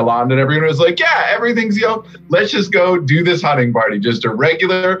everyone, like Galand and everyone was like, yeah, everything's, let's just go do this hunting party. Just a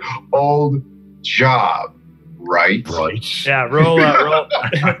regular old job, right? Right. Yeah,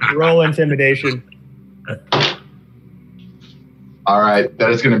 roll intimidation. All right, that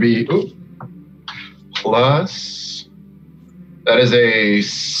is going to be plus, that is a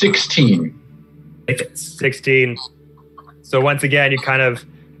 16. 16. So once again, you kind of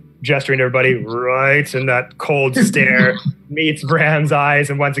gesturing to everybody right, and that cold stare meets Bram's eyes,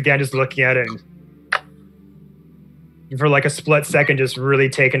 and once again just looking at it and for like a split second just really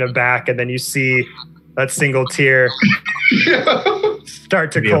taken aback, and then you see that single tear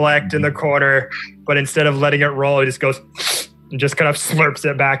start to collect in the corner, but instead of letting it roll, it just goes and just kind of slurps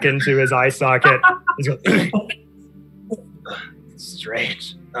it back into his eye socket. He's going,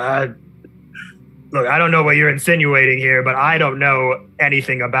 strange. Look, I don't know what you're insinuating here, but I don't know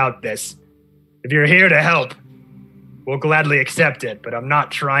anything about this. If you're here to help, we'll gladly accept it, but I'm not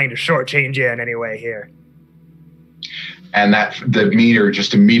trying to shortchange you in any way here. And the meter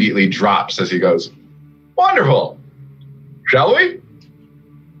just immediately drops as he goes, wonderful. Shall we?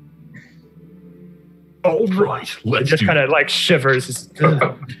 All right, let's just kind of like shivers. It's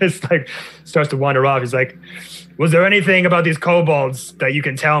like starts to wander off. He's like, was there anything about these kobolds that you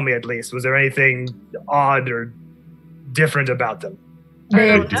can tell me at least? Was there anything odd or different about them? I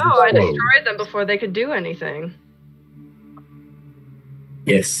don't know. I destroyed them before they could do anything.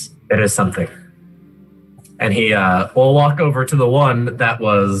 Yes, there is something. And he will walk over to the one that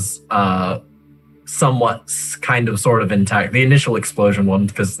was somewhat kind of sort of intact. The initial explosion one,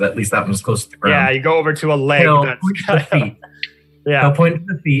 because at least that one was close to the ground. Yeah, you go over to a leg. He'll point to the feet. Yeah. He'll point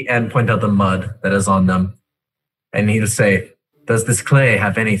to the feet and point out the mud that is on them. And he'll say, does this clay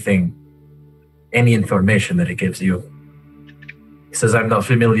have any information that it gives you? He says, I'm not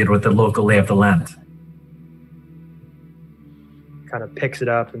familiar with the local lay of the land. Kind of picks it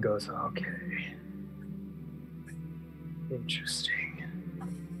up and goes, okay. Interesting.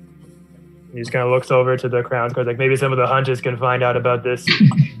 He just kind of looks over to the Crown's Guard, like maybe some of the hunters can find out about this.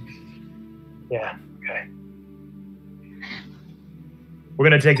 Yeah, okay. We're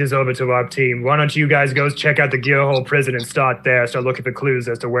going to take this over to our team. Why don't you guys go check out the Gearhole prison and start there, start looking for clues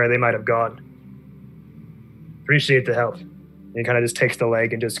as to where they might have gone. Appreciate the help. And he kind of just takes the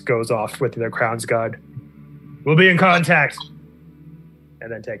leg and just goes off with their Crown's Guard. We'll be in contact. And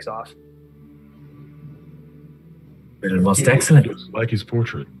then takes off. Most excellent. Like his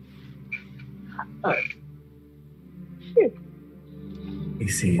portrait. He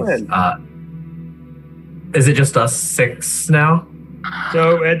sees. Is it just us 6 now?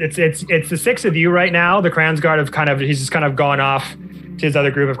 So it's the 6 of you right now. The Crown's Guard he's just kind of gone off to his other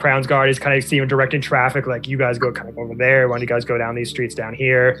group of Crown's Guard. He's kind of seeing directing traffic, like you guys go kind of over there. Why don't you guys go down these streets down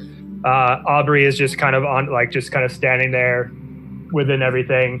here? Aubrey is just kind of standing there within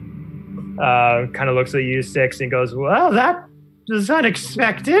everything. Kind of looks at you 6 and goes, well, that was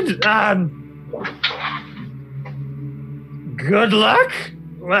unexpected. Good luck.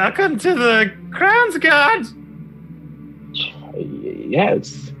 Welcome to the Crown's Guard.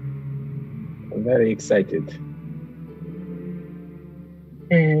 Yes. I'm very excited.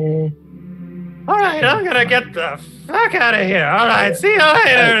 All right, I'm going to get the fuck out of here. All right, see you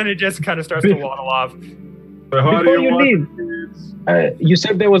later. And he just kind of starts to waddle off. Before you leave, you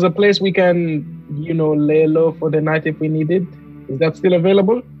said there was a place we can, lay low for the night if we needed. Is that still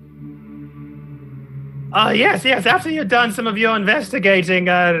available? Yes. After you've done some of your investigating,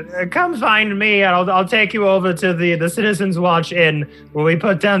 come find me, and I'll take you over to the Citizens Watch Inn, where we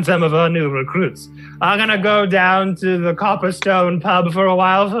put down some of our new recruits. I'm gonna go down to the Copperstone pub for a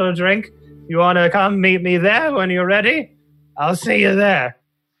while for a drink. You wanna come meet me there when you're ready? I'll see you there.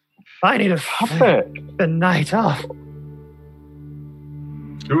 I need the night off.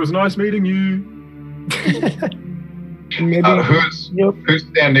 It was nice meeting you. Who's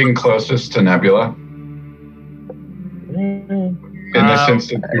standing closest to Nebula? In this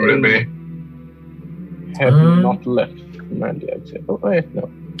instance, who would it be? Have not left Mandy, I'd say. Oh, wait, no.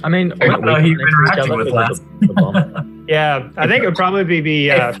 I mean, he interacted with last. Yeah, I think it would probably be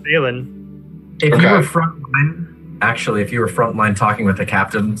Phelan. If you were frontline, actually, if you were frontline talking with the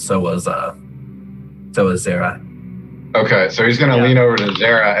captain, so was Zara. Okay, so he's going to lean over to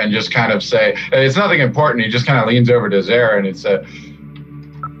Zara and just kind of say, it's nothing important. He just kind of leans over to Zara and he said,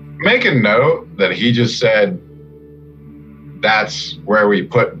 make a note that he just said, that's where we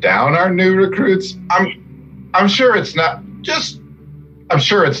put down our new recruits. I'm sure it's not I'm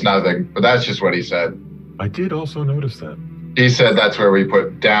sure it's nothing, but that's just what he said. I did also notice that. He said that's where we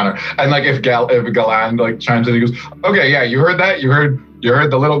put down and like if Galan like chimes in, he goes, okay, yeah, you heard that? You heard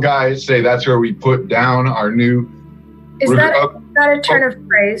the little guy say that's where we put down our new. Is that a turn of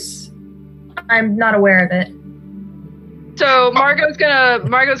phrase? I'm not aware of it. So Margot's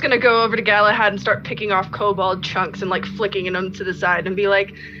gonna go over to Galahad and start picking off kobold chunks and like flicking them to the side and be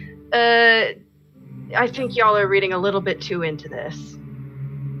like, I think y'all are reading a little bit too into this.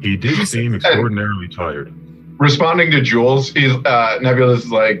 He did seem extraordinarily tired. Responding to Jules,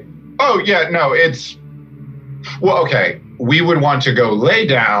 Nebula's like, oh yeah, no, it's well, okay. We would want to go lay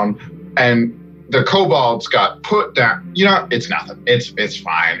down and the kobolds got put down. You know, it's nothing. It's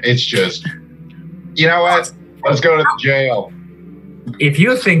fine. It's just, you know what? Let's go to the jail. If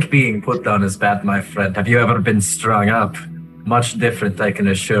you think being put down is bad, my friend, have you ever been strung up? Much different, I can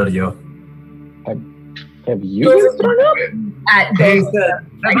assure you. Have you been strung up? Have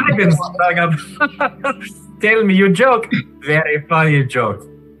I been strung up? Tell me, you joke. Very funny joke.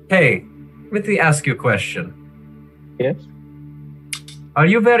 Hey, let me ask you a question. Yes? Are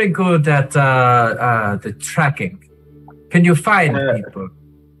you very good at the tracking? Can you find people?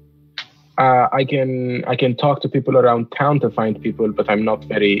 I can talk to people around town to find people, but I'm not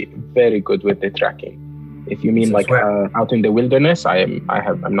very, very good with the tracking. If you mean like out in the wilderness, I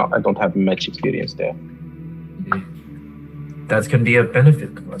don't have much experience there. That can be a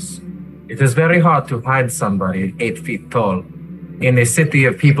benefit to us. It is very hard to find somebody 8 feet tall in a city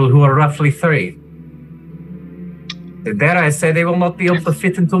of people who are roughly 3. Dare I say they will not be able to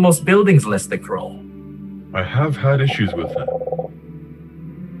fit into most buildings lest they crawl. I have had issues with that.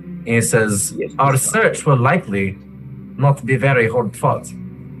 He says, our search will likely not be very hard fought.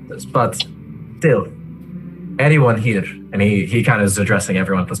 But still, anyone here, and he kind of is addressing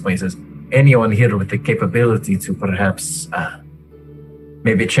everyone at this point, he says, anyone here with the capability to perhaps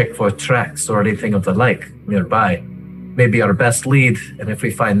maybe check for tracks or anything of the like nearby, maybe our best lead, and if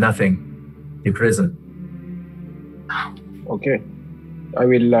we find nothing, the prison. Okay, I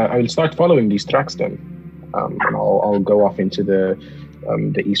will start following these tracks then, and I'll go off into the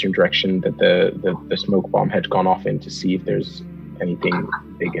eastern direction that the smoke bomb had gone off in to see if there's anything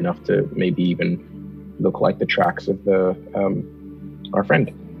big enough to maybe even look like the tracks of our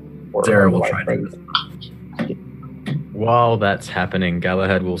friend. Zara will try to. While that's happening,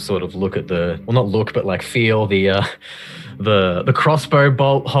 Galahad will sort of look at not look, but like feel the crossbow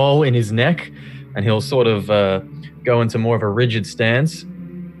bolt hole in his neck, and he'll sort of go into more of a rigid stance.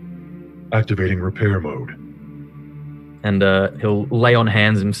 Activating repair mode. And he'll lay on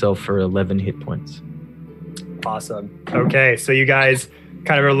hands himself for 11 hit points. Awesome. Okay, so you guys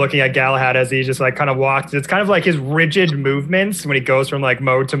kind of are looking at Galahad as he just like kind of walks. It's kind of like his rigid movements when he goes from like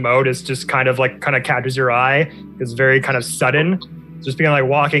mode to mode is just kind of catches your eye. It's very kind of sudden. Just being like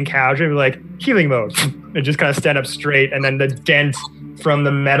walking casually, like healing mode, and just kind of stand up straight. And then the dent from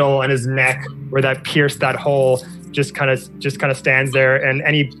the metal on his neck where that pierced that hole just kind of stands there, and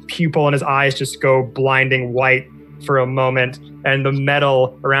any pupil in his eyes just go blinding white for a moment, and the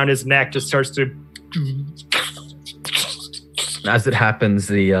metal around his neck just starts to. As it happens,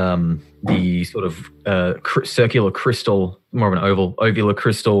 the sort of circular crystal, more of an ovular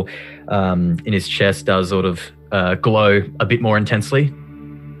crystal, in his chest does sort of glow a bit more intensely.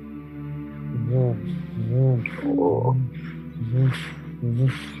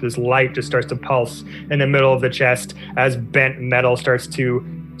 This light just starts to pulse in the middle of the chest as bent metal starts to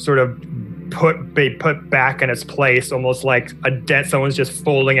sort of be put back in its place, almost like a dent. Someone's just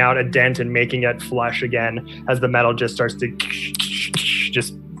folding out a dent and making it flush again as the metal just starts to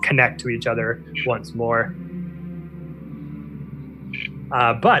just connect to each other once more.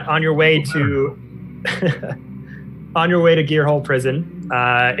 But on your way to Gearhole Prison,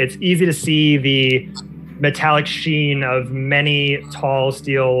 it's easy to see the metallic sheen of many tall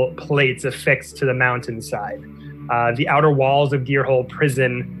steel plates affixed to the mountainside. The outer walls of Gearhole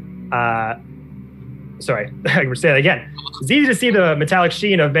Prison. Sorry, I'm going to say that again. It's easy to see the metallic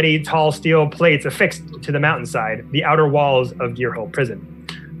sheen of many tall steel plates affixed to the mountainside, the outer walls of Gearhole Prison.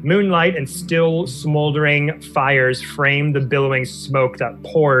 Moonlight and still smoldering fires frame the billowing smoke that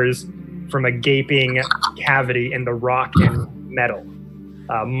pours from a gaping cavity in the rock and metal,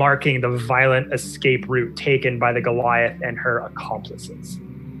 marking the violent escape route taken by the Goliath and her accomplices.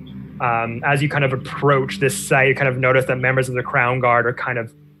 As you kind of approach this site, you kind of notice that members of the Crown Guard are kind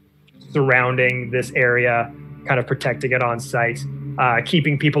of surrounding this area, kind of protecting it on site,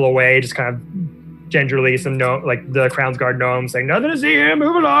 keeping people away, just kind of gingerly, like the Crown's Guard gnomes saying, nothing to see here,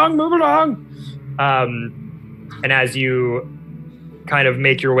 move along. And as you kind of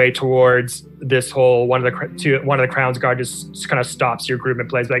make your way towards this hole, one of the Crown's Guard just kind of stops your group and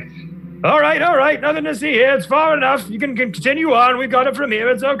plays like, all right, nothing to see here. It's far enough. You can continue on. We got it from here.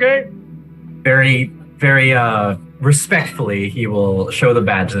 It's okay. Very, very respectfully, he will show the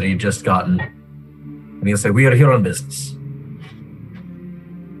badge that he'd just gotten. And he'll say, we are here on business.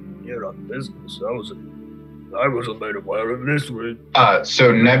 Here on business? I wasn't made aware of this.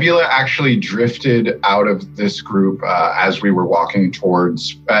 So Nebula actually drifted out of this group as we were walking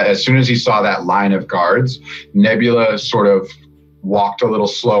towards, as soon as he saw that line of guards, Nebula sort of walked a little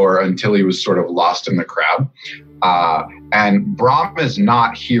slower until he was sort of lost in the crowd. And Brahm is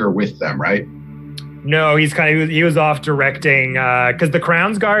not here with them, right? No, he was off directing, because the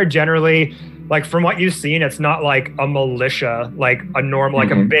Crown's Guard generally, like from what you've seen, it's not like a militia, like a normal, like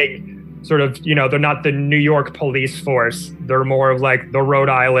a big sort of, they're not the New York police force. They're more of like the Rhode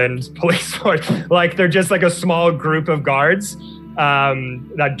Island police force. Like they're just like a small group of guards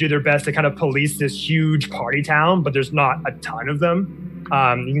that do their best to kind of police this huge party town, but there's not a ton of them.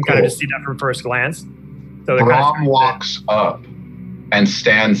 You can kind of just see that from first glance. So Brahm walks up and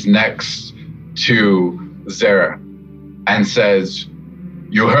stands next to Zara and says,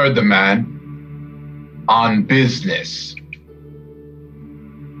 you heard the man, on business.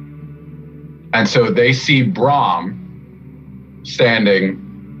 And so they see Brahm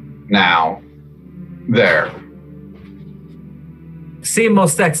standing now there. Seem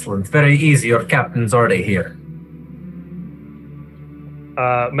most excellent. Very easy. Your captain's already here.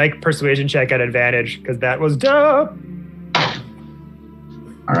 Make persuasion check at advantage, because that was dope.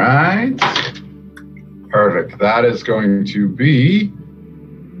 All right. Perfect. That is going to be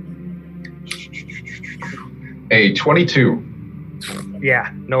a 22.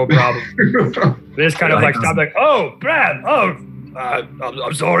 Yeah, no problem. They just kind of like stop, like, oh, Brad,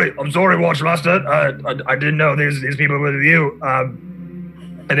 I'm sorry, Watchmaster. I didn't know these people were with you.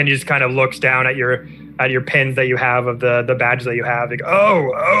 And then he just kind of looks down at your pins that you have of the badges that you have. Like,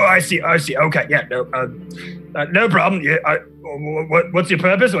 oh, I see. Okay, yeah, no problem. Yeah, what's your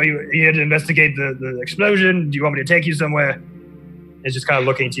purpose? Are you here to investigate the explosion? Do you want me to take you somewhere? It's just kind of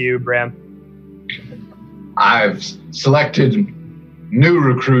looking to you, Bram. I've selected new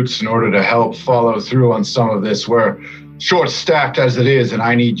recruits in order to help follow through on some of this. We're short-staffed as it is, and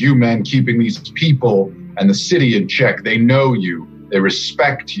I need you men keeping these people and the city in check. They know you. They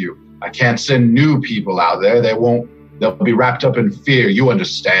respect you. I can't send new people out there. They'll be wrapped up in fear. You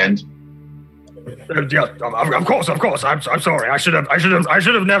understand? Yeah, of course. I'm sorry. I should have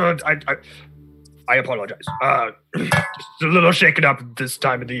never. I apologize. Just a little shaken up at this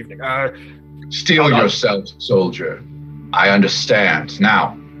time of the evening. Steel yourself, soldier. I understand.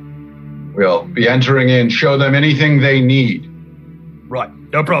 Now, we'll be entering in. Show them anything they need. Right.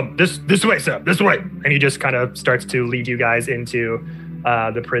 No problem. This way, sir. This way. And he just kind of starts to lead you guys into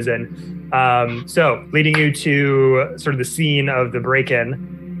the prison. So, leading you to sort of the scene of the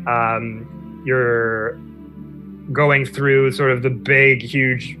break-in, you're going through sort of the big,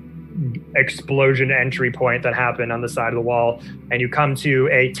 huge explosion entry point that happened on the side of the wall, and you come to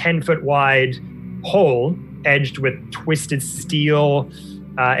a 10-foot wide hole edged with twisted steel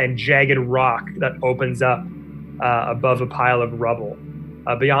and jagged rock that opens up above a pile of rubble.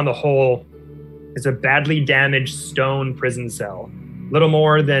 Beyond the hole is a badly damaged stone prison cell. Little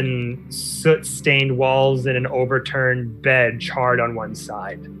more than soot-stained walls and an overturned bed charred on one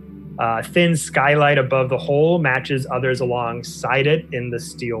side. A thin skylight above the hole matches others alongside it in the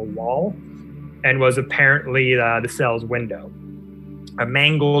steel wall and was apparently the cell's window. A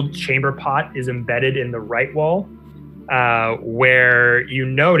mangled chamber pot is embedded in the right wall, where you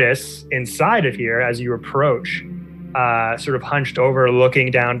notice inside of here, as you approach, sort of hunched over, looking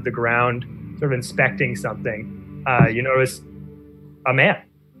down at the ground, sort of inspecting something, you notice a man.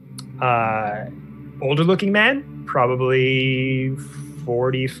 Older looking man, probably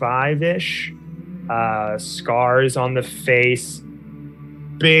 45-ish, scars on the face,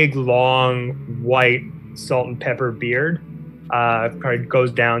 big, long, white salt and pepper beard, probably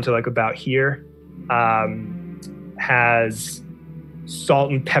goes down to like about here, has salt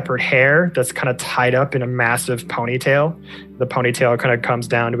and peppered hair that's kind of tied up in a massive ponytail. The ponytail kind of comes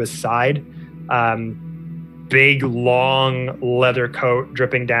down to his side. Big, long leather coat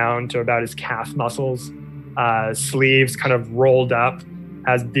dripping down to about his calf muscles. Sleeves kind of rolled up.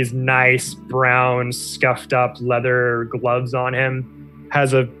 Has these nice brown scuffed up leather gloves on him.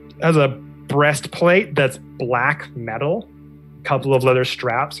 Has a breastplate that's black metal couple of leather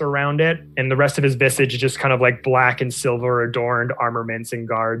straps around it, and the rest of his visage is just kind of like black and silver adorned armaments and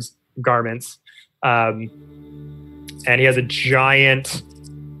garments. And he has a giant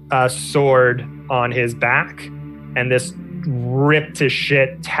sword on his back, and this ripped to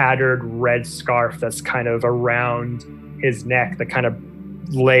shit, tattered red scarf that's kind of around his neck that kind of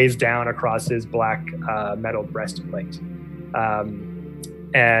lays down across his black metal breastplate.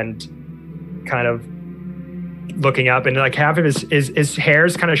 And kind of looking up, and like half of his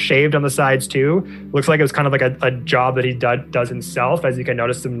hair's kind of shaved on the sides too. Looks like it was kind of like a job that he does himself, as you can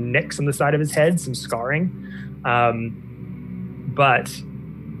notice some nicks on the side of his head, some scarring. But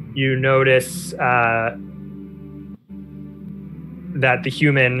you notice that the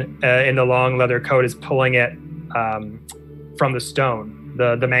human in the long leather coat is pulling it from the stone.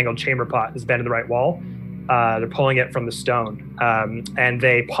 The mangled chamber pot is bent to the right wall. They're pulling it from the stone. And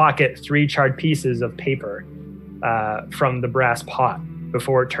they pocket 3 charred pieces of paper from the brass pot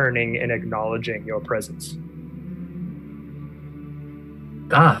before turning and acknowledging your presence.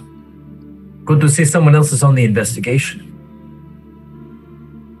 Ah, good to see someone else is on the investigation.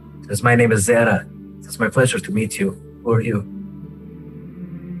 Says, my name is Zera. It's my pleasure to meet you. Who are you?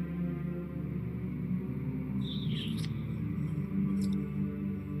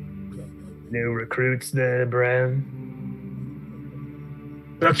 New recruits there, Bram?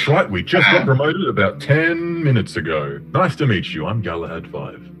 That's right, we just got promoted about 10 minutes ago. Nice to meet you, I'm Galahad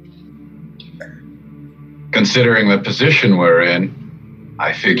 5. Considering the position we're in,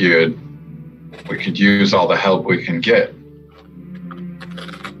 I figured we could use all the help we can get.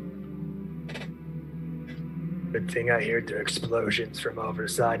 Good thing I heard the explosions from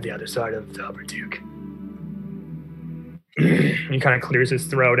the other side of Dobberduke. He kind of clears his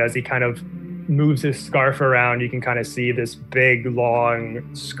throat as he kind of moves his scarf around. You can kind of see this big,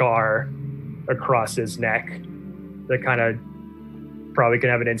 long scar across his neck that kind of probably can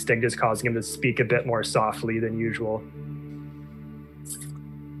have an instinct just causing him to speak a bit more softly than usual.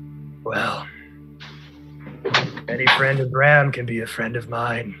 Well, any friend of Bram can be a friend of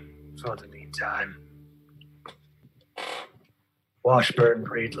mine for the meantime. Washburn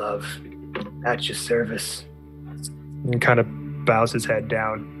Breedlove, at your service. And kind of bows his head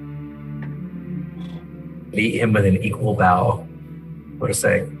down. Meet him with an equal bow. What to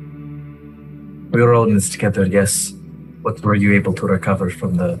say? We were all in this together, yes. What were you able to recover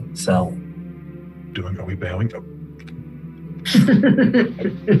from the cell? Are we bowing?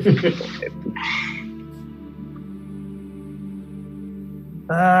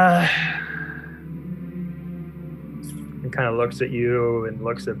 Oh. He kind of looks at you and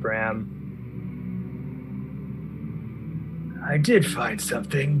looks at Bram. I did find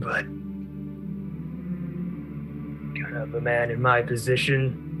something, but kind of a man in my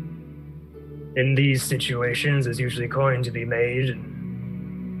position in these situations is usually going to be made,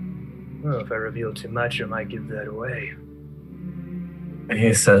 and well, if I reveal too much, I might give that away. And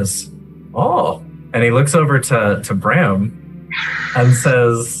he says, oh, and he looks over to Bram and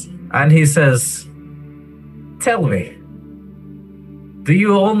he says, tell me, do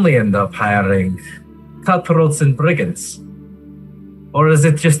you only end up hiring cutthroats and brigands? Or is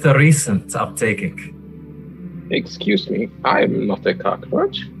it just a recent uptaking? Excuse me, I'm not a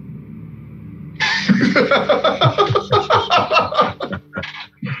cockroach.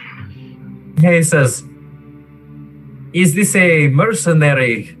 He says, is this a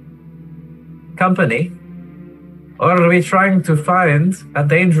mercenary company? Or are we trying to find a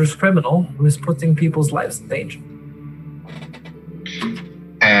dangerous criminal who is putting people's lives in danger?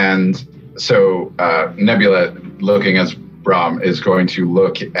 And so Nebula, looking as Bram, is going to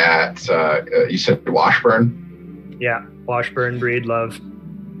look at, you said Washburn? Yeah, Washburn Breedlove.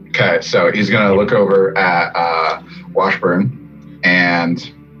 Okay, so he's going to look over at Washburn,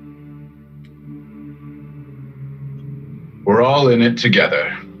 and we're all in it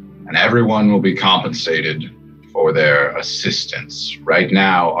together, and everyone will be compensated for their assistance. Right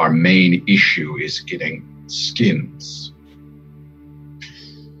now, our main issue is getting skins.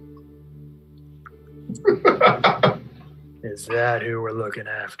 Is that who we're looking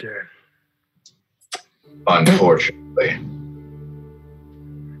after? Unfortunately.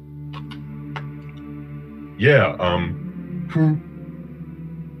 Yeah,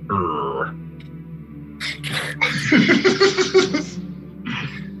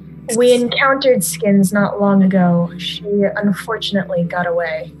 We encountered Skins not long ago. She unfortunately got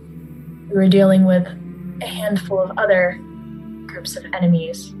away. We were dealing with a handful of other groups of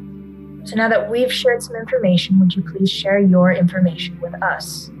enemies. So now that we've shared some information, would you please share your information with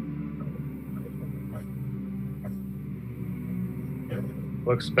us?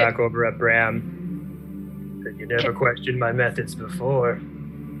 Looks back over at Bram. You never questioned my methods before.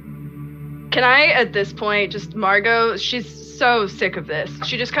 Can I, at this point, just Margot, she's so sick of this.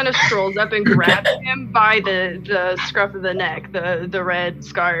 She just kind of strolls up and grabs him by the scruff of the neck, the red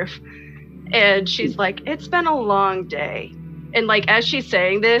scarf. And she's like, it's been a long day. And like, as she's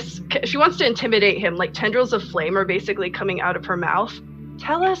saying this, she wants to intimidate him. Like tendrils of flame are basically coming out of her mouth.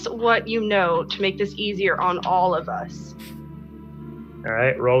 Tell us what you know to make this easier on all of us. All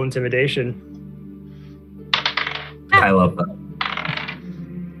right, roll intimidation. I love that.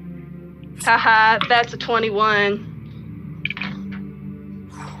 Haha, that's a 21.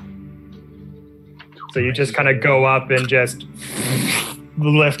 So you just kind of go up and just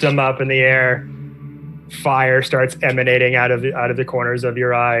lift him up in the air. Fire starts emanating out of the corners of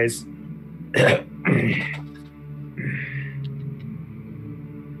your eyes.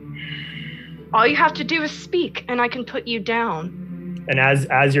 All you have to do is speak, and I can put you down. And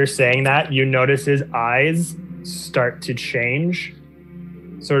as you're saying that, you notice his eyes start to change.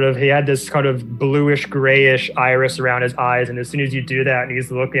 Sort of, he had this kind of bluish, grayish iris around his eyes, and as soon as you do that and he's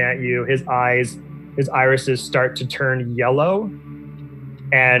looking at you, his irises start to turn yellow,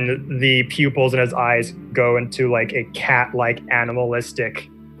 and the pupils in his eyes go into like a cat-like animalistic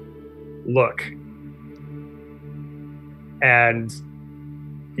look. And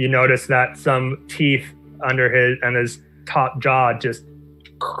you notice that some teeth under his top jaw just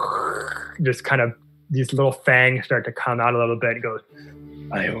kind of, these little fangs start to come out a little bit. He goes,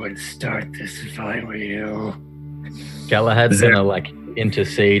 I would start this if I were you. Galahad's gonna like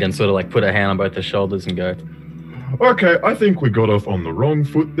intercede and sort of like put a hand on both the shoulders and go, Okay, I think we got off on the wrong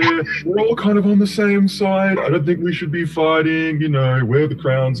foot there. We're all kind of on the same side. I don't think we should be fighting. You know, we're the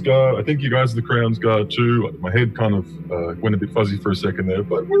Crown's Guard. I think you guys are the Crown's Guard too. My head kind of went a bit fuzzy for a second there,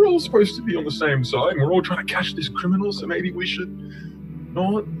 but we're all supposed to be on the same side, and we're all trying to catch this criminal, so maybe we should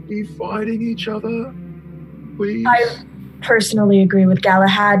not be fighting each other, please. I personally agree with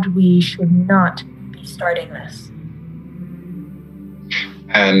Galahad. We should not be starting this.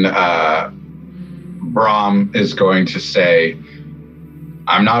 And Brahm is going to say,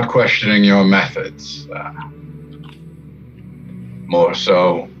 I'm not questioning your methods. More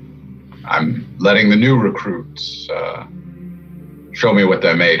so, I'm letting the new recruits show me what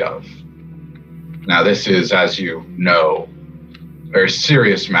they're made of. Now, this is, as you know, a very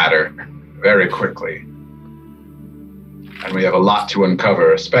serious matter, very quickly. And we have a lot to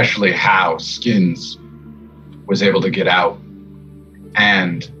uncover, especially how Skins was able to get out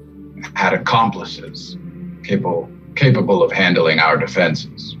and had accomplices capable of handling our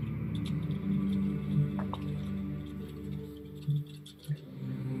defenses.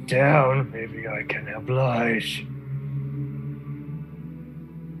 Down, maybe I can oblige.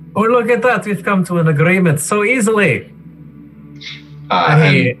 Oh, look at that. We've come to an agreement so easily.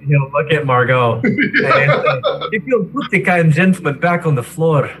 He'll look at Margot. And if you'll put the kind gentleman back on the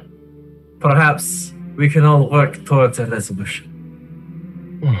floor, perhaps we can all work towards a resolution.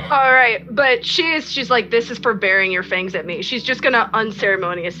 All right, but she's like, this is for bearing your fangs at me. She's just gonna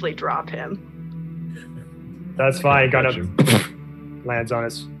unceremoniously drop him. That's fine. Kind of lands on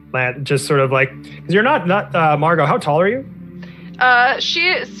his land, just sort of like, because you're not Margot. How tall are you? She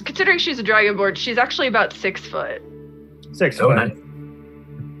is, considering she's a dragonborn, she's actually about 6 foot. 6 foot. Nice.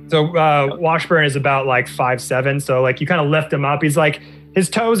 So Washburn is about like 5'7". So like you kind of lift him up. He's like, his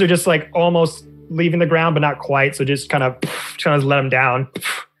toes are just like almost leaving the ground, but not quite. So just kind of let him down.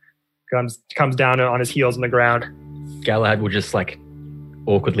 Comes down on his heels on the ground. Galahad will just like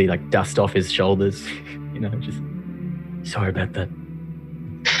awkwardly like dust off his shoulders. You know, just sorry about that.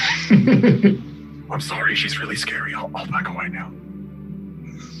 I'm sorry, she's really scary. I'll back away now.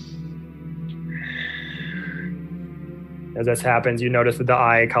 As this happens, you notice that the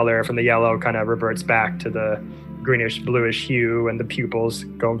eye color from the yellow kind of reverts back to the greenish bluish hue, and the pupils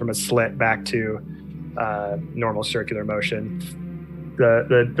going from a slit back to normal circular motion.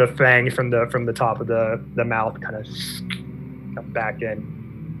 The fang from the top of the mouth kind of comes back in.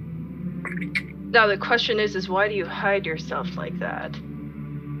 Now the question is why do you hide yourself like that?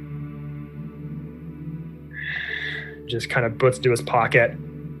 Just kind of puts into his pocket,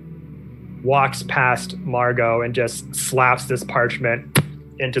 walks past Margot, and just slaps this parchment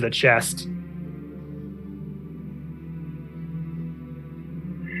into the chest.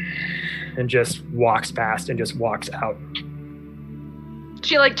 And just walks past and just walks out.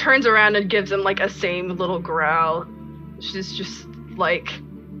 She like turns around and gives him like a same little growl. She's just like,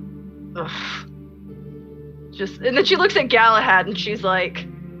 ugh. And then she looks at Galahad and she's like,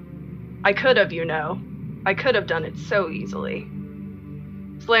 I could have, you know. I could have done it so easily.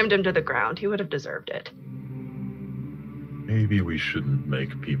 Slammed him to the ground. He would have deserved it. Maybe we shouldn't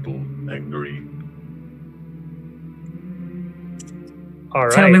make people angry. All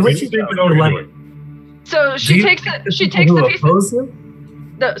right. Tell me, what You you seem to think know what you you're like? doing. So Do she you takes like the she people takes who the piece. oppose you?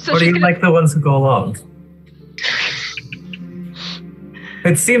 No, so Or do she's you gonna, like the ones who go along?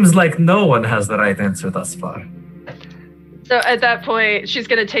 It seems like no one has the right answer thus far. So at that point, she's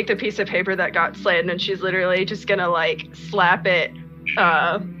gonna take the piece of paper that got slayed, and she's literally just gonna like slap it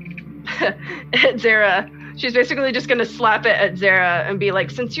at Zara. She's basically just gonna slap it at Zara and be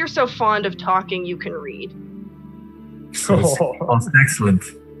like, "Since you're so fond of talking, you can read." Says, "Oh, excellent."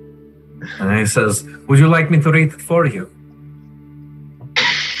 And he says, "Would you like me to read it for you?"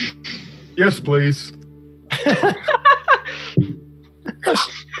 Yes, please.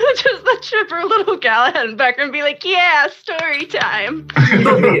 Just the chipper little Galahad back and be like, "Yeah, story time."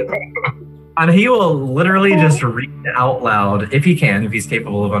 And he will literally just read out loud, if he can, if he's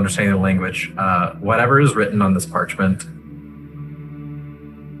capable of understanding the language, whatever is written on this parchment.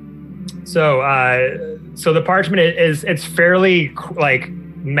 So the parchment it's fairly like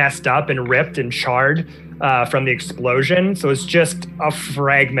messed up and ripped and charred from the explosion. So it's just a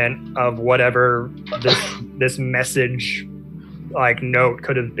fragment of whatever this message like note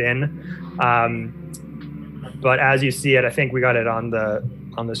could have been. But as you see it, I think we got it on the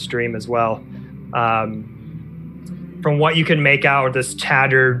stream as well. From what you can make out of this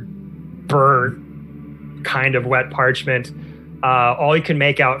tattered, burnt, kind of wet parchment, all you can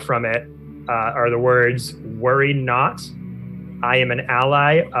make out from it are the words, "Worry not, I am an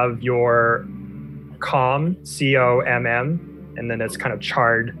ally of your COMM, COMM," and then it's kind of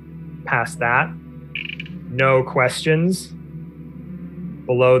charred past that. "No questions."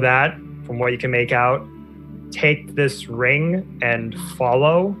 Below that, from what you can make out, "Take this ring and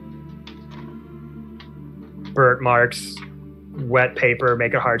follow." Burnt marks, wet paper,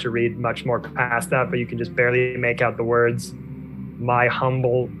 make it hard to read much more past that, but you can just barely make out the words, "My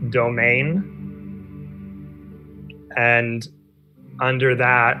humble domain." And under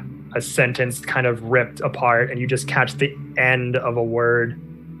that, a sentence kind of ripped apart, and you just catch the end of a word,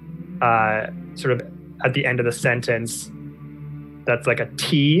 sort of at the end of the sentence. That's like a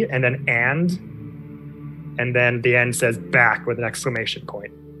T and then and then the end says "back" with an exclamation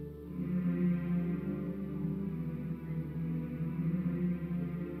point.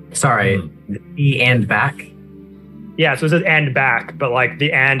 Sorry, E and back? Yeah, so it says "and back," but like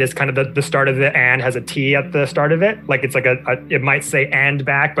the "and" is kind of the start of the "and" has a T at the start of it. Like it's like it might say "and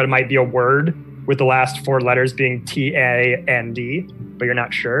back," but it might be a word with the last four letters being TAND, but you're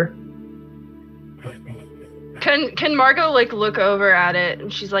not sure. Can Margot like look over at it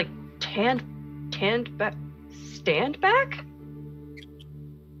and she's like, stand back? Stand back?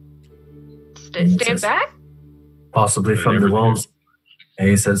 Possibly from the walls. And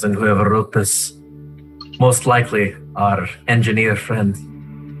he says, and whoever wrote this, most likely our engineer friend,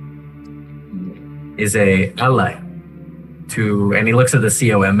 is a ally to, and he looks at the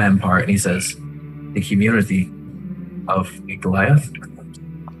COMM part and he says, the community of Goliath.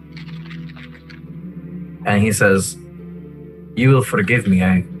 And he says, you will forgive me,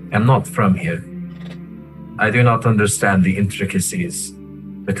 I am not from here. I do not understand the intricacies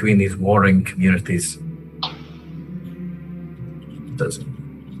between these warring communities. He says,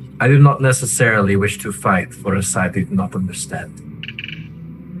 I do not necessarily wish to fight for a side I do not understand.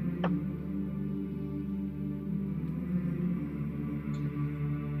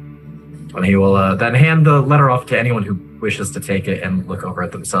 And he will then hand the letter off to anyone who wishes to take it and look over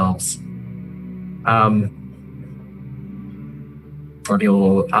it themselves. And he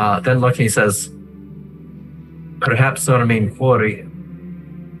will then look and he says, perhaps our main quarry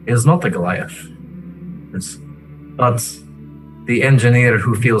is not the Goliath. It's not the engineer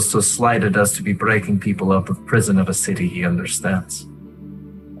who feels so slighted as to be breaking people out of prison of a city he understands.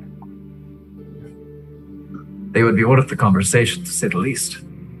 They would be worth the conversation, to say the least.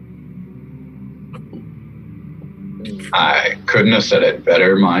 I couldn't have said it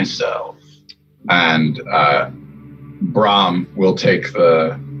better myself. And Brahm will take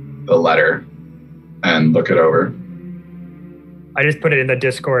the letter and look it over. I just put it in the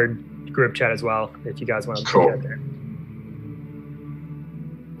Discord group chat as well, if you guys want to Cool. look at there.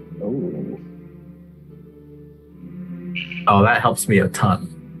 Oh, that helps me a ton.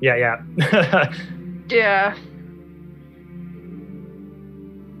 Yeah. Yeah.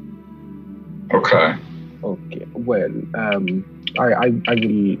 Okay. Okay. Well, I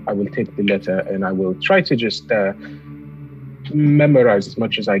will take the letter and I will try to just memorize as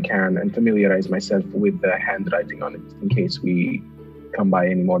much as I can and familiarize myself with the handwriting on it in case we come by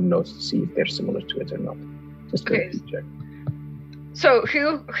any more notes to see if they're similar to it or not. Just to check. So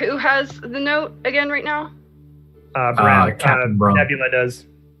who has the note again right now? Captain Brahm. Nebula does.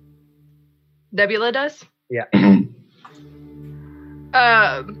 Nebula does? Yeah.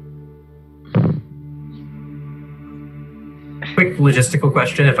 Quick logistical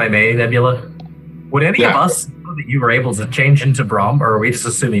question, if I may, Nebula. Would any of us know that you were able to change into Braum, or are we just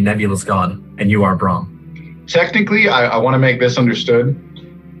assuming Nebula's gone and you are Braum? Technically, I want to make this understood.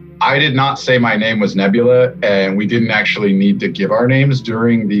 I did not say my name was Nebula, and we didn't actually need to give our names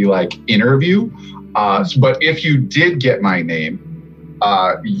during the interview. But if you did get my name,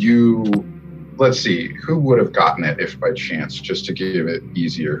 let's see, who would have gotten it if by chance, just to give it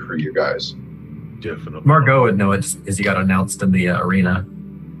easier for you guys? Definitely. Margot would know it because he got announced in the arena.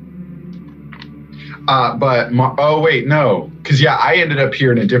 Oh wait, no, because I ended up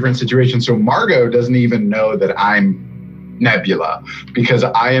here in a different situation. So Margot doesn't even know that I'm Nebula because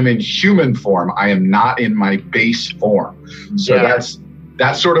I am in human form. I am not in my base form. So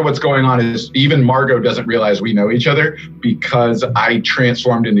that's sort of what's going on. Is even Margot doesn't realize we know each other because I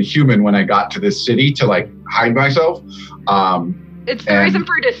transformed into human when I got to this city to hide myself. It's the reason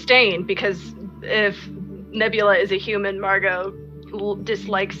for disdain, because if Nebula is a human, Margot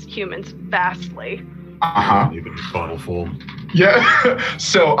dislikes humans vastly. Even in final form. Yeah.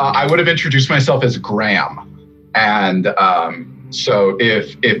 So I would have introduced myself as Graham. And so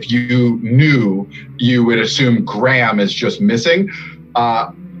if you knew, you would assume Graham is just missing.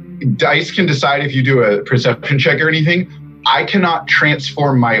 Dice can decide if you do a perception check or anything. I cannot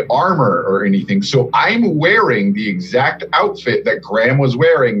transform my armor or anything. So I'm wearing the exact outfit that Graham was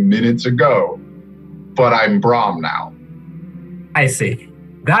wearing minutes ago, but I'm Braum now. I see.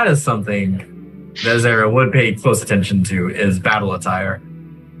 That is something that Zara would pay close attention to, is battle attire.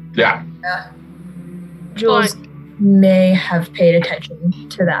 Yeah. Jules may have paid attention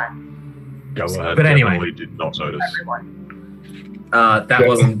to that. But anyway, did not notice. That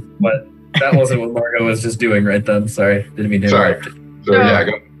wasn't what Margot was just doing right then. Sorry, didn't mean to interrupt.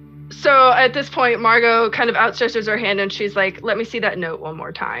 Go. So at this point, Margot kind of outstretches her hand and she's like, "Let me see that note one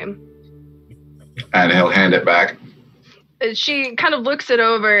more time." And he'll hand it back. She kind of looks it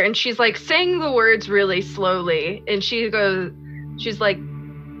over and she's like saying the words really slowly, and she's like,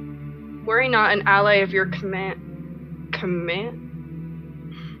 "Worry not, an ally of your commander?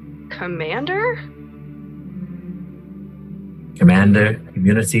 Commander,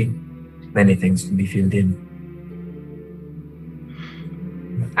 community, many things can be filled in.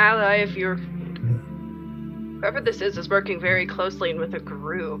 Ally of your... Whoever this is working very closely with a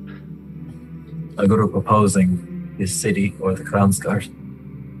group. A group opposing this city or the Kronsgard.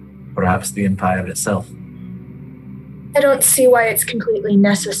 Perhaps the Empire itself. I don't see why it's completely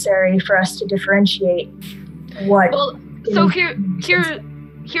necessary for us to differentiate what... Well, so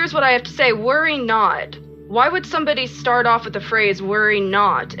here's what I have to say. Worry not. Why would somebody start off with the phrase, worry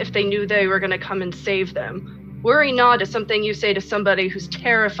not, if they knew they were going to come and save them? Worry not is something you say to somebody who's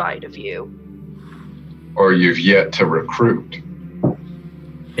terrified of you. Or you've yet to recruit.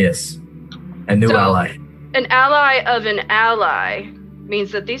 Yes. A new ally. An ally of an ally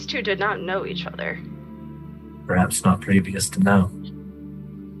means that these two did not know each other. Perhaps not previous to now.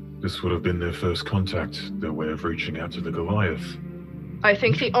 This would have been their first contact, their way of reaching out to the Goliath. I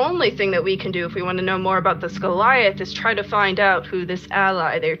think the only thing that we can do if we want to know more about this Goliath is try to find out who this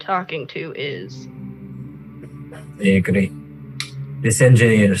ally they're talking to is. I agree. This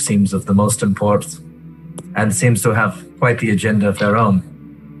engineer seems of the most importance, and seems to have quite the agenda of their own.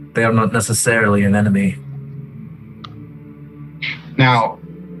 They are not necessarily an enemy. Now,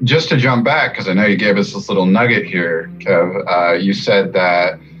 just to jump back, because I know you gave us this little nugget here, Kev, you said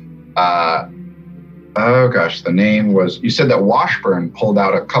that, the name was, you said that Washburn pulled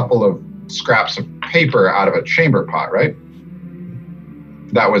out a couple of scraps of paper out of a chamber pot, right?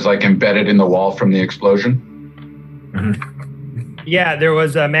 That was embedded in the wall from the explosion? Mm-hmm. Yeah, there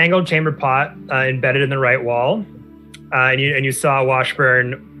was a mangled chamber pot embedded in the right wall, and you saw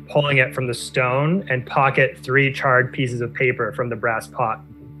Washburn pulling it from the stone and pocket 3 charred pieces of paper from the brass pot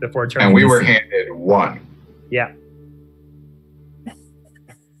before turning. And we were handed 1. Yeah.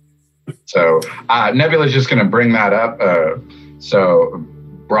 So Nebula's just going to bring that up. So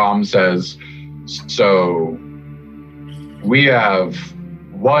Braum says, so we have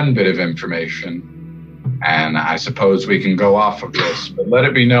one bit of information, and I suppose we can go off of this, but let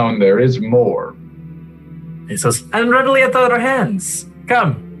it be known there is more. He says, and readily at our hands.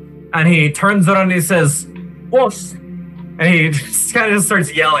 Come. And he turns around and he says, what? And he just kind of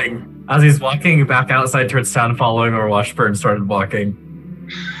starts yelling as he's walking back outside towards town, following where Washburn started walking.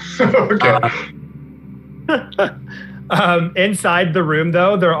 Okay. Inside the room,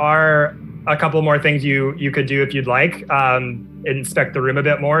 though, there are a couple more things you could do if you'd like. Inspect the room a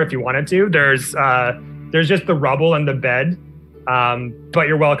bit more if you wanted to. There's just the rubble and the bed, but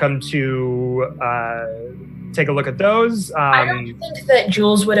you're welcome to take a look at those. I don't think that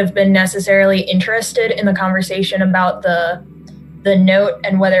Jules would have been necessarily interested in the conversation about the note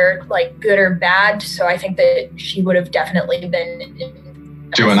and whether like good or bad. So I think that she would have definitely been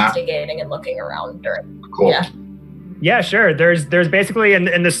doing that, investigating and looking around during. Cool. Yeah. Yeah, sure. There's basically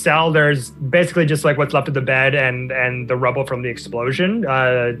in the cell, there's basically just like what's left of the bed and the rubble from the explosion.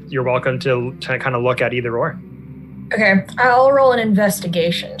 You're welcome to kind of look at either or. Okay, I'll roll an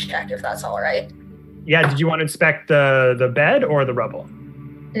investigation check if that's all right. Yeah, did you want to inspect the bed or the rubble?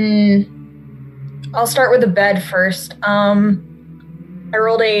 I'll start with the bed first. I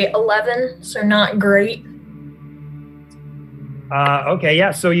rolled a 11, so not great. Okay,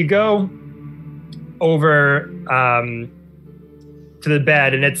 yeah. So you go over to the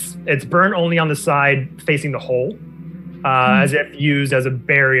bed, and it's burnt only on the side facing the hole, as if used as a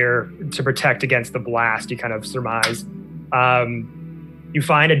barrier to protect against the blast. You kind of surmise. You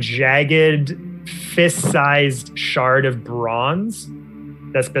find a jagged, fist-sized shard of bronze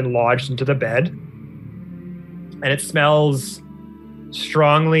that's been lodged into the bed, and it smells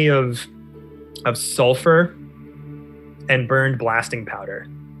strongly of sulfur and burned blasting powder.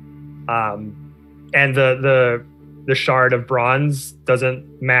 And the shard of bronze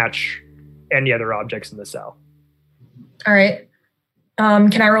doesn't match any other objects in the cell. All right.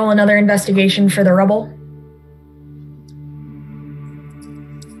 Can I roll another investigation for the rubble?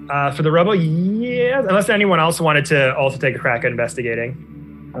 For the rubble, yeah. Unless anyone else wanted to also take a crack at investigating.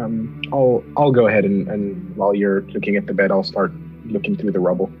 I'll go ahead and while you're looking at the bed, I'll start looking through the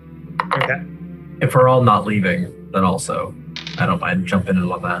rubble. Okay. If we're all not leaving, then also I don't mind jumping in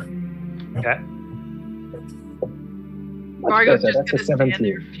on that. Okay. Margot's just that's a gonna stand 17.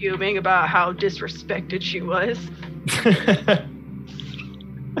 there fuming about how disrespected she was.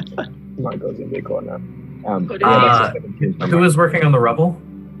 Margot's in the corner. Who was working on the rubble?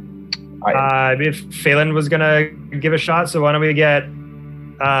 If Phelan was gonna give a shot, so why don't we get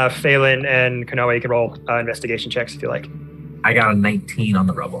Phelan and Kanoa? You can roll investigation checks if you like. I got a 19 on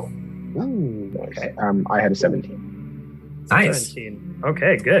the rubble. Ooh, okay. I had a 17. Nice. 17.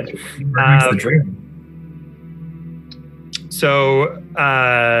 Okay, good. The dream. So,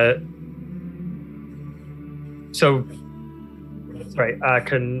 sorry,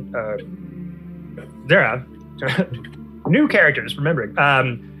 Zara, new characters, remembering.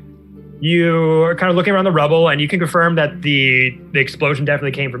 You are kind of looking around the rubble, and you can confirm that the explosion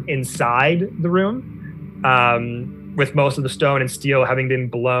definitely came from inside the room, with most of the stone and steel having been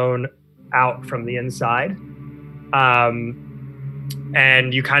blown out from the inside.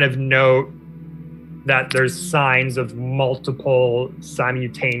 And you kind of note that there's signs of multiple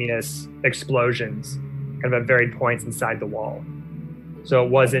simultaneous explosions kind of at varied points inside the wall. So it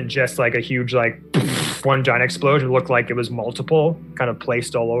wasn't just like a huge, like, one giant explosion. It looked like it was multiple kind of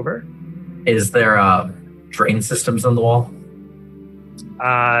placed all over. Is there drain systems on the wall?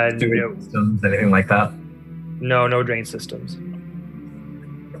 No. Systems, anything like that? No drain systems.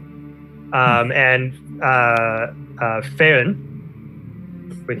 And Farron,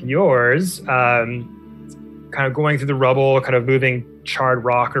 with yours, kind of going through the rubble, kind of moving charred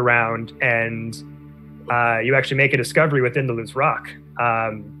rock around, and you actually make a discovery within the loose rock.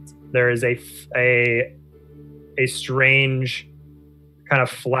 There is a strange kind of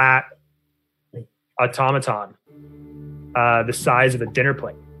flat automaton, the size of a dinner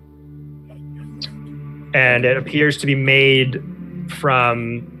plate, and it appears to be made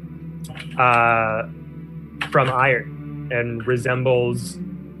from iron and resembles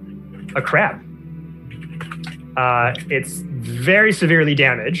a crab. It's very severely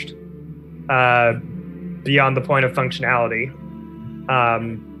damaged beyond the point of functionality,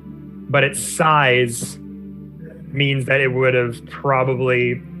 but its size means that it would have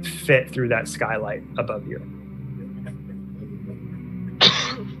probably fit through that skylight above you.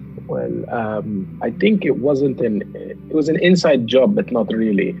 Well, I think it was an inside job, but not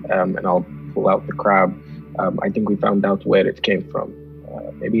really. And I'll pull out the crab. I think we found out where it came from.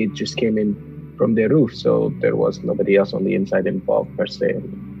 Maybe it just came in from the roof, so there was nobody else on the inside involved per se.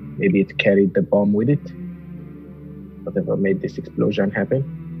 Maybe it carried the bomb with it. Whatever made this explosion happen.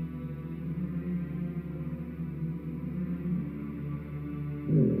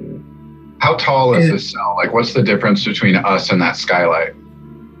 How tall is this cell? Like, what's the difference between us and that skylight?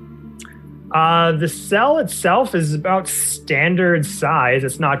 The cell itself is about standard size.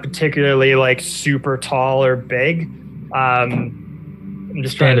 It's not particularly like super tall or big. I'm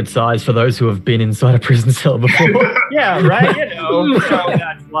just standard size for those who have been inside a prison cell before. Yeah, right. You know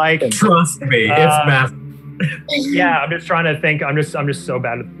that's like. Trust me, it's massive. Yeah, I'm just trying to think. I'm just so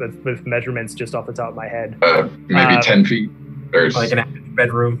bad with measurements just off the top of my head. Maybe 10 feet. There's like an average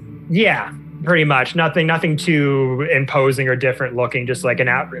bedroom. Yeah, Pretty much. Nothing too imposing or different looking, just like an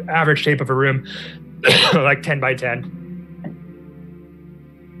average shape of a room, like 10 by 10.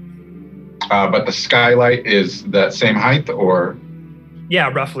 But the skylight is that same height, or? Yeah,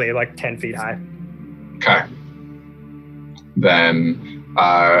 roughly like 10 feet high. Okay. Then,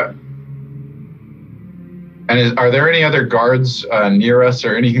 and are there any other guards near us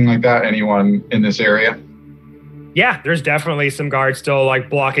or anything like that? Anyone in this area? Yeah, there's definitely some guards still like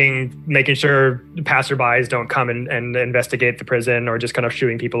blocking, making sure passerbys don't come and investigate the prison or just kind of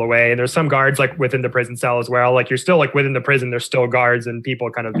shooing people away. And there's some guards like within the prison cell as well. Like you're still like within the prison, there's still guards and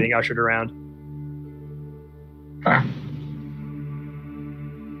people kind of being ushered around. Okay.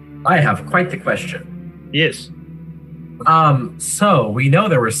 I have quite the question. Yes. So we know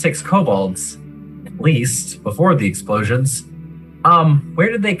there were 6 kobolds, at least, before the explosions. Where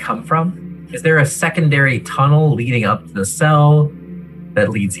did they come from? Is there a secondary tunnel leading up to the cell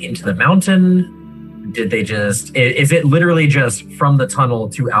that leads into the mountain? Did they just... Is it literally just from the tunnel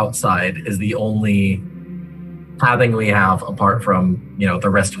to outside is the only pathing we have apart from, the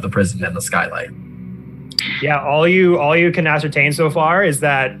rest of the prison and the skylight? Yeah, all you can ascertain so far is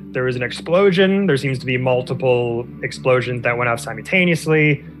that there was an explosion. There seems to be multiple explosions that went off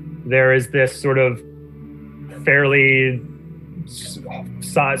simultaneously. There is this sort of fairly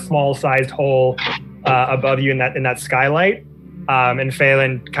small-sized hole above you in that skylight, and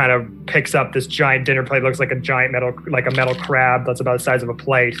Phelan kind of picks up this giant dinner plate. Looks like a giant metal crab that's about the size of a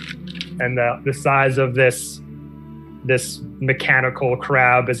plate, and the size of this mechanical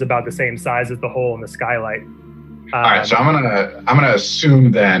crab is about the same size as the hole in the skylight. All right, so I'm gonna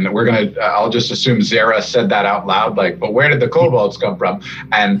assume then I'll just assume Zara said that out loud, but where did the kobolds come from?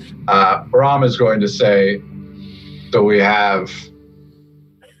 And Bram is going to say, so we have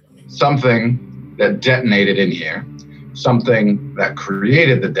something that detonated in here, something that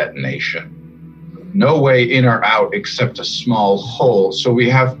created the detonation. No way in or out except a small hole. So we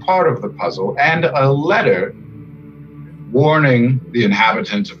have part of the puzzle and a letter warning the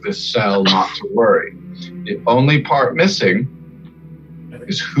inhabitants of this cell not to worry. The only part missing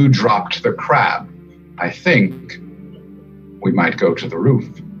is who dropped the crab. I think we might go to the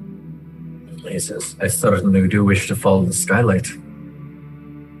roof. He says, I certainly do wish to follow the skylight.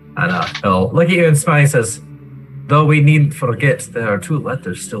 And he'll look at you and smile. He says, though we needn't forget there are 2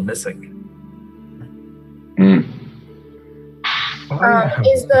 letters still missing.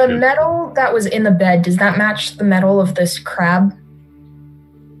 Is the metal that was in the bed, does that match the metal of this crab?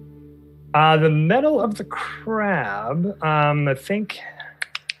 The metal of the crab, I think...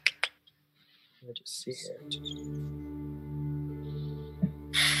 Let me just see here.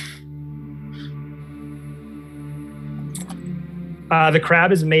 The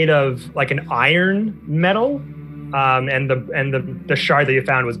crab is made of like an iron metal, and the shard that you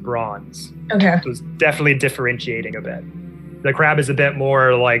found was bronze. Okay. So it's definitely differentiating a bit. The crab is a bit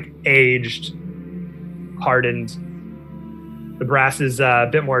more like aged, hardened. The brass is a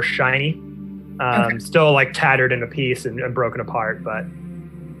bit more shiny. Okay. Still like tattered in a piece and broken apart, but.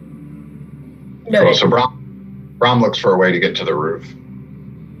 Cool. So Brom looks for a way to get to the roof.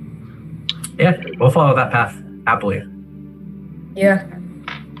 Yeah, we'll follow that path happily. Yeah.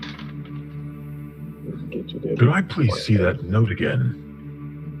 Could I please see that note again?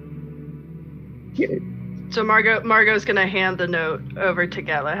 So Margot's gonna hand the note over to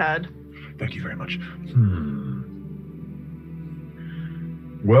Galahad. Thank you very much.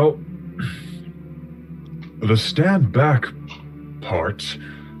 Well, the stand back part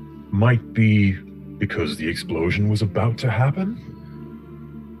might be because the explosion was about to happen.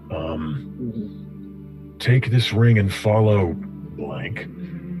 Take this ring and follow blank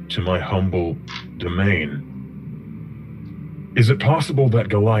to my humble domain. Is it possible that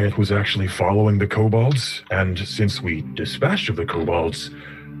Goliath was actually following the kobolds, and since we dispatched of the kobolds,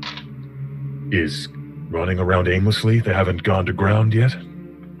 is running around aimlessly? They haven't gone to ground yet?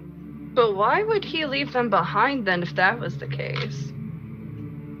 But why would he leave them behind then if that was the case?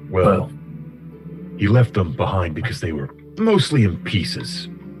 Well, he left them behind because they were mostly in pieces.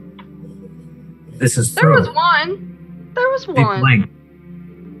 This is There was one.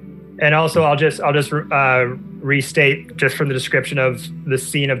 And also, I'll just restate just from the description of the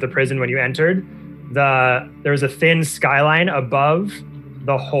scene of the prison when you entered. There was a thin skyline above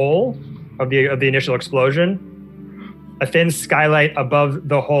the hole of the initial explosion. A thin skylight above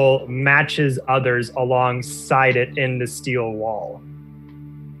the hole matches others alongside it in the steel wall.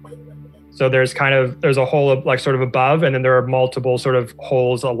 So there's a hole like sort of above, and then there are multiple sort of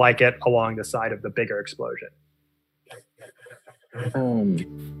holes like it along the side of the bigger explosion. Do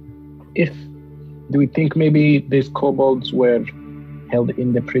we think maybe these kobolds were held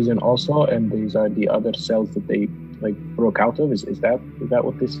in the prison also, and these are the other cells that they broke out of. Is that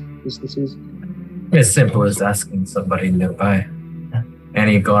what this is? As simple as asking somebody nearby.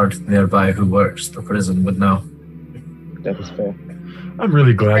 Any guard nearby who works the prison would know. That is fair. I'm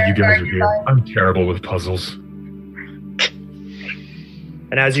really glad you guys are here. I'm terrible with puzzles.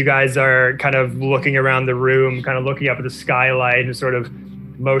 And as you guys are kind of looking around the room, kind of looking up at the skylight and sort of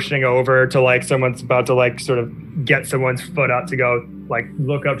motioning over to like someone's about to like sort of get someone's foot up to go like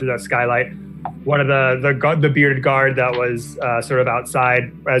look up to that skylight, one of the bearded guard that was sort of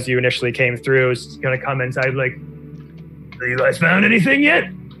outside as you initially came through is going to come inside like, have you guys found anything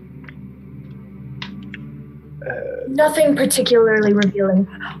yet? Nothing particularly revealing.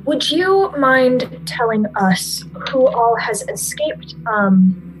 Would you mind telling us who all has escaped?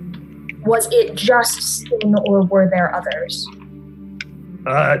 Was it just Skin or were there others?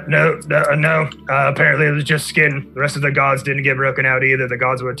 No. Apparently it was just Skin. The rest of the gods didn't get broken out either. The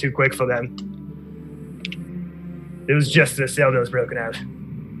gods were too quick for them. It was just the cell that was broken out.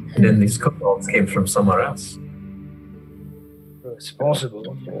 And then these kobolds came from somewhere else. It's possible.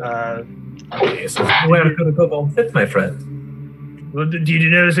 Where could a kobold fit, my friend? Well, did you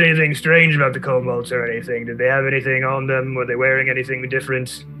notice anything strange about the kobolds or anything? Did they have anything on them? Were they wearing anything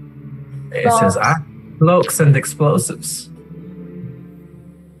different? It says cloaks and explosives.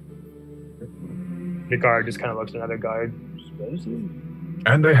 The guard just kind of looks at another guard.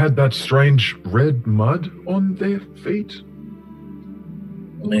 And they had that strange red mud on their feet?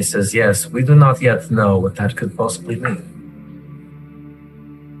 And he says, yes, we do not yet know what that could possibly mean.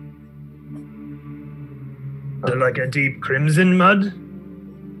 Like a deep crimson mud?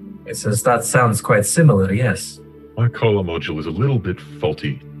 It says, that sounds quite similar, yes. My color module is a little bit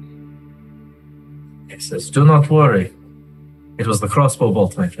faulty. It says, do not worry. It was the crossbow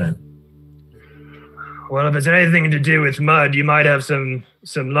bolt, my friend. Well, if it's anything to do with mud, you might have some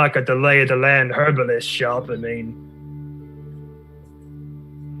luck at the Lay of the Land herbalist shop. I mean,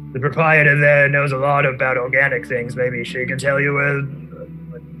 the proprietor there knows a lot about organic things. Maybe she can tell you where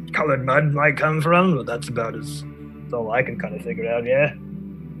colored mud might come from, but that's about that's all I can kind of figure out, yeah.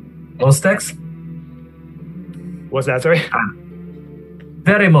 Most excellent. What's that, sorry?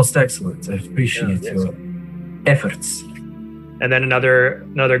 Very most excellent. I appreciate your efforts. And then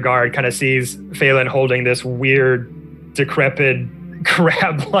another guard kind of sees Phelan holding this weird, decrepit,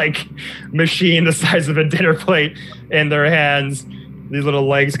 crab-like machine the size of a dinner plate in their hands. These little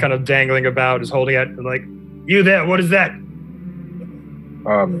legs kind of dangling about, just holding it. And like, you there, what is that?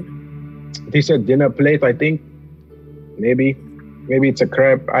 He said dinner plate, I think. Maybe it's a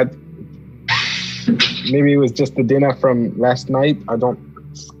crab. Maybe it was just the dinner from last night.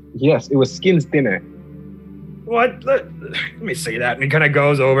 Yes, it was Skin's dinner. What? Let me see that. And he kind of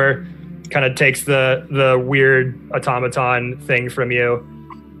goes over, kind of takes the weird automaton thing from you,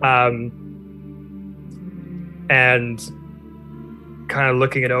 and kind of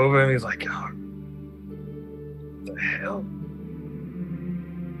looking it over, and he's like, oh, what the hell?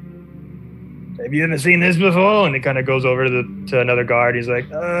 Have you ever seen this before? And he kind of goes over to another guard. He's like,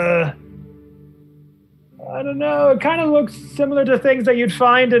 I don't know. It kind of looks similar to things that you'd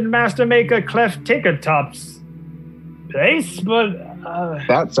find in Master Maker Clef Tickertop's place, but...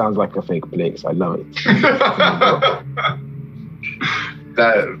 That sounds like a fake place. I love it.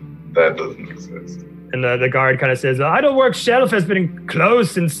 That doesn't exist. And the guard kind of says, Idleworks Shelf has been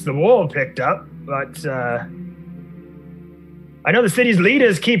closed since the war picked up, but... I know the city's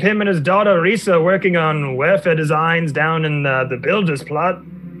leaders keep him and his daughter Risa working on welfare designs down in the builder's plot.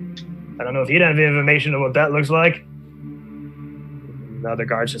 I don't know if you'd have information on what that looks like. The other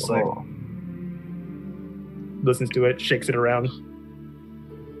guard's just like, listens to it, shakes it around.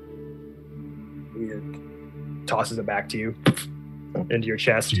 He tosses it back to you, into your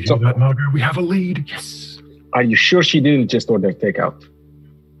chest. Do you hear that, Margot? We have a lead. Yes. Are you sure she didn't just order takeout?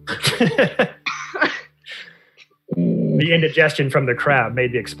 The indigestion from the crab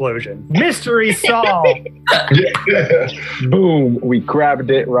made the explosion. Mystery solved! Boom! We grabbed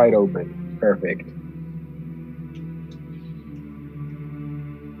it right open. Perfect.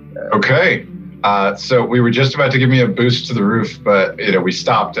 Okay. So we were just about to give me a boost to the roof, but we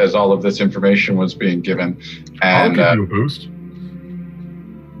stopped as all of this information was being given. And I'll give you a boost.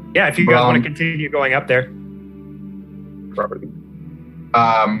 Yeah, if you guys want to continue going up there. Probably.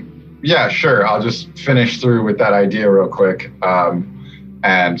 Yeah, sure. I'll just finish through with that idea real quick,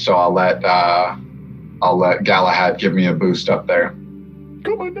 and so I'll let Galahad give me a boost up there.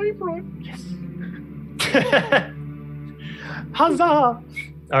 Got my name right. Yes. Huzzah!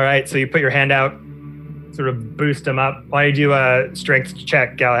 All right, so you put your hand out, sort of boost him up. Why don't you do a strength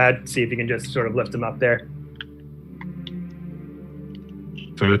check, Galahad? See if you can just sort of lift him up there.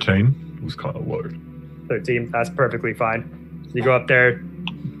 13 was kind of low. 13, that's perfectly fine. So you go up there,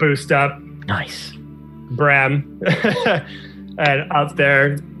 boost up. Nice. Bram. And up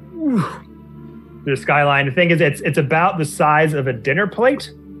there, the skyline. The thing is, it's about the size of a dinner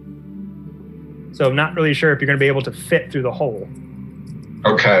plate. So I'm not really sure if you're going to be able to fit through the hole.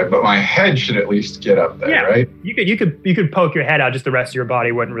 Okay, but my head should at least get up there, right? You could poke your head out. Just the rest of your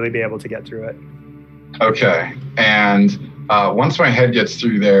body wouldn't really be able to get through it. Okay, and once my head gets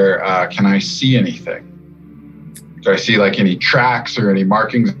through there, can I see anything? Do I see like any tracks or any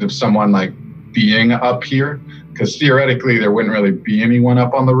markings of someone like being up here? Because theoretically, there wouldn't really be anyone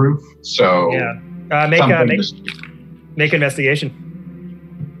up on the roof. So yeah, make investigation.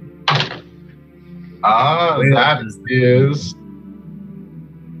 That is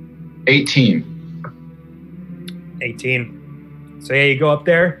 18. 18. So yeah, you go up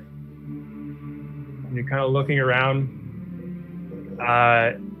there, and you're kind of looking around.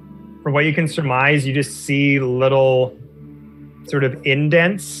 From what you can surmise, you just see little sort of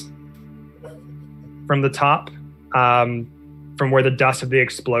indents from the top, from where the dust of the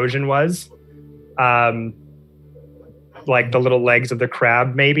explosion was. Like the little legs of the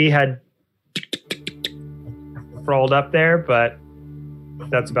crab maybe had crawled up there, but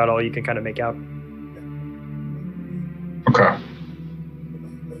that's about all you can kind of make out. Okay.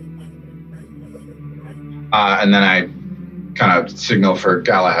 And then I kind of signal for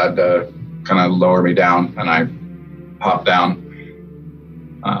Galahad to kind of lower me down, and I hop down.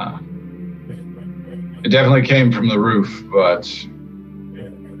 It definitely came from the roof, but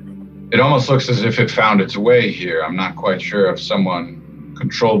it almost looks as if it found its way here. I'm not quite sure if someone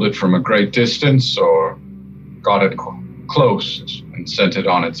controlled it from a great distance or got it close and sent it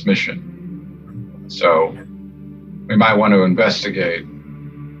on its mission. So we might want to investigate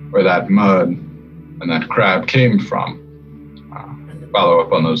where that mud and that crab came from. Follow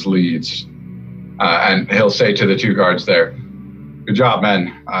up on those leads. And he'll say to the two guards there, "Good job,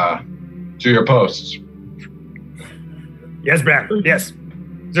 men. To your posts." Yes, Bram. Yes.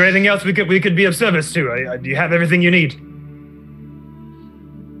 Is there anything else we could be of service to? Do you have everything you need?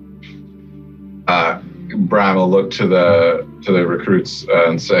 Bram will look to the recruits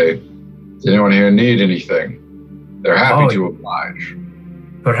and say, "Does anyone here need anything?" They're happy to oblige.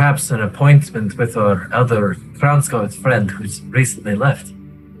 Perhaps an appointment with our other Crown Scout friend who's recently left.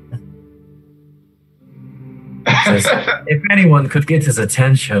 Says, if anyone could get his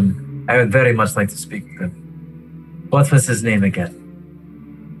attention, I would very much like to speak with him. What was his name again?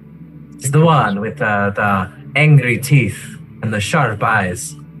 It's the one with the angry teeth and the sharp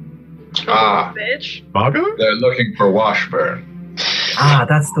eyes. Bitch. Margot? They're looking for Washburn.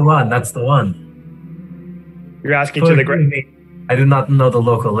 That's the one. That's the one. You're asking to the great. I do not know the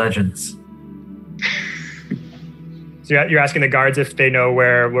local legends. So you're asking the guards if they know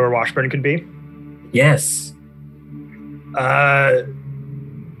where Washburn could be? Yes. Washburn?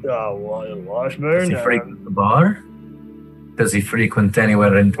 Does he frequent the bar? Does he frequent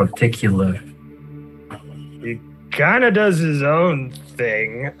anywhere in particular? He kind of does his own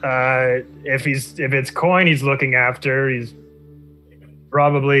thing. If it's coin he's looking after, he's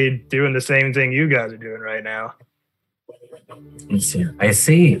probably doing the same thing you guys are doing right now. I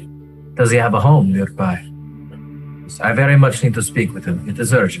see. Does he have a home nearby? I very much need to speak with him. It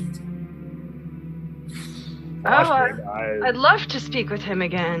is urgent. I'd love to speak with him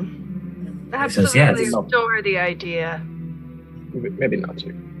again. Absolutely yes. adore the idea. Maybe not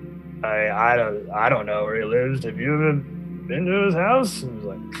you. I don't know where he lives. Have you ever been to his house? He was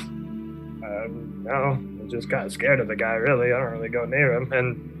like, no, I'm just kind of scared of the guy, really. I don't really go near him.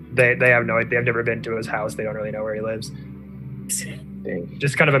 And they have no idea. They've never been to his house. They don't really know where he lives.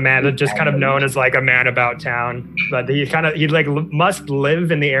 Just kind of a man, just kind of known as like a man about town. But he must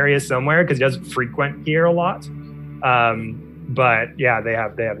live in the area somewhere because he doesn't frequent here a lot. But yeah, they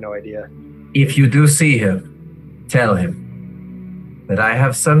have no idea. If you do see him, tell him that I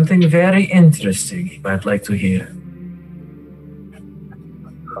have something very interesting he might like to hear.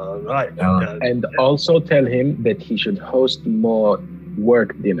 All right. And also tell him that he should host more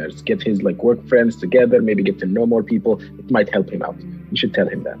work dinners, get his work friends together, maybe get to know more people. It might help him out. You should tell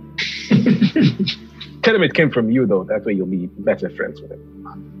him that. Tell him it came from you, though. That way you'll be better friends with him.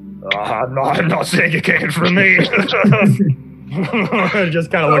 I'm not saying it came from me. Just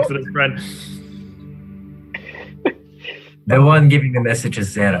kind of looks at his friend. The one giving the message is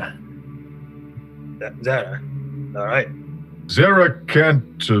Zera. Zera. All right. Zera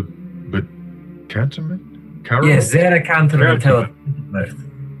Canterman? Yes, Zera Canterman.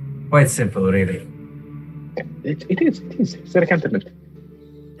 Quite simple, really. It is. Zera Canterman.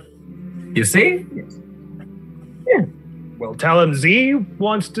 You see? Yes. Yeah. Well, tell him Z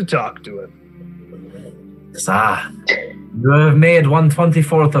wants to talk to him. You have made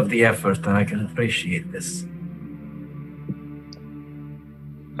 1/24 of the effort, and I can appreciate this.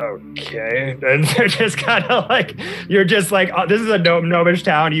 Okay. And they're just kind of like, you're just like, oh, this is a gnomish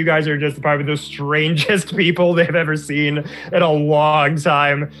town. You guys are just probably the strangest people they've ever seen in a long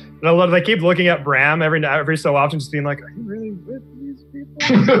time. And they keep looking at Bram every so often, just being like, are you really with these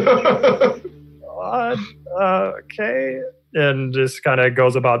people? God. Okay. And just kind of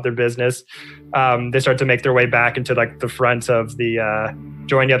goes about their business. They start to make their way back into like the front of the,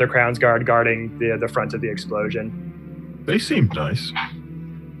 join the other Crown's Guard guarding the front of the explosion. They seem nice.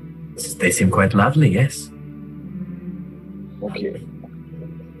 They seem quite lovely, yes. Okay.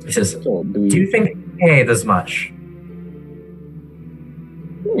 He says, So do you think they paid as much?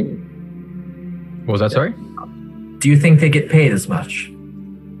 What was that, sorry? Do you think they get paid as much?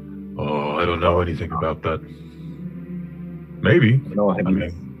 Oh, I don't know anything about that. Maybe. No, have I you,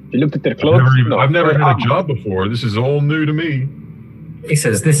 mean, you looked at their clothes? I've never had a job before. This is all new to me. He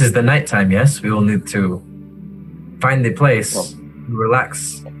says, this is the nighttime, yes? We will need to find the place,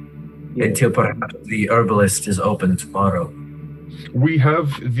 relax, until perhaps the herbalist is open tomorrow. We have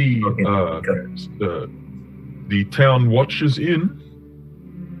the town watchers inn.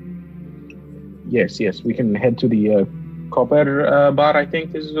 Yes. We can head to the Copper bar, I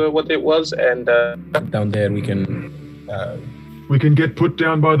think is what it was. And down there we can... We can get put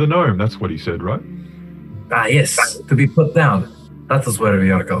down by the gnome. That's what he said, right? Ah, yes. To be put down. That is where we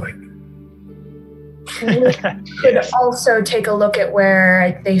are going. We should also take a look at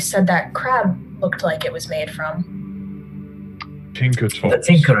where they said that crab looked like it was made from. Tinker The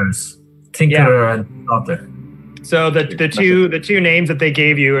Tinkerers. Tinkerer and Daughter. So the two names that they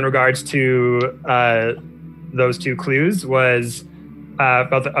gave you in regards to those two clues was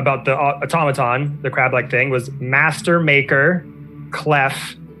about the automaton, the crab-like thing, was Master Maker,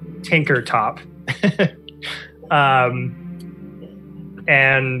 Clef, Tinker Top.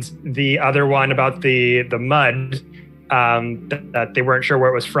 And the other one about the mud, that they weren't sure where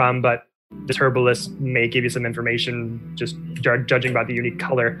it was from, but this herbalist may give you some information, just judging by the unique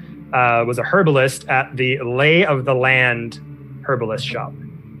color, was a herbalist at the Lay of the Land herbalist shop.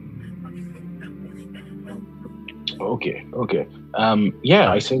 Okay.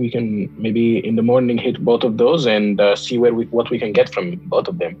 I say we can maybe in the morning hit both of those and see what we can get from both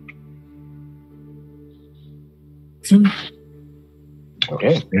of them.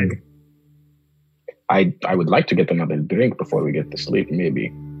 Okay. I would like to get another drink before we get to sleep,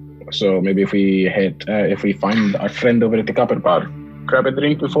 maybe. So maybe if we find our friend over at the Copper Bar, grab a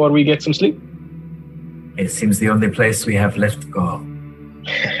drink before we get some sleep. It seems the only place we have left to go.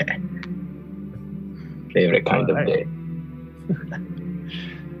 Favorite kind of day.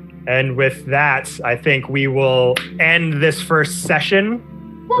 And with that, I think we will end this first session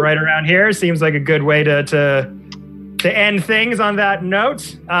right around here. Seems like a good way to end things on that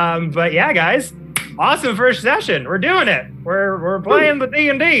note. But yeah, guys, awesome first session. We're doing it. We're playing the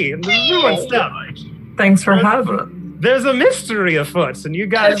D&D and doing stuff. Thanks for having us. There's a mystery afoot, and you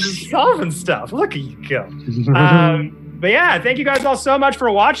guys are solving stuff. Look at you go. But yeah, thank you guys all so much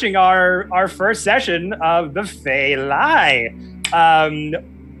for watching our first session of the Fey Lie.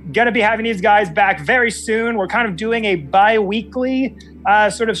 Gonna be having these guys back very soon. We're kind of doing a bi-weekly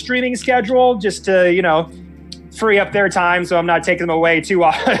sort of streaming schedule just to, free up their time so I'm not taking them away too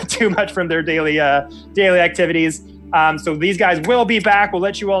much from their daily activities. So these guys will be back. We'll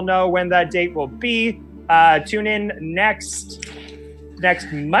let you all know when that date will be. Tune in next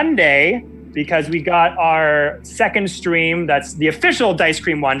Monday, because we got our second stream. That's the official Dice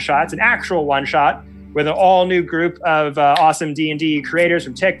Cream one-shot. It's an actual one-shot with an all-new group of awesome D&D creators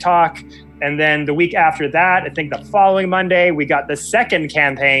from TikTok. And then the week after that, I think the following Monday, we got the second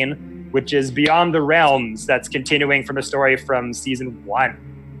campaign, which is Beyond the Realms. That's continuing from a story from season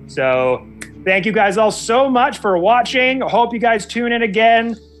 1. So thank you guys all so much for watching. I hope you guys tune in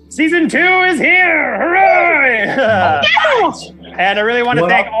again. Season 2 is here! Hooray! And I really want to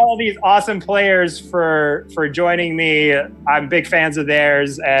thank all these awesome players for joining me. I'm big fans of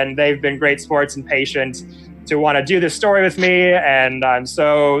theirs, and they've been great sports and patient to want to do this story with me, and I'm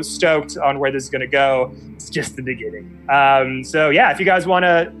so stoked on where this is going to go. It's just the beginning. So yeah, if you guys want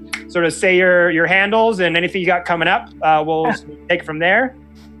to sort of say your handles and anything you got coming up, we'll take it from there.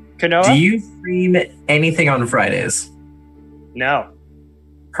 Kanoa? Do you stream anything on Fridays? No.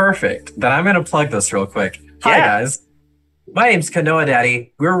 Perfect. Then I'm going to plug this real quick. Hi, guys. My name's Kanoa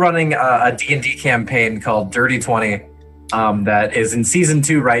Daddy. We're running a D&D campaign called Dirty 20 that is in Season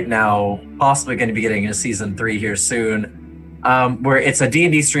 2 right now, possibly going to be getting a Season 3 here soon. where it's a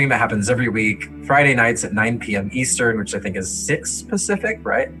D&D stream that happens every week, Friday nights at 9 p.m. Eastern, which I think is 6 Pacific,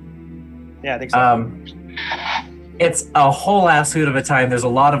 right? Yeah, I think so. It's a whole ass hoot of a time. There's a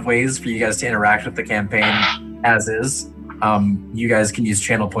lot of ways for you guys to interact with the campaign, as is. You guys can use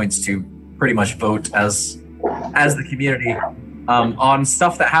channel points to pretty much vote as the community on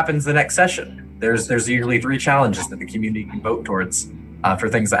stuff that happens the next session. There's usually 3 challenges that the community can vote towards for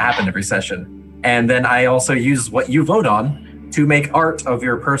things that happen every session. And then I also use what you vote on to make art of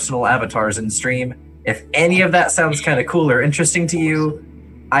your personal avatars in stream. If any of that sounds kind of cool or interesting to you,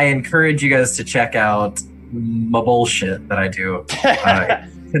 I encourage you guys to check out my bullshit that I do.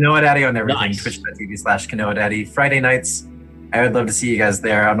 Kanoa Daddy on everything. Nice. Twitch.tv/Kanoa Daddy. Friday nights. I would love to see you guys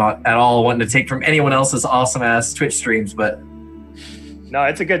there. I'm not at all wanting to take from anyone else's awesome ass Twitch streams, but no,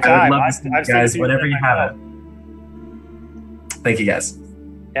 it's a good time. I would love to see you guys whenever you have it. Thank you guys.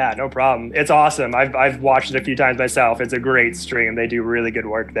 Yeah, no problem. It's awesome. I've watched it a few times myself. It's a great stream. They do really good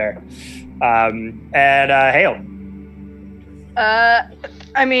work there. Hale.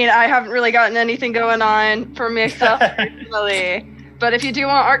 I mean, I haven't really gotten anything going on for myself personally. But if you do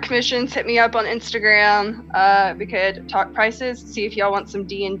want art commissions, hit me up on Instagram. We could talk prices, see if y'all want some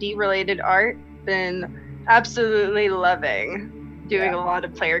D&D related art. Been absolutely loving doing a lot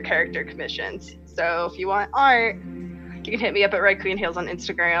of player character commissions. So if you want art, you can hit me up at Red Queen Hales on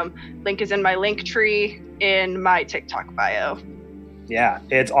Instagram. Link is in my link tree in my TikTok bio. Yeah,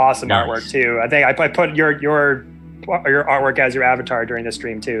 it's awesome artwork too. I think I put your artwork as your avatar during the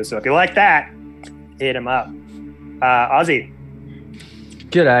stream too. So if you like that, hit him up. Ozzy.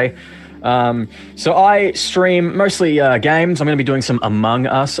 G'day. So I stream mostly games. I'm going to be doing some Among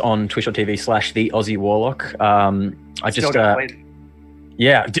Us on twitch.tv/the Aussie Warlock.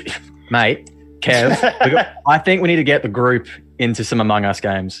 Mate, Kev, I think we need to get the group into some Among Us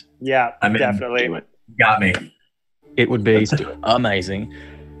games. Yeah, definitely. Got me. It would be amazing.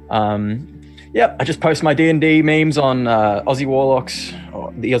 I just post my D&D memes on Aussie Warlocks,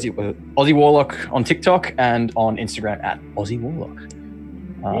 or the Aussie Warlock on TikTok and on Instagram at Aussie Warlock.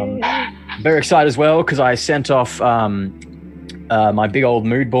 Very excited as well because I sent off my big old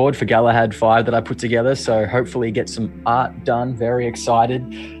mood board for Galahad 5 that I put together, so hopefully get some art done. Very excited.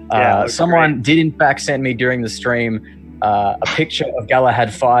 Someone did in fact send me during the stream a picture of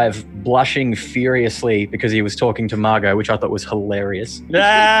Galahad 5 blushing furiously because he was talking to Margot, which I thought was hilarious.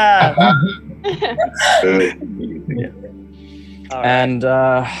 Yeah. And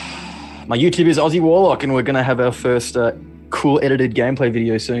my YouTube is Aussie Warlock, and we're going to have our first cool edited gameplay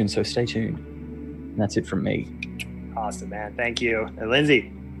video soon, so stay tuned. And that's it from me. Awesome, man. Thank you. And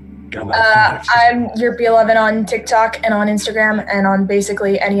Lindsay. I'm Yerp11 on TikTok and on Instagram and on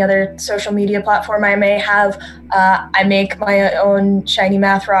basically any other social media platform I may have. I make my own shiny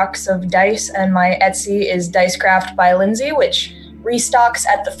math rocks of dice, and my Etsy is Dicecraft by Lindsay, which restocks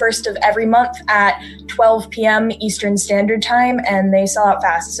at the first of every month at 12 p.m. Eastern Standard Time, and they sell out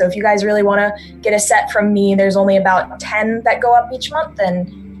fast. So if you guys really want to get a set from me, there's only about 10 that go up each month,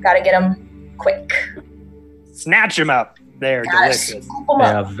 and got to get them quick. Snatch them up. They're delicious.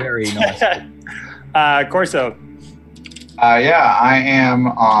 Yeah, very nice. Corso. I am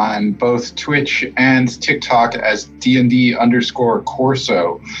on both Twitch and TikTok as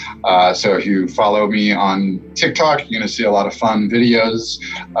DND_Corso. So if you follow me on TikTok, you're going to see a lot of fun videos,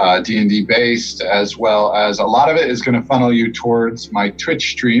 D&D based, as well as a lot of it is going to funnel you towards my Twitch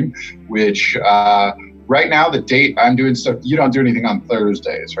stream, which right now the date I'm doing stuff. You don't do anything on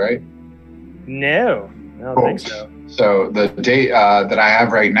Thursdays, right? No, I don't think so. So the date that I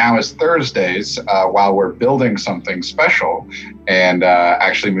have right now is Thursdays while we're building something special. And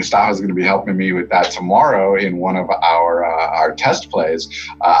actually, Mustafa is going to be helping me with that tomorrow in one of our test plays.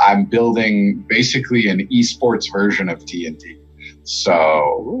 I'm building basically an esports version of D&D.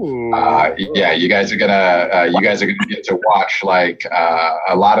 So you guys are gonna get to watch like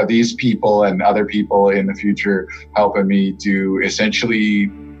a lot of these people and other people in the future helping me do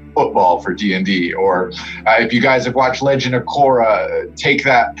essentially football for D&D, or if you guys have watched Legend of Korra, take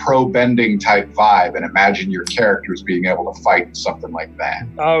that pro bending type vibe and imagine your characters being able to fight something like that.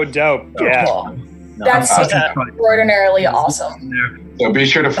 Oh, dope! Yeah, that's extraordinarily awesome. So be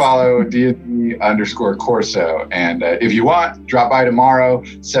sure to follow D&D_Corso, and if you want, drop by tomorrow,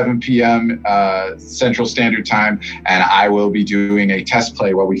 7 p.m. Central Standard Time, and I will be doing a test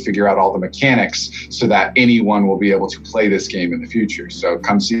play while we figure out all the mechanics so that anyone will be able to play this game in the future. So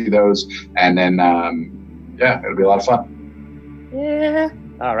come see those, and then it'll be a lot of fun. Yeah.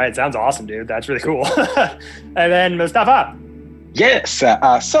 All right, sounds awesome, dude. That's really cool. And then Mustafa. Yes.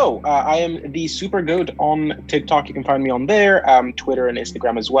 So I am the Super Goat on TikTok. You can find me on there, Twitter and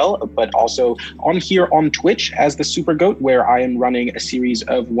Instagram as well, but also on here on Twitch as the Super Goat, where I am running a series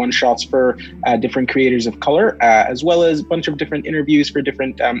of one-shots for different creators of color, as well as a bunch of different interviews for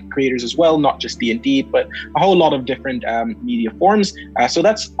different creators as well, not just D&D, but a whole lot of different media forms. So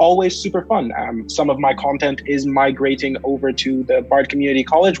that's always super fun. Some of my content is migrating over to the Bard Community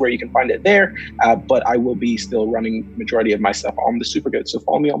College, where you can find it there, but I will be still running majority of my stuff on the Super Good. So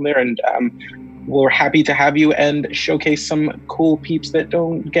follow me on there, and we're happy to have you and showcase some cool peeps that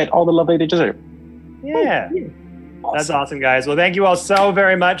don't get all the love they deserve. Yeah. Awesome. That's awesome, guys. Well, thank you all so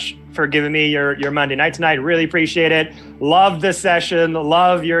very much for giving me your Monday night tonight. Really appreciate it. Love the session.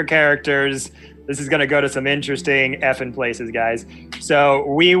 Love your characters. This is going to go to some interesting effing places, guys. So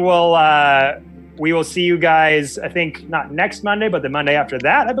we will see you guys, I think, not next Monday, but the Monday after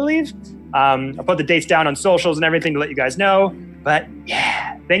that, I believe. I'll put the dates down on socials and everything to let you guys know. But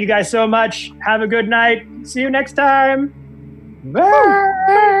yeah, thank you guys so much. Have a good night. See you next time.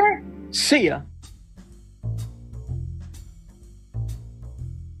 Bye. See ya.